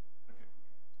 Okay.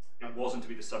 It wasn't to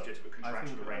be the subject of a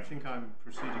contractual arrangement. I think I'm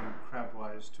proceeding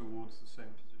crabwise towards the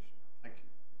same position. Thank you.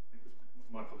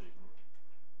 My apologies.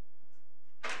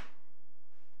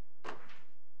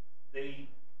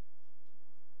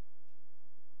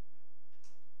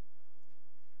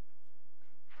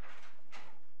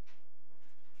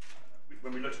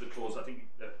 When we looked at the clause, I think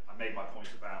that I made my point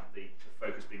about the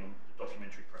focus being on the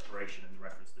documentary preparation and the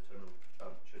reference to the terminal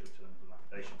schedule terms of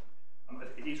lapidation.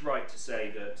 It is right to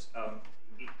say that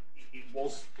it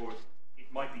was, or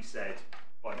it might be said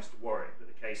by Mr. Warwick, that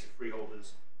the case of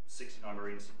freeholders 69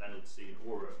 Marina St Leonard's Sea in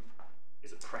Orham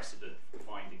is a precedent for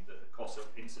finding that the costs are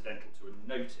incidental to a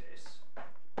notice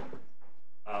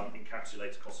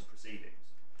encapsulates costs of proceedings.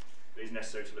 It is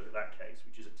necessary to look at that case,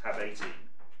 which is at tab 18.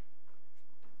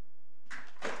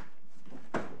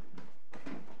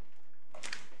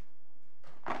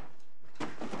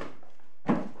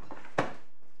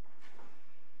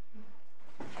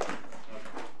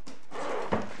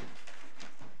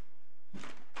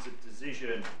 It's a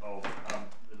decision of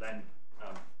the then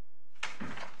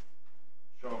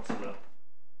Chancellor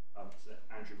Sir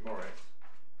Andrew Morris.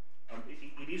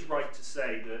 It is right to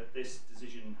say that this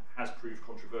decision has proved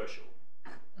controversial.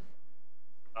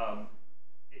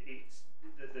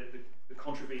 The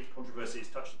controversy is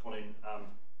touched upon in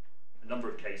a number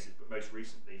of cases, but most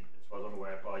recently, as far as I'm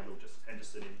aware, by Lord Justice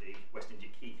Henderson in the West India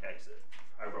Key case at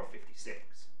paragraph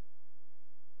 56.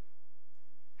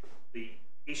 The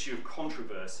issue of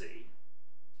controversy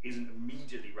isn't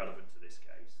immediately relevant to this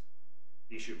case.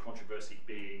 The issue of controversy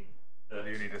being that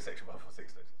you need a section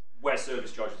 146 notice. Where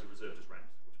service charges are reserved as rent,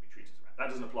 or to be treated as rent. That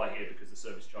doesn't apply here because the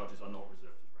service charges are not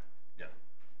reserved as rent. Yeah.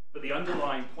 But the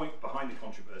underlying point behind the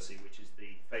controversy, which is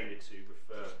the failure to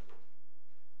refer,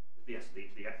 the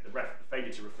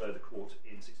failure to refer the court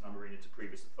in 69 Marina to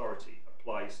previous authority,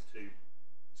 applies to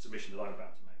the submission that I'm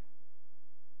about to make,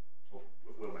 or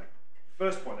will make. The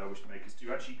first point I wish to make is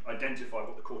to actually identify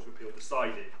what the Court of Appeal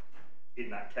decided in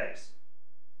that case.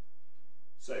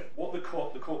 So what the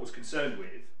court was concerned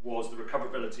with was the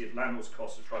recoverability of landlord's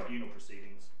costs of tribunal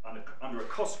proceedings under a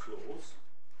cost clause,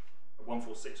 a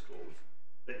 146 clause,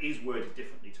 that is worded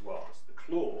differently to ours. The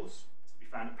clause is to be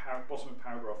found at bottom of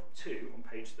paragraph 2 on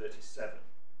page 37.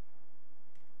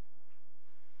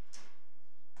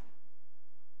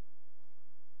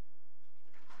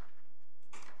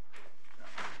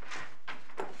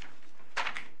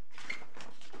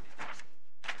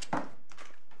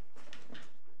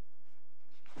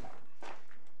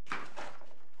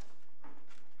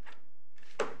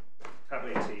 Tab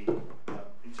 18,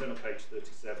 internal page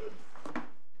 37,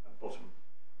 bottom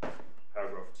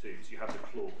paragraph 2. So you have the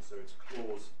clause. So it's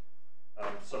clause,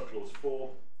 subclause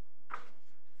 4,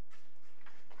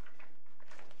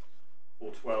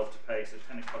 412 to pay, so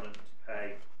tenant covenant to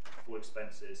pay full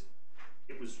expenses.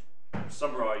 It was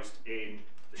summarised in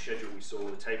the schedule we saw,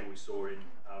 the table we saw in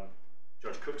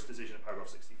Judge Cook's decision at paragraph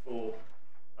 64.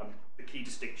 The key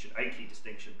distinction, a key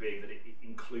distinction being that it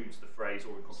includes the phrase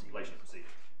or in contemplation of proceedings.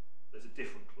 There's a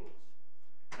different clause.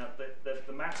 Now,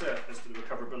 the matter as to the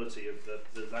recoverability of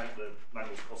the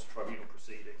landlord's cost of tribunal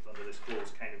proceedings under this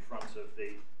clause came in front of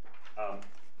the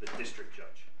district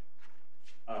judge,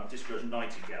 District Judge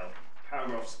Nightingale.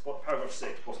 Paragraph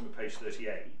 6, bottom of page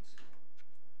 38,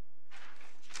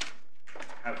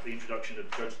 have the introduction of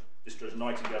District Judge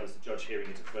Nightingale as the judge hearing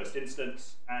it at first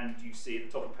instance, and you see at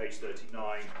the top of page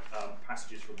 39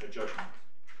 passages from her judgment.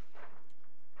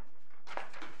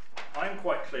 I'm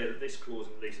quite clear that this clause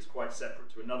in the lease is quite separate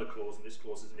to another clause, and this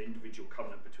clause is an individual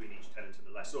covenant between each tenant and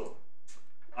the lessor.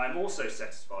 I am also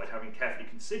satisfied, having carefully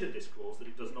considered this clause, that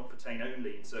it does not pertain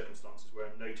only in circumstances where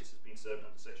a notice has been served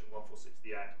under section 146 of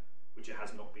the Act, which it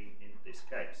has not been in this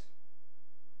case.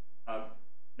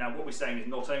 Now, what we're saying is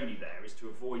not only there is to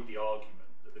avoid the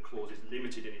argument that the clause is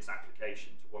limited in its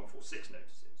application to 146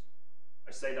 notices.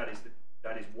 I say that is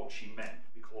what she meant,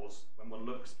 because when one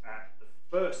looks at the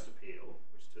first appeal,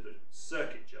 which is to the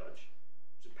circuit judge,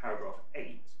 which is paragraph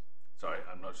 8. Sorry,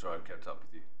 I'm not sure I've kept up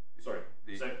with you. Sorry.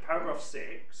 So paragraph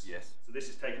 6. Yes. So this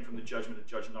is taken from the judgment of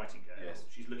Judge Nightingale. Yes.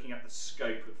 She's looking at the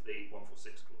scope of the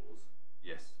 146 clause.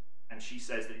 Yes. And she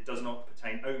says that it does not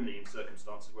pertain only in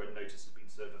circumstances where a notice has been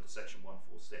served under section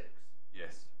 146.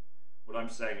 Yes. What I'm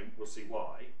saying, and we'll see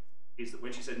why, is that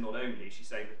when she said not only, she's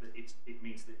saying that it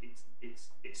means that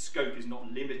its scope is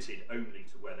not limited only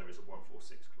to where there is a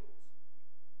 146 clause.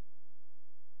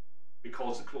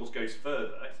 Because the clause goes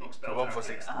further, it's not spelled A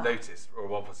 146 notice or a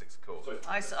 146 clause.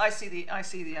 So I see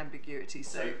the ambiguity.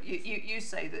 So you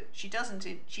say that she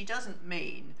doesn't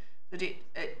mean that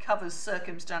it covers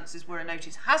circumstances where a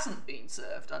notice hasn't been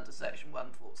served under section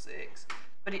 146,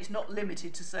 but it's not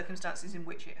limited to circumstances in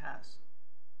which it has.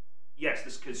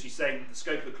 yes, because she's saying that the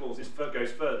scope of the clause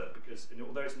goes further, because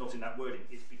although it's not in that wording,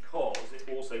 it's because it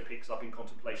also picks up in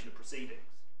contemplation of proceedings.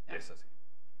 Yes,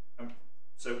 I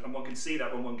see. And one can see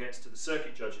that when one gets to the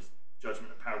circuit judge's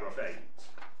judgment at paragraph 8.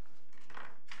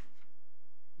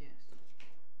 Yes.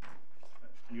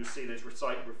 And you'll see there's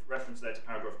reference there to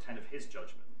paragraph 10 of his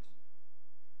judgment.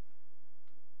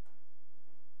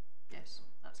 Yes,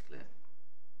 that's clear.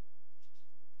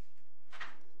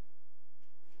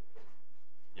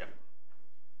 Yep.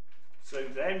 So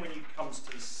then when it comes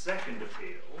to the second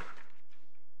appeal,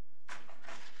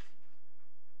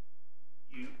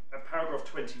 at paragraph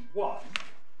 21,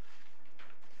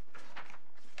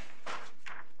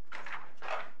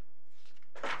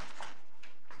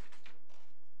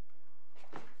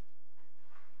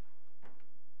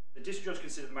 the district judge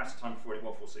considered the matter time before any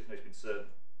 146 notice been served.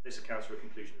 This accounts for a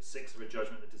conclusion at 6 of a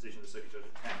judgment and the decision of the circuit judge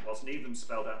at 10. Whilst neither of them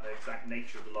spelled out the exact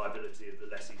nature of the liability of the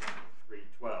lessees under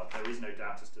 312, there is no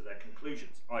doubt as to their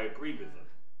conclusions. I agree with them.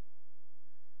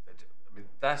 I mean,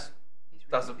 that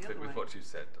doesn't fit with what you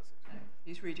said, does it? No,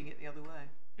 he's reading it the other way.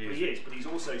 He is, but he's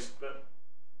also.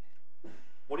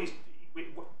 But it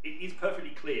is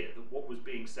perfectly clear that what was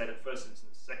being said at first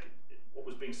instance, what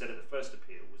was being said at the first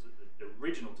appeal was that the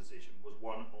original decision was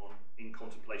one on in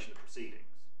contemplation of proceedings.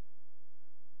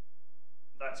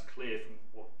 That's clear from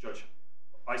what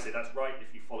I say that's right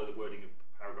if you follow the wording of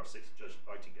paragraph 6 of Judge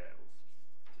Nightingale's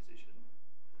decision,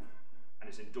 and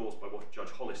it's endorsed by what Judge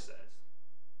Hollis says.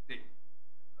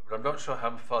 But I'm not sure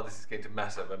how far this is going to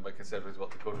matter when we're concerned with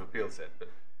what the Court of Appeal said, but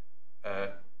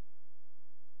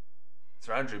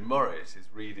Sir Andrew Morris is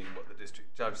reading what the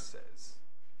district judge says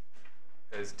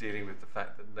as dealing with the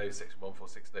fact that no section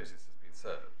 146 notice has been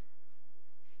served.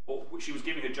 Or she was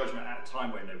giving a judgment at a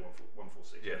time when no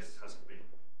 146 notice hasn't been.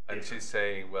 And she's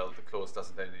saying, well, the clause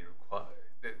doesn't only require...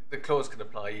 The clause can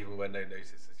apply even when no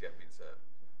notice has yet been served.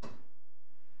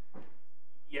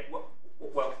 Yeah, well,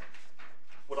 what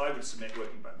I would submit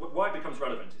working back... Why it becomes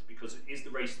relevant is because because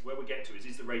where we get to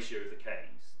is the ratio of the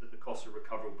case that the costs are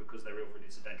recoverable because they're over and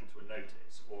incidental to a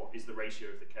notice, or is the ratio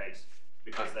of the case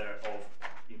because they're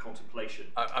in contemplation?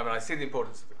 I mean, I see the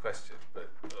importance of the question,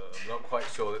 but I'm not quite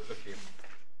sure that looking at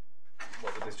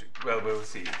what the district. Well, we'll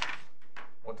see.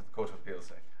 What did the Court of Appeal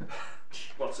say?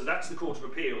 Well, so that's the Court of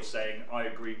Appeal saying, I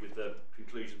agree with the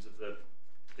conclusions of the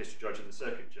district judge and the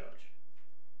circuit judge.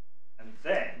 And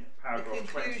then, paragraph 20. The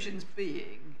conclusions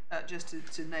being, just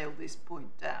to nail this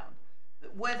point down,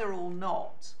 that whether or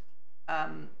not,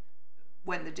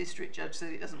 when the district judge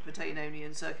said it doesn't pertain only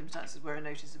in circumstances where a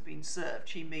notice has been served,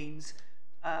 she means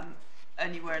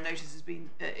only where a notice has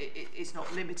been, it's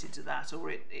not limited to that,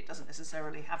 or it doesn't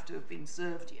necessarily have to have been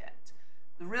served yet.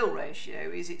 The real ratio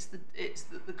is it's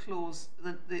the clause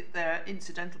that they're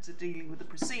incidental to dealing with the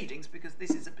proceedings, because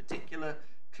this is a particular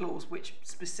clause which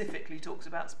specifically talks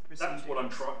about proceedings. That's what I'm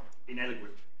trying,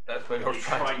 inelegant. That's what you're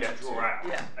trying to draw out.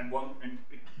 Yeah. And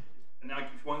now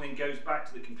if one then goes back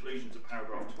to the conclusions of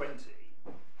paragraph 20,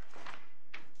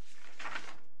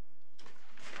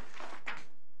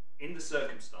 in the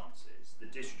circumstances, the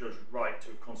district judge would write to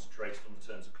have concentrated on the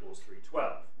terms of clause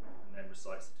 312, and then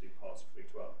recites the two parts of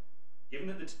 312. Given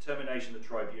that the determination of the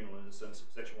tribunal in the sense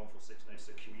of section 146 notice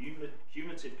are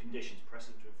cumulative conditions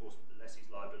precedent to enforcement of the lessee's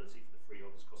liability for the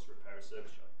freeholder's cost of repair or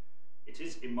service charge, it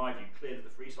is, in my view, clear that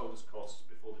the freeholder's costs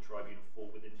before the tribunal fall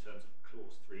within terms of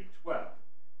clause 312.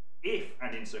 If,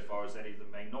 and insofar as any of them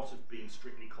may not have been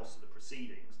strictly costs of the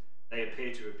proceedings, they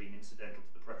appear to have been incidental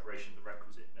to the preparation of the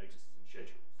requisite notices and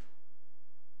schedules.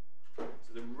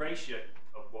 So the ratio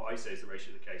of what I say is the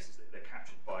ratio of the cases that they're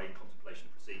captured by in contemplation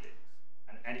of proceedings.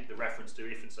 And the reference to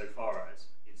if and so far as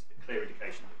is a clear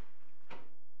indication that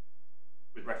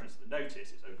with reference to the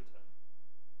notice it's overturned.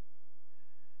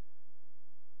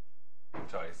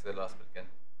 Sorry, say the last bit again.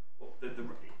 Well,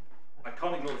 I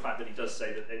can't ignore the fact that he does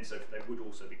say that they would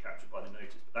also be captured by the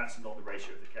notice, but that's not the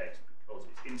ratio of the case, because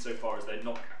it's insofar as they're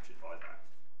not captured by that.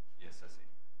 Yes, I see.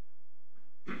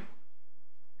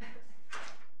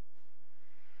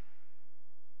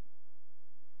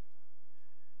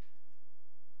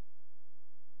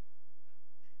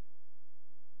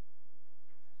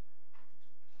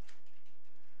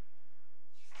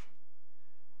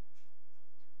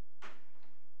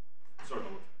 Sorry, my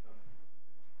lord.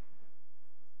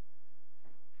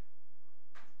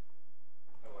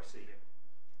 Oh, I see here.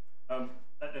 And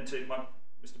to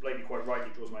Mr. Blakey quite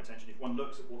rightly draws my attention, if one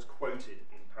looks at what's quoted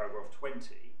in paragraph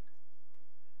 20,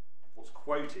 what's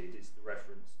quoted is the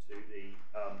reference to the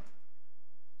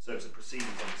service of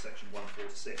proceedings under section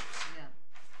 146. Yeah.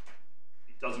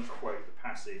 It doesn't quote the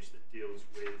passage that deals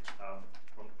with,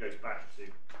 goes back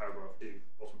to paragraph 2,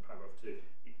 bottom of paragraph 2.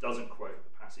 It doesn't quote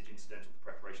the passage incidental to the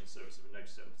preparation service of a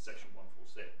notice under section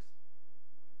 146.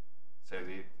 So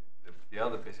the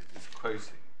other bit is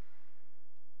quoting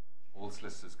all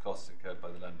solicitors' costs incurred by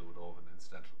the landlord of and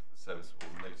incidental to the service of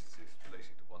all notices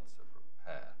relating to wants of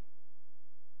repair.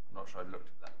 I'm not sure I've looked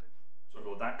at that bit. So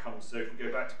well, that comes, so if we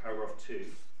go back to paragraph 2,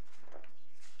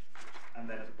 and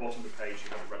then at the bottom of the page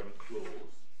you have the relevant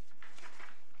clause.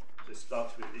 So it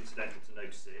starts with incidental to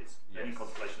notices, yes. Any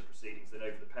contemplation of proceedings, then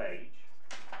over the page.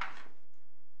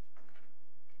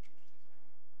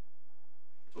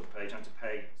 Top of the page, and to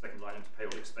pay, second line, and to pay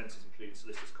all expenses including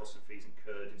solicitors' costs and fees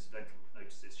incurred, incidental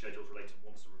notices, schedules related to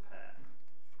wants of repair.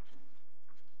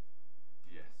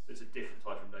 Yes. So it's a different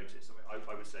type of notice. I mean, I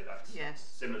would say that's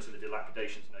similar to the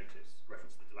dilapidations notice,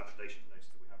 reference to the dilapidations notice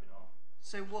that we have in our...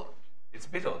 So what... It's a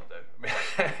bit odd though. I mean,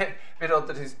 a bit odd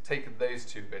that he's taken those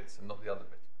two bits and not the other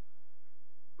bit.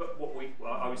 But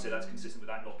I would say that's consistent with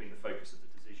that not being the focus of the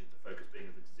decision, the focus being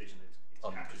of the decision that it's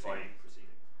captured by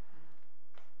proceedings.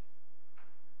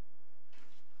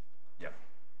 Yep.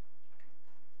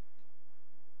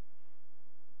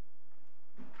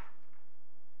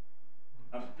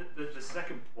 The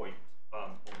second point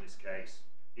on this case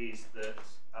is that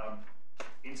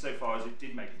insofar as it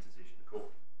did make a decision, the court,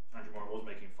 Andrew Morrow was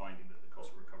making a finding that the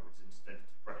cost of recovery is incidental to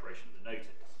the preparation of the notice.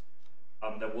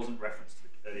 There wasn't reference to the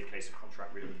earlier case of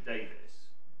Contract Real and Davis,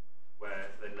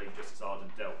 where then late Justice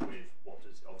Arden dealt with what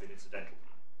does of an incidental mean.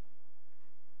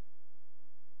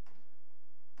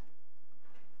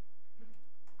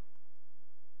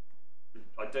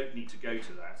 I don't need to go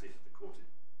to that if the court is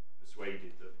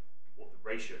persuaded that what the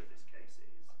ratio of this case is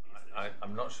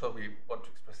I'm not sure we want to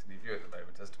express any view at the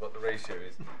moment as to what the ratio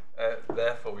is.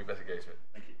 Therefore, we better go to it.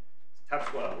 Thank you. It's tab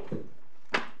 12.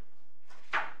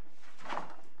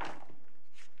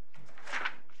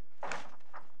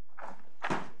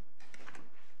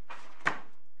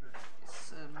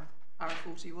 It's para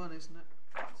 41, isn't it?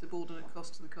 Subordinate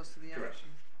cost to the cost of the Correct. action.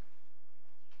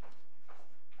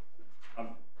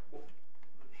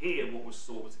 Here, what was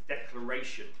sought was a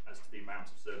declaration as to the amount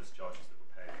of service charges that were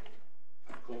payable.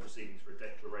 Court proceedings for a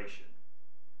declaration.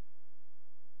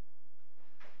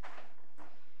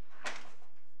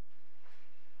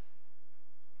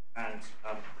 And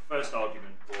the first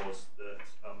argument was that,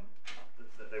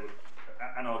 that they were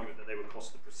an argument that they would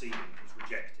cost the proceeding was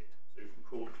rejected. So if you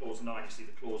recall clause 9, you see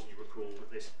the clause, and you recall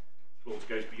that this clause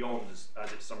goes beyond as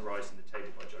it's summarised in the table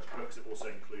by Judge Brooks. It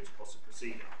also includes costs of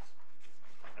proceedings.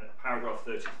 And at paragraph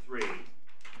 33,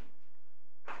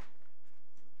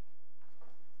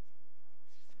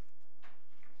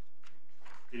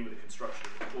 dealing with the construction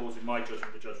of the clause, in my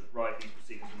judgment, the judge was right. These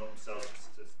proceedings are not themselves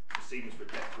proceedings for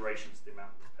declarations of the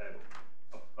amount that is payable.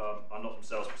 Are not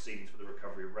themselves proceedings for the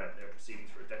recovery of rent. They are proceedings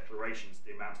for a declaration of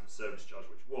the amount of the service charge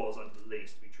which was, under the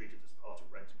lease, to be treated as part of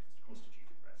rent and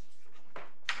constituted rent.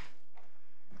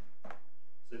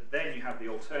 So then you have the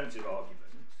alternative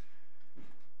argument, which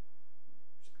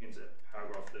begins at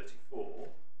paragraph 34,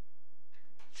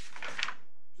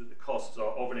 that the costs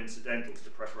are of and incidental to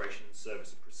the preparation and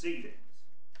service of proceedings.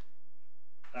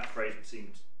 That phrase would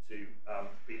seem to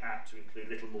be apt to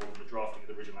include little more than the drafting of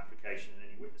the original application and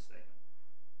any witness statement.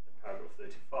 In paragraph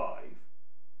 35,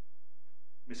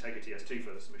 Ms. Hegarty has two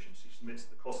further submissions. She submits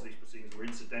that the cost of these proceedings were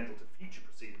incidental to future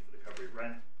proceedings for the recovery of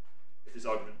rent. If this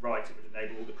argument right, it would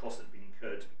enable all the costs that have been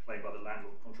incurred to be claimed by the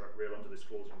landlord contract real under this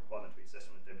clause and require them to be assessed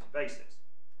on a indemnity basis.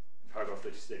 In paragraph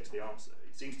 36, the answer.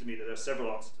 It seems to me that there are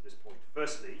several answers to this point.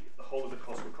 Firstly, if the whole of the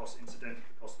cost were cost incidental to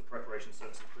the cost of the preparation,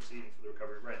 service, and proceedings for the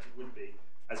recovery of rent, it would be,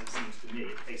 as it seems to me,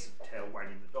 a case of the tail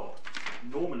wagging the dog.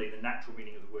 Normally, the natural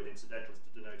meaning of the word incidental is to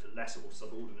denote a lesser or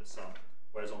subordinate sum,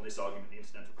 whereas on this argument, the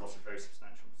incidental costs are very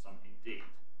substantial sum indeed.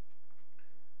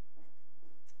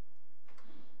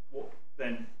 What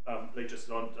then Lady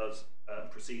Justice Arndt does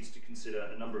proceeds to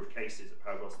consider a number of cases at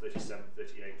paragraphs 37,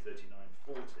 38, 39,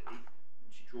 40,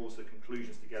 and she draws the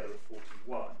conclusions together at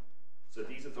 41. So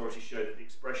these authorities show that the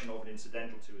expression of an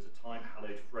incidental to is a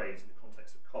time-hallowed phrase in the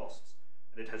context of costs,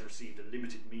 and it has received a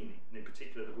limited meaning, and in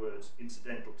particular the words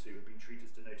incidental to have been treated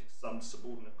as denoting some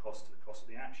subordinate cost to the cost of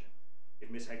the action. If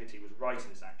Miss Hegarty was right in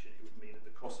this action, it would mean that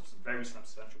the cost of some very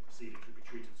substantial proceedings would be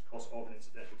treated as cost of and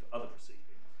incidental to other proceedings.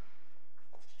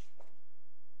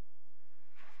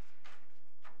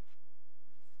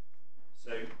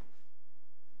 So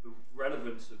the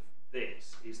relevance of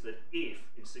this is that if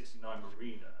in 69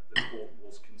 Marina the court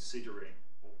was considering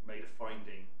or made a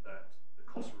finding that the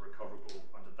costs were recoverable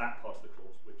under that part of the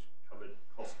clause which covered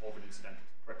costs of and incidental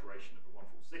to the preparation of a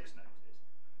 146 notice,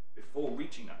 before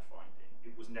reaching that finding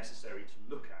it was necessary to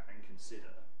look at and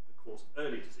consider the court's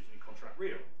earlier decision in contract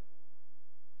real,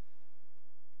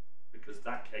 because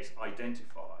that case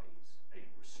identifies a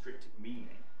restricted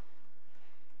meaning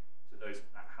to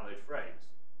that hallowed phrase.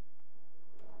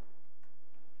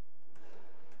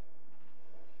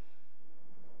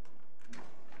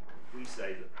 We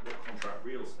say that what contract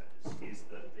real says is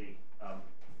that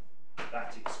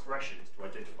that expression is to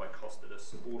identify costs that are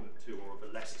subordinate to or of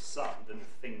a lesser sum than the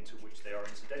thing to which they are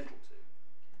incidental to.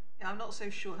 Yeah, I'm not so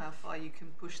sure how far you can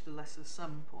push the lesser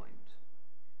sum point,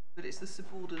 but it's the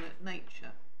subordinate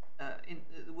nature.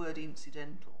 The word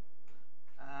incidental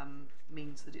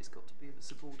means that it's got to be of a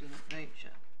subordinate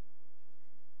nature.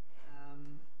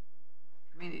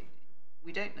 I mean,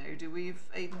 we don't know, do we,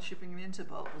 if Aiden Shipping and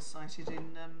Interbulk was cited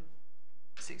in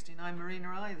 69 Marina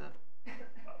either? I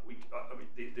mean,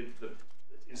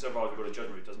 insofar as we've got a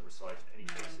judgment, it doesn't recite any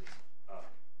cases.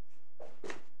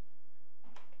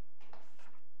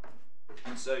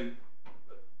 And so,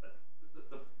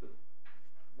 the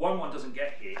one doesn't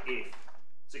get here if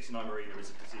 69 Marina is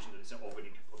a decision that is already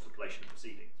in contemplation of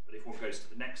proceedings. But if one goes to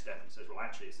the next step and says, well,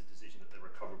 actually, it's a decision that they're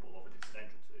recoverable of and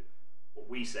incidental to, what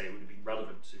we say would have been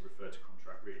relevant to refer to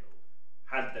contract real.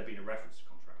 Had there been a reference to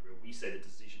contract real, we say the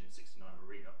decision in 69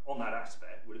 Marina on that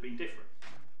aspect would have been different.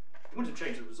 It wouldn't have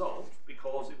changed the result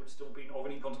because it would have still been of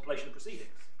and in contemplation of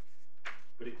proceedings.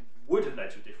 But it would have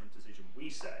led to a different decision, we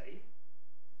say,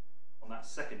 on that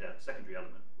secondary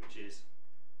element, which is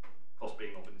cost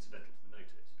being of and incidental to the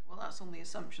notice. Well, that's on the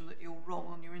assumption that you're wrong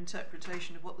on your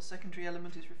interpretation of what the secondary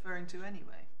element is referring to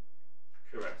anyway.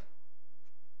 Correct.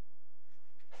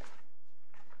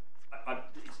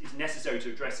 It's necessary to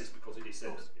address this because it is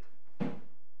said.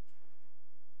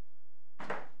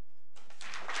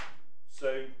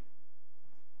 So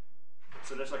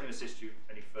unless I can assist you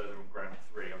any further on ground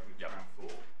 3, I'll move to ground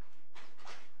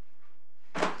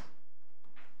 4.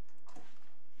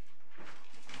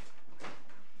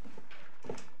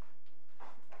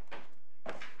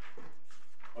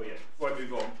 Oh yes, before I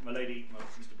move on,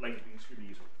 Mr. Blake has been extremely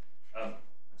useful, as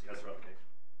he has throughout the case.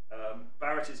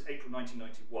 Barrett is April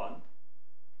 1991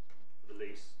 for the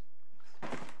lease.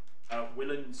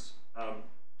 Willands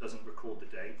doesn't record the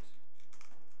date.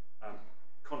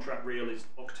 Contract real is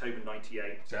October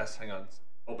 98. Just hang on.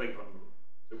 Oh, beg your pardon, my lord.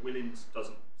 So Willands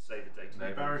doesn't say the date.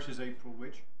 No. Barrett is April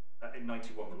which? In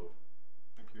 91, my lord.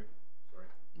 Thank you. Sorry.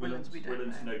 Willands, we don't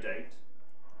Willands, know. no date.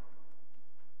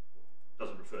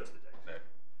 Doesn't refer to the date. No.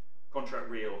 Contract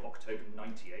real, October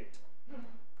 98.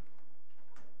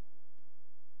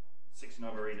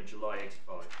 69 Marina, July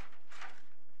 85.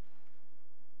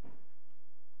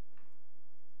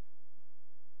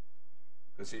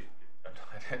 Because I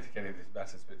don't think any of this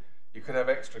matters, but you could have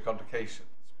extra complications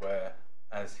where,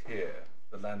 as here,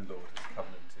 the landlord is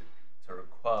covenanted to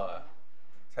require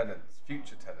tenants,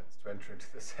 future tenants, to enter into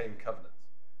the same covenants.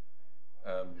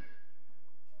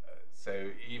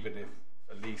 So even if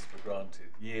a lease were granted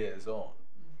years on,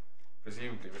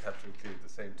 presumably it would have to include the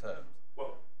same terms.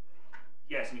 Well,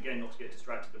 yes, and again, not to get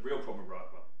distracted, the real problem, right,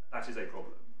 well, that is a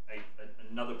problem.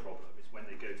 Another problem is when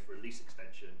they go for a lease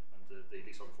extension under the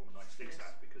Leasehold Reform of 96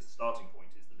 Act, because the starting point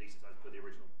is the lease is as per the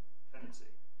original tenancy.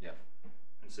 Yeah.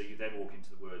 And so you then walk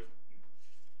into the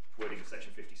wording of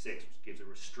section 56, which gives a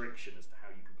restriction as to how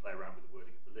you can play around with the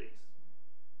wording of the lease.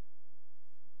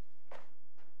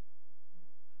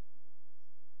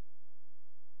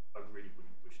 I really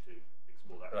wouldn't wish to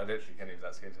explore that. But I don't think any of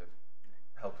that's going to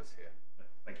help us here. No,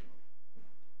 thank you.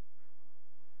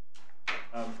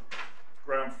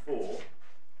 Ground 4.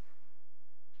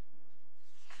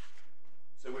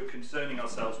 So we're concerning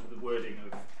ourselves with the wording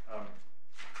of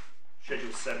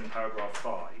Schedule 7, Paragraph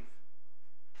 5,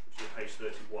 which is page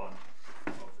 31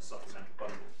 of the supplemental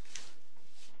bundle.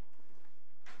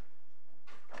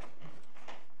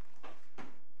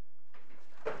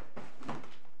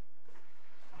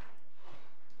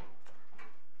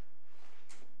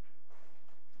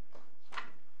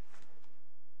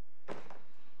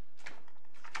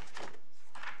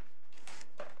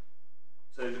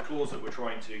 So the clause that we're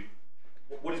trying to,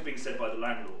 what is being said by the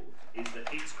landlord is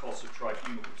that its costs of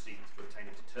tribunal proceedings to obtain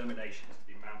a determination as to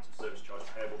the amount of service charge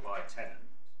payable by a tenant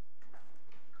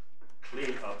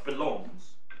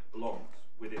belongs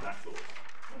within that clause.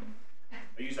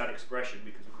 I use that expression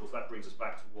because, of course, that brings us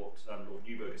back to what Lord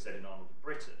Newberger said in Arnold and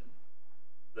Britain,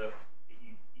 that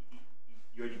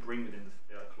you only bring within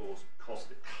the clause costs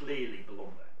that clearly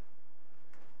belong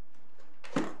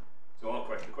there. So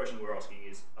the question we're asking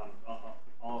is,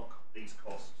 are these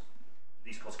costs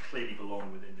clearly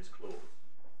belong within this clause?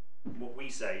 What we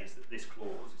say is that this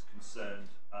clause is concerned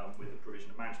with the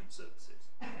provision of management services.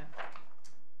 Yeah.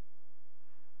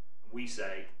 And we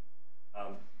say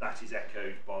that is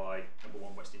echoed by number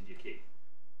 1 West India Quay.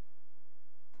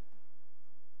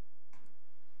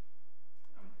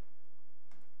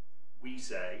 We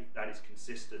say that is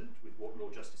consistent with what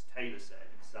Lord Justice Taylor said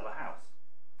in Sell a House.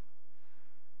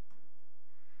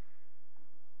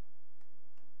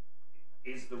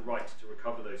 Is the right to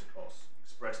recover those costs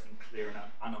expressed in clear and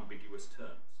unambiguous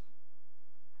terms?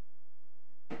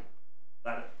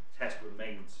 That test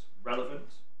remains relevant,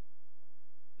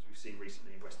 as we've seen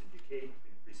recently in West India Quay,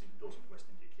 the recent endorsement of West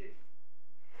India Quay.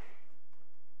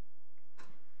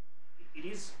 It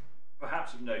is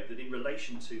perhaps of note that in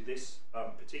relation to this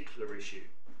particular issue,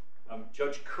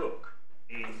 Judge Cook,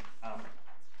 in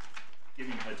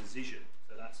giving her decision,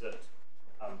 so that's at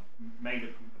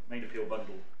main appeal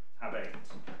bundle tab 8,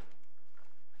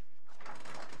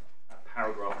 at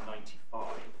paragraph 95.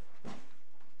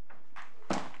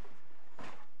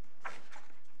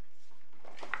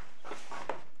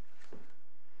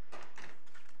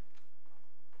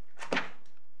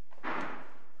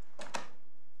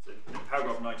 So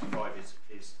paragraph 95 is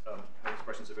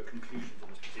expressions of a conclusion to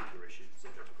this particular issue,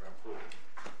 subject to ground 4.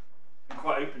 And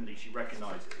quite openly she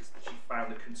recognises that she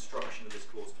found the construction of this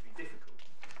clause to be difficult.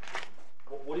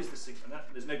 What is the significance?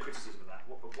 There's no criticism of that.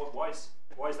 Why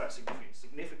is that significant?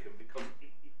 Significant because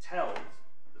it tells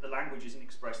that the language isn't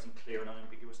expressed in clear and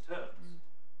unambiguous terms.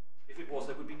 If it was,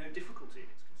 there would be no difficulty in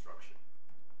its construction.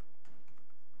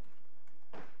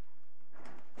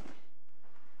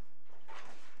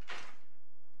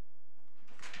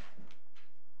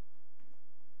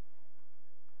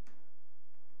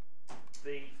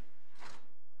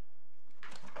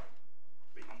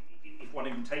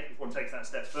 If one takes that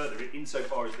step further,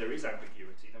 insofar as there is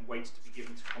ambiguity, then weight to be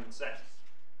given to common sense,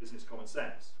 business common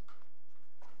sense.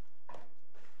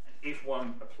 And if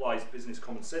one applies business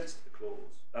common sense to the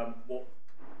clause, what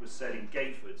was said in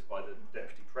Gayford's by the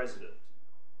Deputy President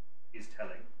is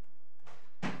telling.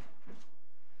 So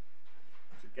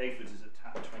Gayford's is at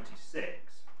tab 26.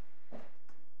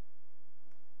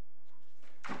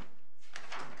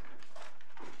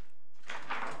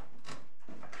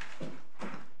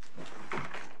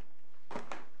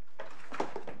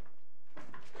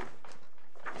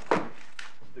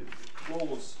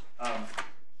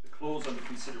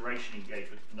 situation in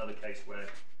Gayford, another case where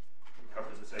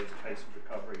recovery, as I say, is a case of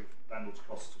recovery, landlord's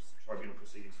costs of tribunal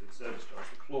proceedings for the service charge.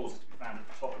 The clause is to be found at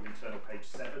the top of internal page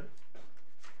 7.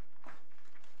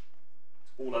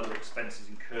 All other expenses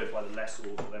incurred by the lessors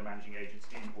or their managing agents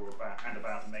in or about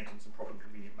the maintenance and proper and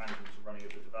convenient management and running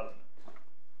of the development.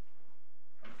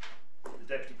 The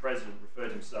Deputy President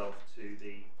referred himself to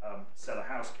the Cellar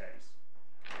House case,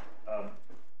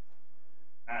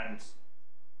 and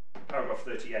paragraph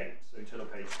 38, so internal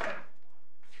page 10.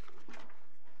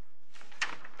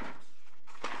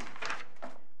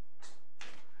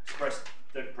 The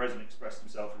Deputy President expressed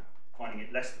himself finding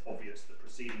it less obvious that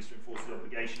proceedings to enforce the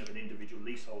obligation of an individual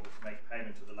leaseholder to make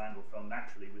payment to the landlord fell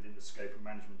naturally within the scope of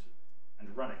management and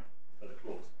running, per the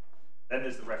clause. Then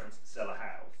there's the reference to Cellar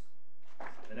House.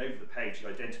 And over the page he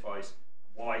identifies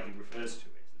why he refers to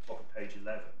it, at the top of page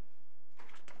 11.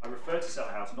 I refer to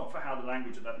Cellar House not for how the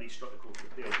language of that lease struck the Court of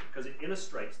Appeal, but because it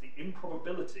illustrates the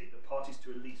improbability that parties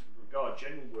to a lease would regard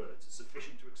general words as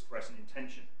sufficient to express an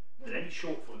intention that any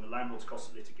shortfall in the landlord's cost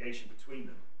of litigation between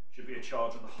them should be a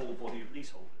charge on the whole body of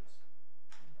leaseholders.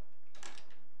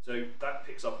 So that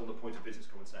picks up on the point of business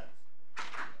common sense,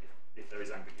 if there is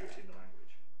ambiguity in the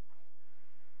language.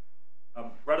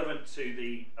 Relevant to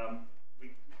the,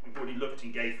 we've already looked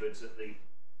in Gayford's at the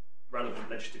relevant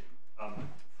legislative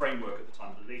framework at the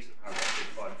time of the lease, at paragraph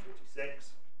 45 and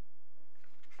 46.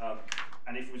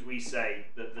 And if, as we say,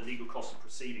 that the legal costs of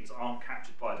proceedings aren't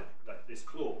captured by this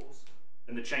clause,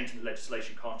 then the change in the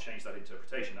legislation can't change that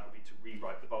interpretation. That would be to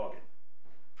rewrite the bargain.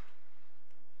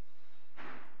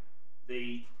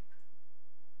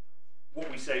 What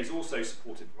we say is also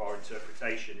supportive of our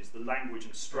interpretation is the language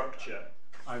and structure.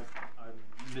 I'm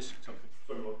missing something.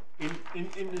 Sorry, Lord.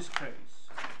 In this case,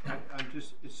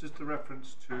 it's just a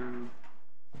reference to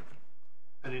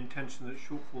an intention that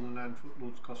shortfall in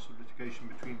landlord's costs of litigation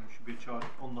between them should be charged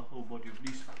on the whole body of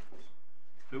leaseholders.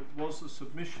 There was a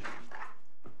submission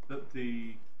that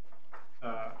the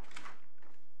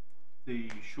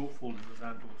shortfall in the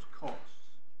landlord's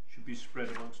costs should be spread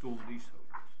amongst all the leaseholders.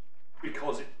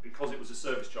 Because it was a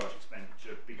service charge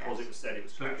expenditure, because it was said it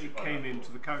was so it came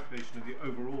into the calculation of the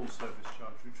overall service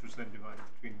charge, which was then divided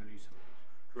between the leaseholders.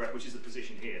 Correct, which is the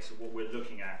position here. So what we're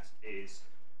looking at is,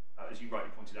 as you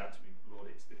rightly pointed out to me, Lord,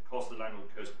 it's the cost the landlord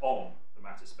incurs on the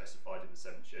matter specified in the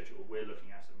 7th schedule. We're looking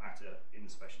at a matter in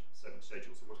the 7th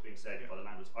schedule. So what's being said by the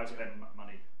landlord is, I've spent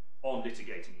money on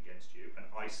litigating against you, and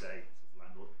I say, says the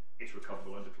landlord, it's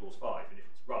recoverable under clause 5, and if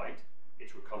it's right,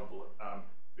 it's recoverable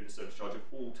through the service charge of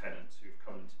all tenants who've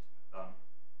come into.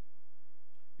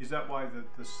 Is that why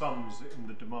the sums in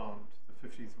the demand, the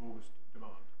 15th of August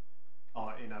demand,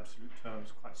 are in absolute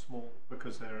terms quite small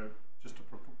because they're just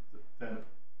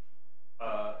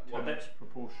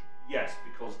proportion? Yes,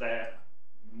 because they're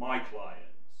my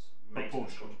clients'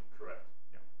 proportion. Correct.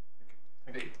 Yeah.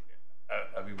 Okay. Thank you.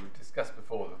 I mean, we've discussed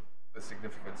before the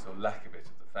significance or lack of it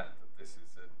of the fact that this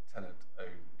is a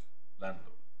tenant-owned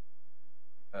landlord.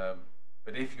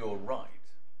 But if you're right,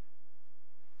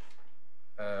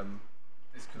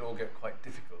 this could all get quite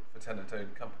difficult for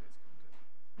tenant-owned companies,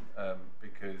 couldn't it?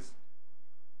 Because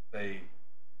they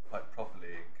quite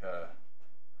properly incur,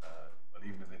 well,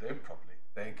 even if they don't properly,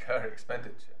 they incur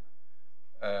expenditure.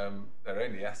 Their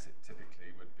only asset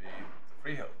typically would be the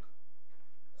freehold.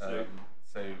 So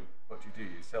what do?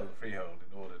 You sell the freehold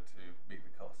in order to meet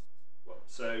the costs. Well,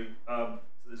 so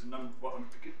there's a number.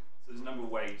 There's a number of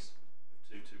ways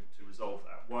to resolve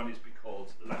that. One is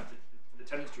because the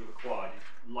tenants to have acquired is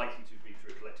likely to be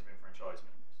through a collective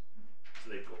enfranchisement.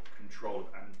 So they've got control,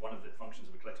 and one of the functions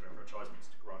of a collective enfranchisement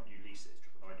is to grant new leases,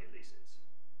 triple idea leases.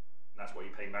 And that's why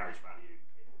you pay marriage value,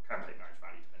 or can pay marriage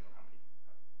value, depending on how many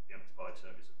the unexpired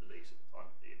term is of the lease at the time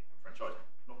of the enfranchisement.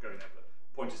 Not going there, but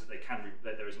the point is that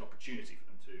there is an opportunity for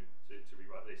them to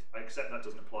rewrite the lease. I accept that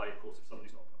doesn't apply, of course, if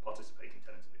somebody's not a participating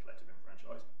tenant in the collective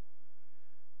enfranchisement.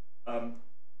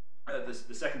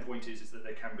 The second point is that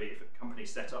there can be, if a company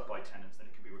is set up by tenants, then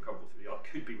it can be recoverable through the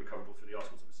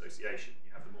Articles of Association.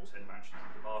 You have the Morshead Mansions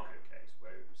and the Marco case,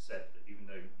 where it was said that even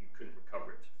though you couldn't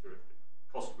recover it through the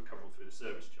cost recoverable through the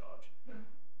service charge,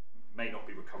 may not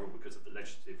be recoverable because of the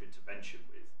legislative intervention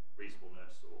with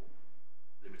reasonableness or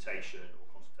limitation or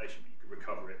consultation, but you could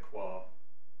recover it qua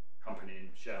company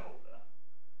and shareholder.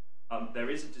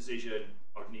 There is a decision,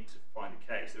 I would need to find a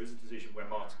case, there is a decision where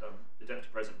the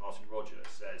Deputy President, Martin Rogers,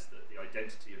 says that the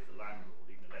identity of the landlord,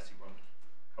 even unless he runs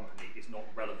a company, is not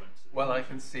relevant. Well, I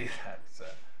can see that, sir.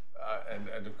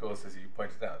 And of course, as you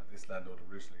pointed out, this landlord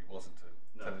originally wasn't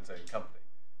a tenant-owned company.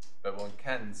 But one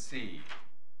can see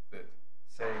that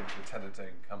saying to a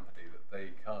tenant-owned company that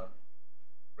they can't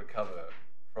recover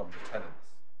from the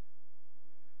tenants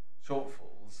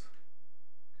shortfalls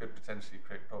could potentially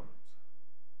create problems.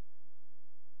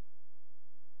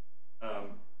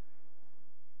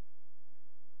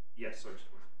 Yes, sorry.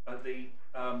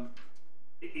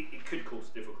 It could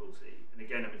cause difficulty, and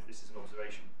again, I mean, this is an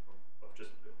observation of just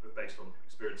based on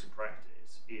experience and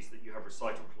practice, is that you have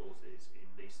recital clauses in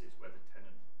leases where the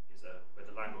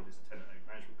landlord is a tenant-owned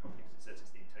management company, because it says it's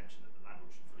the intention that the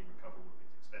landlord should fully recover all of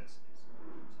its expenses.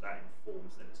 So that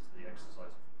informs then as to the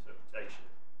exercise of interpretation.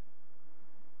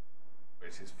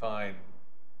 Which is fine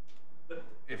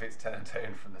if it's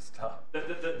tenant-owned from the start.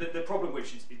 The problem,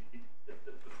 which is the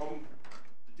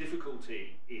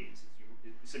difficulty is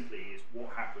simply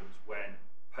what happens when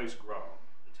post-grant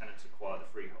the tenants acquire the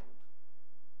freehold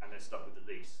and they're stuck with the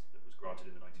lease that was granted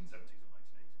in the 1970s or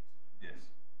 1980s.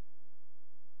 Yes.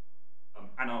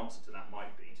 An answer to that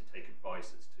might be to take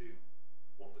advice as to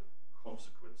what the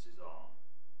consequences are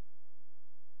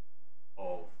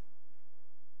of.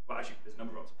 Well, actually, there's a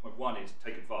number of answers. Point one is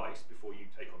take advice before you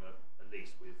take on a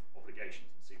lease with obligations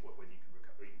and see whether you can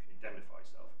recover, you can indemnify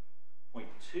yourself. Point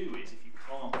two is if you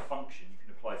can't function, you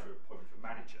can apply for an appointment of a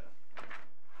manager,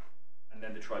 and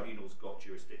then the tribunal's got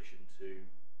jurisdiction to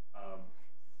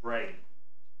frame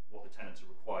what the tenants are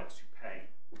required to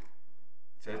pay.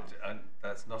 So, and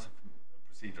that's not a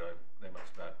procedure I know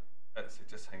much about. So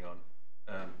just hang on.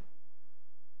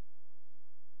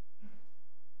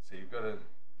 So you've got a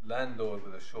landlord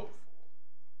with a shortfall.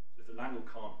 So if the landlord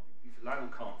can't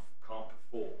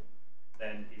perform,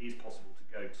 then it is possible to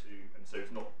go to, and so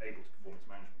it's not able to perform its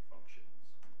management functions.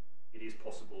 It is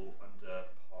possible under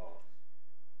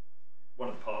one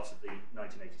of the parts of the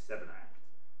 1987 Act,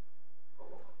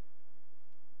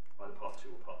 either part 2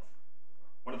 or part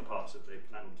 3, one of the parts of the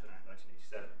Landlord and Tenant Act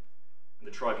 1987, and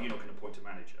the tribunal can appoint a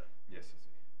manager. Yes, I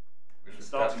see. Which And is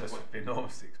starting just point,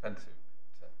 enormously expensive.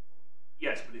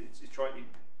 yes, but it's trying,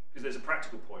 because there's a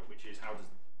practical point, which is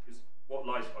because what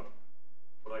I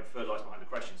infer lies behind the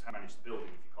question is how to manage the building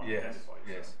if you can't identify yourself.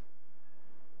 Yes.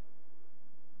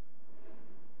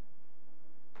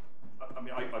 I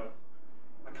mean, I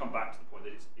come back to the point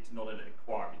that it's not an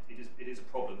inquiry. It is a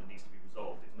problem that needs to be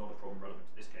resolved. It's not a problem relevant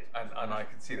to this case. And I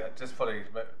can see that. Just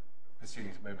pursuing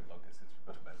it a moment longer since we've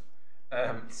got a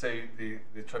moment. So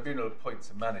the tribunal appoints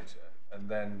a manager, and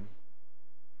then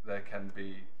there can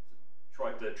be.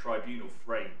 The tribunal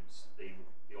frames the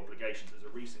obligations. There's a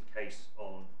recent case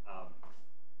on, I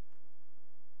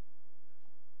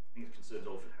think it concerns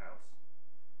Alford House.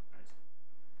 And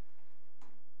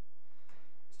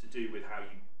it's to do with how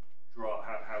you draw,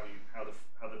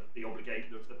 the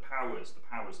obligation, the powers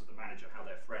of the manager, how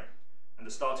they're framed. And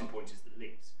the starting point is the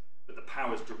lease, but the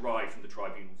powers derive from the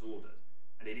tribunal's order,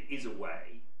 and it is a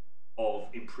way of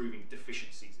improving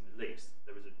deficiencies in the lease.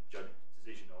 There was a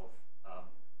decision of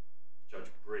Judge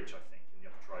Bridge, I think, in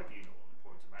the Upper Tribunal on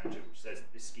appointment of manager, which says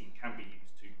that this scheme can be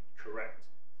used to correct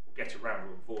or get around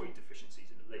or avoid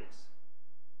deficiencies in the lease,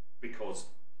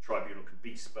 because the tribunal can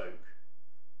bespoke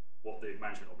what the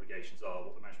management obligations are,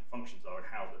 what the management functions are, and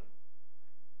how the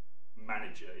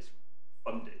manager is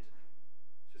funded.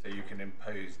 So you can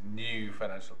impose new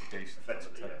financial obligations.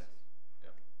 Effectively, yes.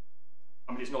 Yeah.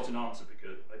 I mean, it's not an answer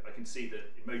because I can see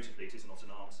that emotively it is not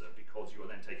an answer because you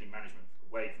are then taking management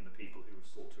away from the people who have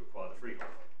sought to acquire the freehold.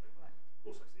 Right. Of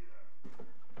course, I see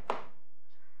that.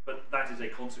 But that is a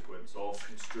consequence of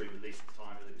construing the lease at the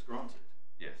time that it was granted,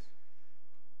 Yes.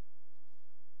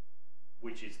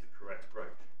 which is the correct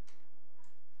approach.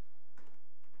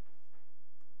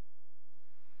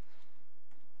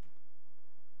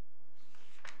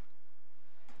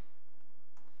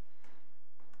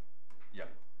 Yeah.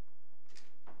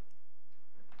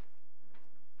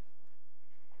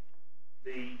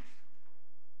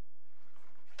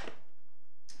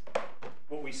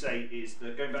 What we say is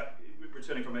that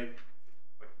returning from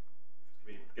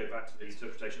go back to the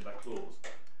interpretation of that clause,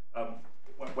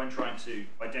 when trying to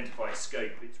identify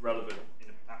scope, it's relevant in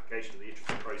an application of the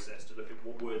interim process to look at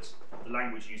what words, the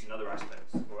language used in other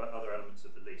aspects or other elements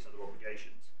of the lease, other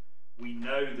obligations. We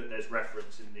know that there's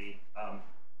reference in the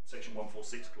section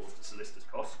 146 clause to solicitors'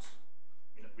 costs.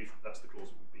 That's the clause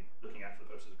that we've been looking at for the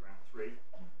purposes of ground 3.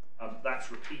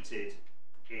 That's repeated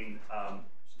in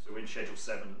so in Schedule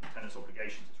 7, tenants'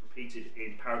 obligations. It's repeated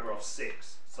in paragraph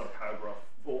 6, subparagraph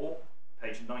 4,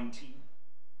 page 19.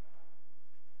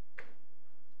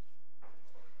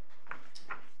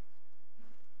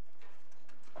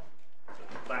 So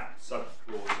that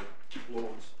sub-clause,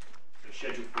 so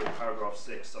Schedule 4, paragraph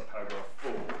 6, subparagraph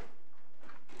 4,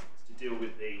 is to deal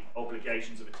with the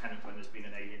obligations of a tenant when there's been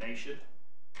an alienation.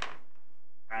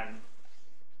 And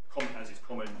as is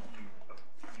common,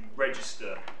 you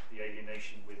register the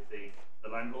alienation with the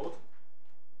landlord,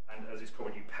 and as is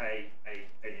common, you pay a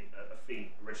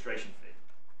fee, a registration fee.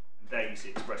 And there you see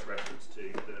express reference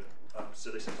to the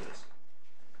solicitors.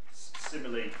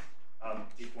 Similarly,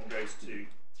 if one goes to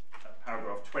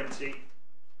paragraph 20,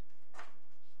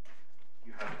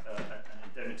 you have an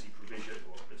indemnity provision,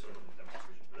 or sorry, not an indemnity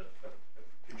provision, but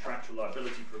a contractual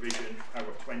liability provision,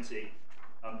 paragraph 20,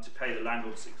 to pay the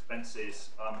landlord's expenses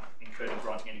incurred in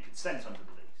granting any consent under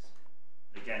the lease.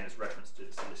 Again, as reference to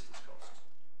the solicitor's costs.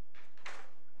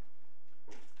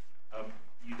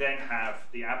 You then have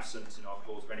the absence in our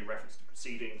clause of any reference to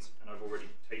proceedings, and I've already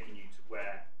taken you to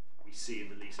where we see in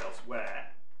the lease elsewhere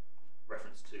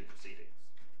reference to proceedings.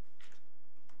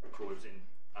 A clause in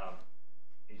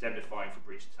indemnifying for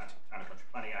breach of the Town and Country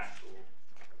Planning Act, or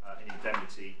an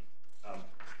indemnity on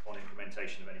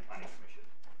implementation of any planning permission.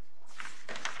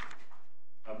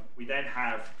 We then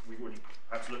have, we've already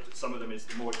perhaps looked at some of them, is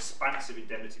the more expansive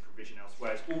indemnity provision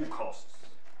elsewhere. It's all costs,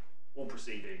 all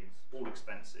proceedings, all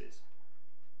expenses.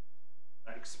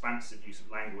 That expansive use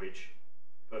of language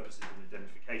for purposes of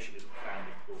indemnification isn't found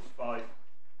in clause 5.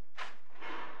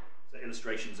 So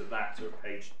illustrations of that are at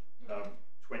page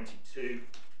 22,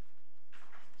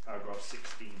 paragraph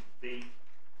 16b.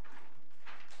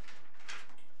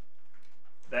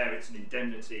 There it's an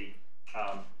indemnity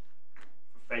for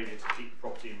failure to keep the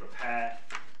property in repair.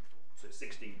 So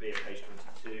 16b at page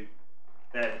 22.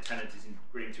 There the tenant is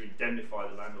agreeing to indemnify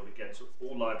the landlord against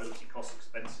all liability costs,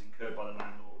 expenses incurred by the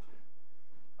landlord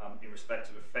in respect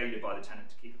of a failure by the tenant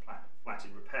to keep the flat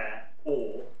in repair,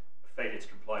 or a failure to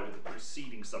comply with the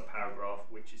preceding subparagraph,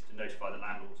 which is to notify the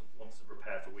landlord of wants of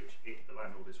repair for which the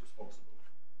landlord is responsible.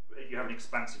 You have an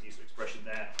expansive use of expression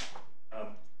there,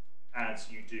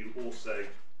 as you do also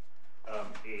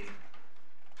in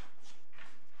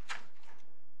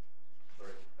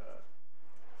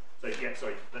so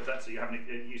you have a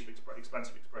use of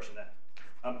expansive expression there.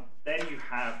 Then you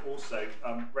have also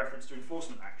reference to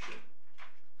enforcement action.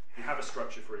 You have a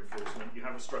structure for enforcement. You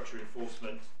have a structure of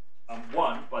enforcement,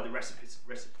 one, by the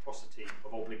reciprocity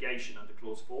of obligation under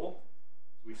clause 4.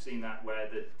 So we've seen that where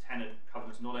the tenant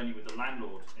covenants not only with the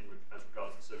landlord as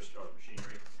regards the service charge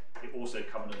machinery, it also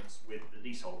covenants with the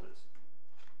leaseholders.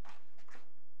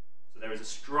 So there is a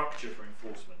structure for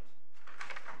enforcement.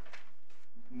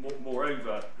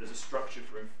 Moreover, there's a structure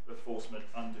for enforcement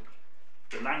under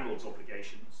the landlord's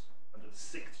obligations under the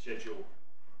 6th schedule,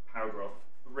 paragraph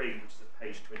 3, which is at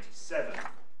page 27.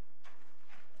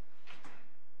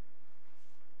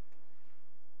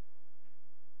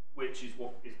 Which is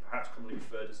what is perhaps commonly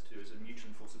referred to as a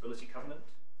mutual enforceability covenant.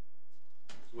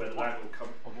 So where the landlord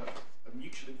a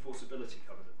mutual enforceability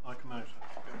covenant. I can manage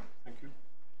that. Okay. Thank you.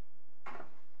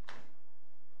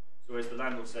 So as the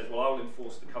landlord says, well, I will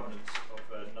enforce the covenants of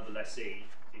another lessee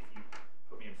if you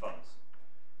put me in funds.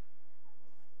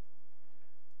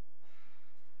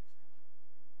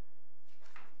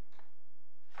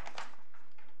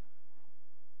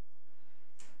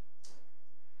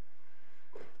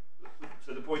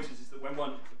 So the point is that when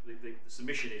one, the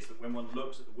submission is that when one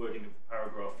looks at the wording of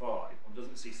paragraph 5, one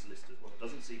doesn't see solicitors, one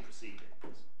doesn't see proceedings.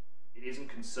 It isn't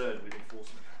concerned with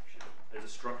enforcement action. There's a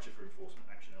structure for enforcement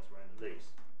action elsewhere in the lease.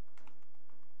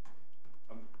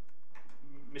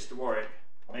 Mr. Warwick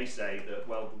may say that,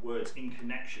 well, the words in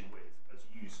connection with, as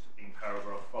used in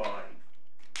paragraph 5,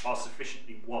 are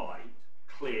sufficiently wide,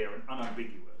 clear and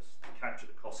unambiguous to capture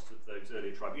the costs of those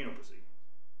earlier tribunal proceedings,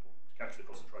 or to capture the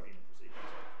cost of tribunal proceedings.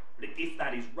 But if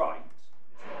that is right, it's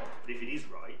not, but if it is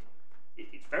right,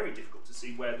 it's very difficult to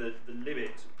see where the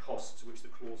limit of costs to which the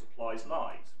clause applies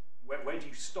lies. Where do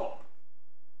you stop?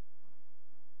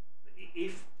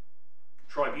 If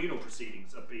tribunal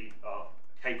proceedings are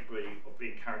capable of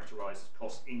being characterised as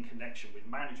costs in connection with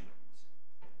management,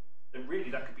 then really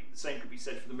that could be the same could be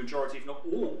said for the majority, if not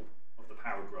all, of the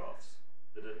paragraphs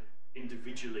that are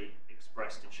individually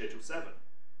expressed in Schedule 7.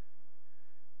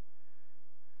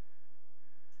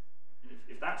 And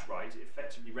if that's right, it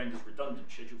effectively renders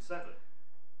redundant Schedule 7.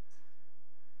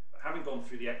 But having gone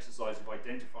through the exercise of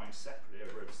identifying separately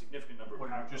over a significant number of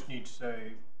paragraphs, you just need to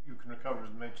say you can recover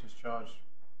as a maintenance charge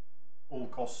all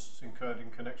costs incurred in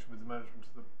connection with the management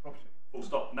of the property. Full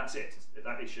stop, and that's it.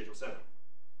 That is Schedule 7.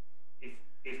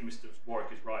 If Mr.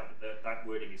 Warwick is right that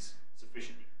wording is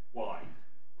sufficiently wide,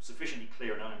 sufficiently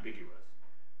clear and unambiguous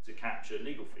to capture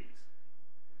legal fees.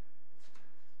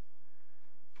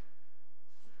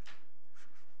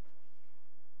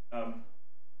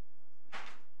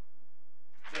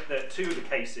 There are two of the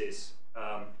cases,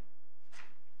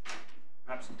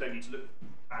 perhaps don't need to look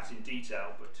at in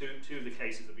detail, but two of the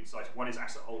cases have been cited. One is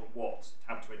Asset Hold Watts,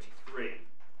 tab 23,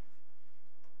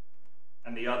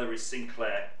 and the other is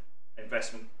Sinclair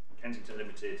Investment, Kensington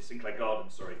Limited, Sinclair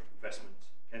Gardens, sorry, Investment,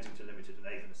 Kensington Limited and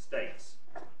Avon Estates.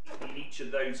 in each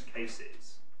of those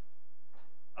cases,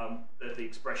 that the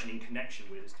expression "in connection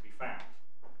with" is to be found.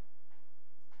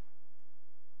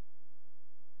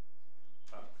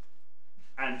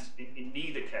 And in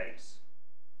neither case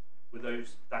was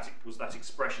that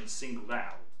expression singled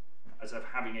out as of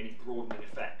having any broadening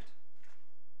effect.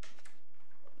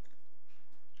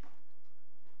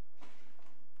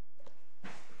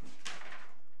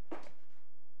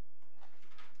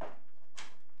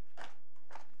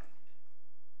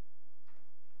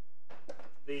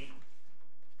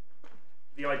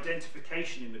 The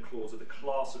identification in the clause of the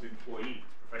class of employees,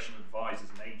 professional advisors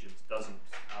and agents, doesn't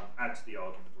add to the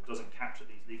argument or doesn't capture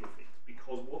these legal fees,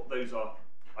 because what those are,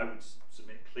 I would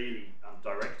submit, clearly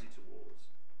directed towards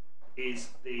is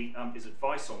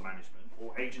advice on management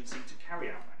or agency to carry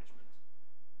out management.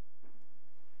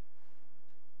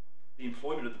 The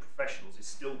employment of the professionals is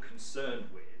still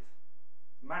concerned with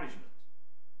management.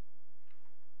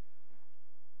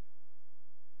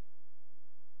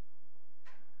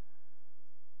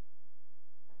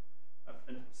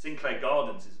 And Sinclair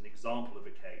Gardens is an example of a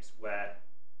case where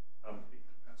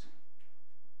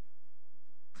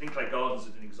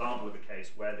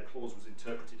the clause was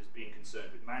interpreted as being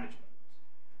concerned with management.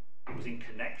 It was in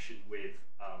connection with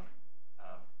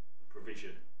the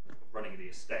provision of running the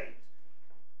estate.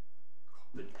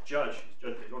 The Judge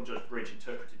Bridge,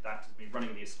 interpreted that as being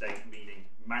running the estate meaning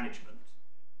management,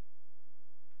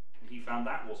 and he found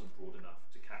that wasn't broad enough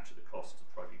to capture the costs of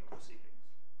tribunal proceedings.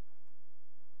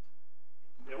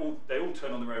 They all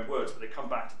turn on their own words, but they come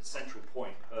back to the central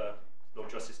point per Lord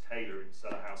Justice Taylor in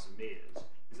Sellerhouse and Mears,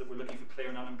 is that we're looking for clear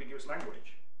and unambiguous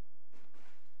language.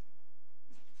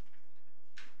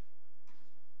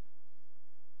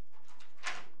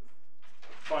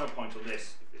 Final point on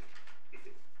this, if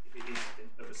it is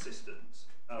of assistance,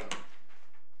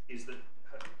 is that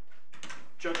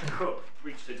Judge Cook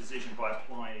reached her decision by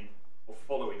applying or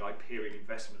following Hyperion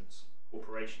Investments,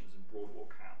 Corporations and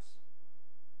Broadwalk House.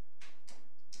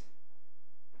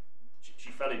 She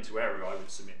fell into error, I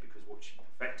would submit, because what she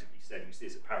effectively said, you see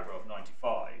this at paragraph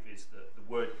 95, is that the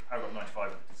word, paragraph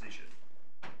 95 of the decision,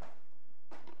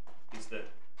 is that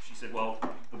she said, well,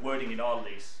 the wording in our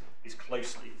lease is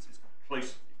close,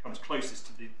 it comes closest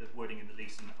to the wording in the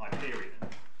lease in Hyperion,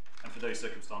 and for those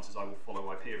circumstances I will follow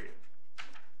Hyperion.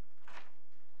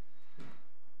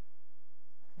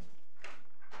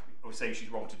 I would say she's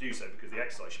wrong to do so, because the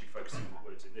exercise should be focusing on the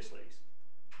words in this lease.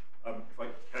 If I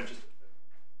can just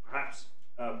perhaps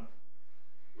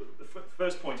the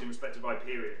first point in respect of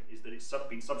Hyperion is that it's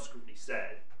been subsequently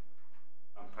said,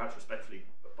 perhaps respectfully,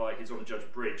 by His Honour Judge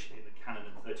Bridge in the Canon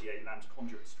and 38 Lambs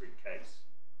Conduit Street case,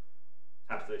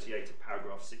 tab 38 of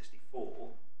paragraph 64,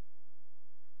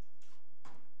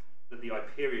 that the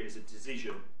Hyperion is a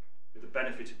decision with the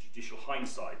benefit of judicial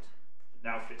hindsight that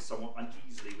now fits somewhat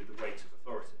uneasily with the weight of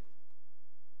authority.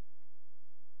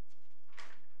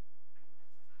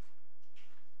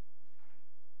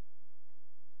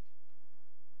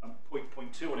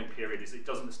 Point 2 on Hyperion is it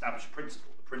doesn't establish a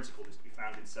principle. The principle is to be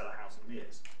found in Sellerhouse and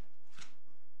Mears.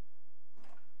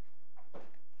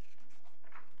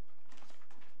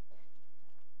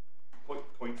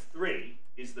 Point 3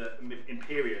 is that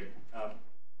Hyperion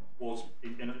was,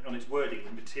 on its wording,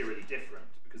 materially different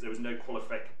because there was no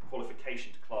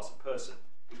qualification to class of person.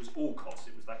 It was all costs.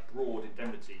 It was that broad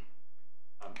indemnity,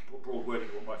 broad wording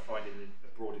of what one might find in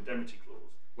a broad indemnity clause.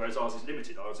 Whereas ours is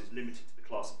limited. Ours is limited to the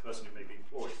class of person who may be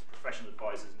employed, professional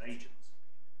advisors and agents.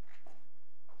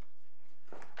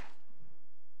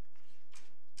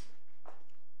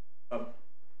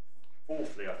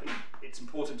 Fourthly, I think it's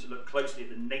important to look closely at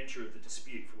the nature of the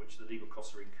dispute for which the legal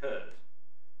costs are incurred.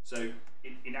 So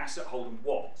in Asset Holden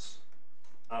Watts,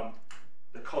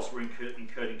 the costs were incurred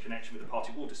in connection with the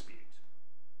party wall dispute.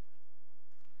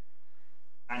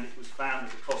 And it was found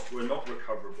that the costs were not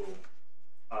recoverable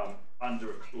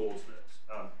under a clause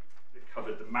that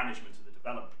covered the management of the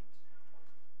development.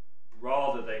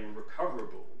 Rather, they were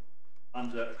recoverable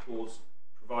under a clause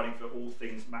providing for all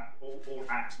things, all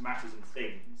acts, matters and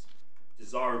things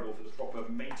desirable for the proper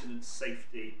maintenance,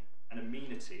 safety and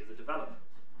amenity of the development.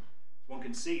 So one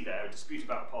can see there a dispute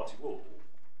about a party wall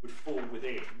would fall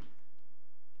within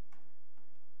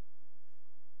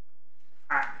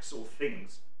acts or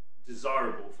things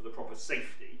desirable for the proper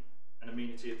safety and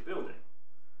amenity of the building.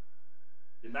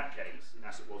 In that case, in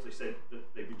Asset Walls, they said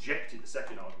that they rejected the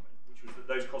second argument, which was that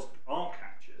those costs aren't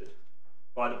captured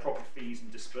by the proper fees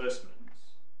and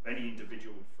disbursements of any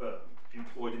individual firm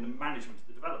employed in the management of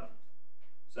the development.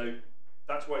 So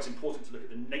that's why it's important to look at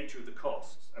the nature of the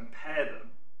costs and pair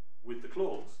them with the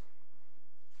clause.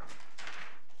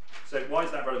 So why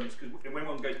is that relevant? Because when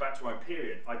one goes back to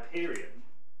Hyperion, Hyperion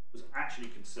was actually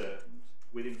concerned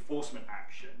with enforcement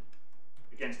action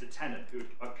against a tenant who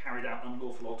had carried out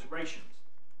unlawful alterations,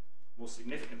 more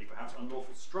significantly perhaps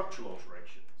unlawful structural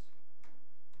alterations.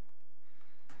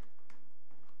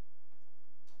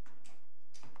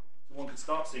 So one could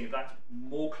start seeing that that's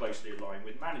more closely aligned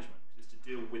with management, because it's to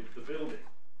deal with the building.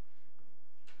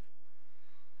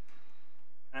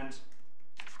 And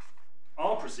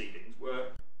our proceedings were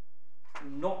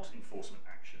not enforcement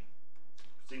action.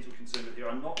 Proceedings we're concerned with here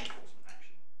are not enforcement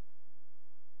action.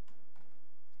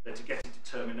 They're to get a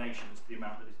determination as to the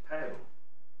amount that is payable.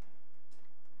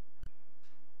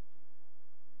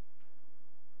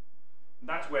 And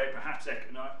that's where perhaps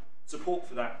support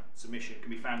for that submission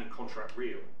can be found in Contract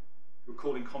Real. We're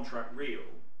calling Contract Real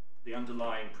the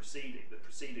underlying proceeding, the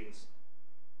proceedings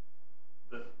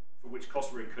that, for which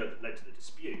costs were incurred that led to the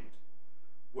dispute,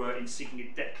 were in seeking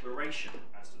a declaration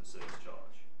as to the service charge.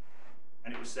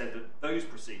 And it was said that those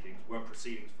proceedings weren't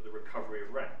proceedings for the recovery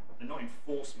of rent. They're not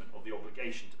enforcement of the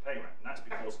obligation to pay rent. And that's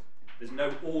because there's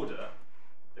no order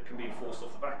that can be enforced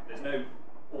off the back. There's no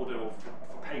order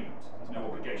for payment. There's no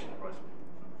obligation that arises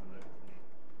from the.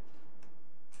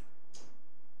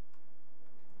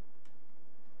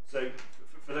 So,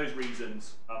 for those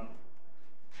reasons,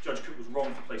 Judge Cook was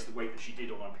wrong to place the weight that she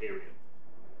did on Hyperion.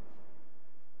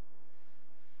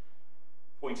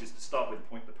 Point is to start with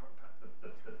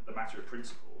the matter of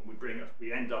principle, and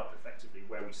we end up effectively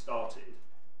where we started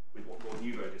with what Lord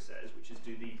Newberger says, which is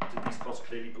do these costs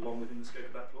clearly belong within the scope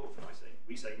of that clause? And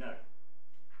we say no.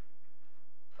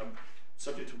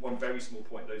 Subject to one very small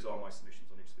point, those are my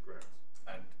submissions on each of the grounds.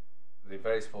 And the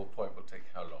very small point will take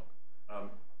how long?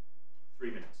 3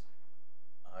 minutes.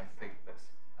 I think let's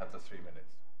have the 3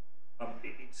 minutes.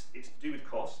 It's to do with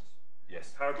costs.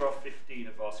 Yes. Paragraph 15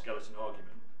 of our skeleton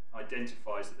argument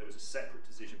identifies that there was a separate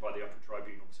decision by the Upper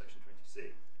Tribunal, section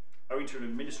 20C. Owing to an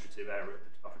administrative error at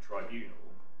the Upper Tribunal,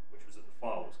 which was that the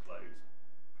file was closed,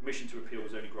 permission to appeal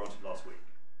was only granted last week.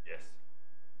 Yes.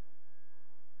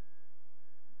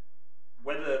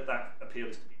 Whether that appeal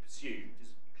is to be pursued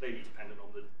is clearly dependent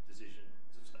on the decision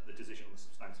on the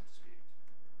substantive dispute.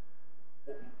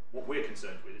 What we're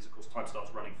concerned with is, of course, time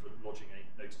starts running for lodging a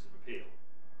notice of appeal.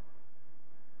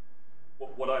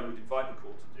 What I would invite the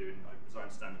court to do, and as I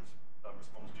understand it,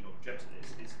 respondents do not object to this,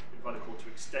 is invite the court to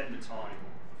extend the time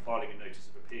for filing a notice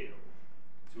of appeal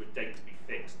to a date to be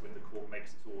fixed when the court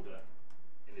makes its order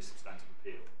in this substantive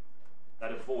appeal.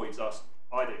 That avoids us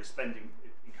either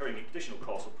incurring additional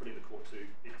costs or putting the court to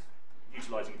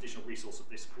utilising additional resource of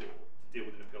this court to deal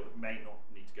with an appeal that may not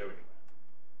need to go anywhere.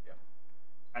 Yeah.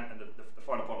 And the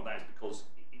final point on that is because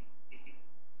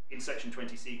in section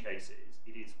 20C cases,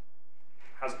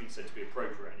 has been said to be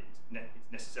appropriate, and it's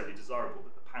necessarily desirable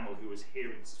that the panel who is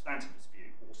hearing the substantive dispute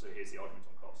also hears the argument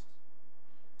on costs.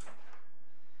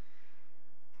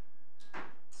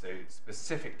 So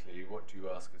specifically, what do you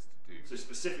ask us to do? So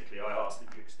specifically, I ask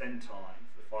that you extend time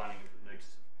for the filing of the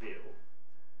notice of appeal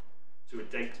to a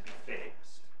date to be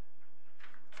fixed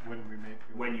when you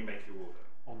make your order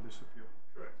on this appeal.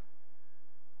 Correct.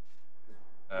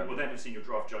 We'll then have seen your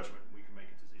draft judgment, and we can make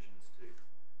a decision as to,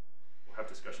 or have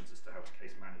discussions as to how to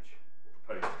case manage, or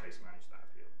propose to case manage that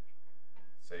appeal.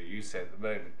 So you say at the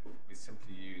moment we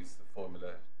simply use the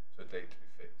formula to a date to be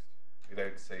fixed. We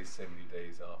don't say so many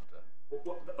days after.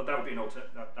 Well, that would be an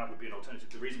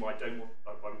alternative. The reason why I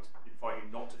would invite you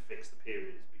not to fix the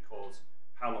period is because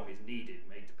how long is needed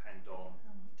may depend on.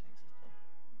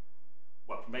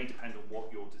 Well, may depend on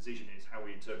what your decision is, how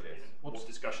we interpret it, and what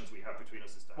discussions we have between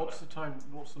us as to how. What's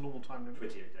the normal time limit?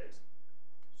 28 days.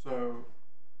 So,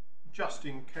 just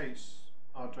in case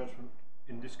our judgment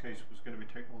in this case was going to be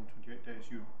taken on 28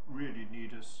 days, you really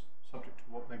need us, subject to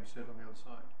what may be said on the other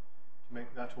side, to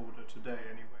make that order today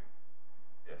anyway.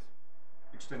 Yes.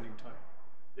 Extending time.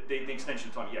 The extension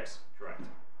of time, yes, correct.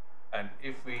 And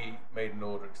if we made an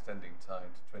order extending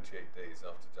time to 28 days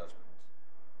after judgment?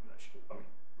 That should,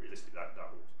 realistically, that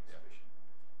ought to be sufficient.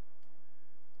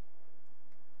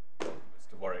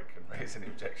 Mr. Warwick can raise any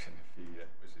objection if he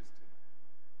wishes to.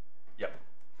 Yep.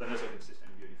 So unless I can assist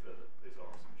any of you any further, those are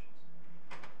our submissions.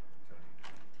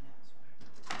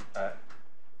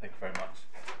 Thank you very much.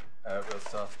 We'll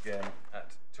start again at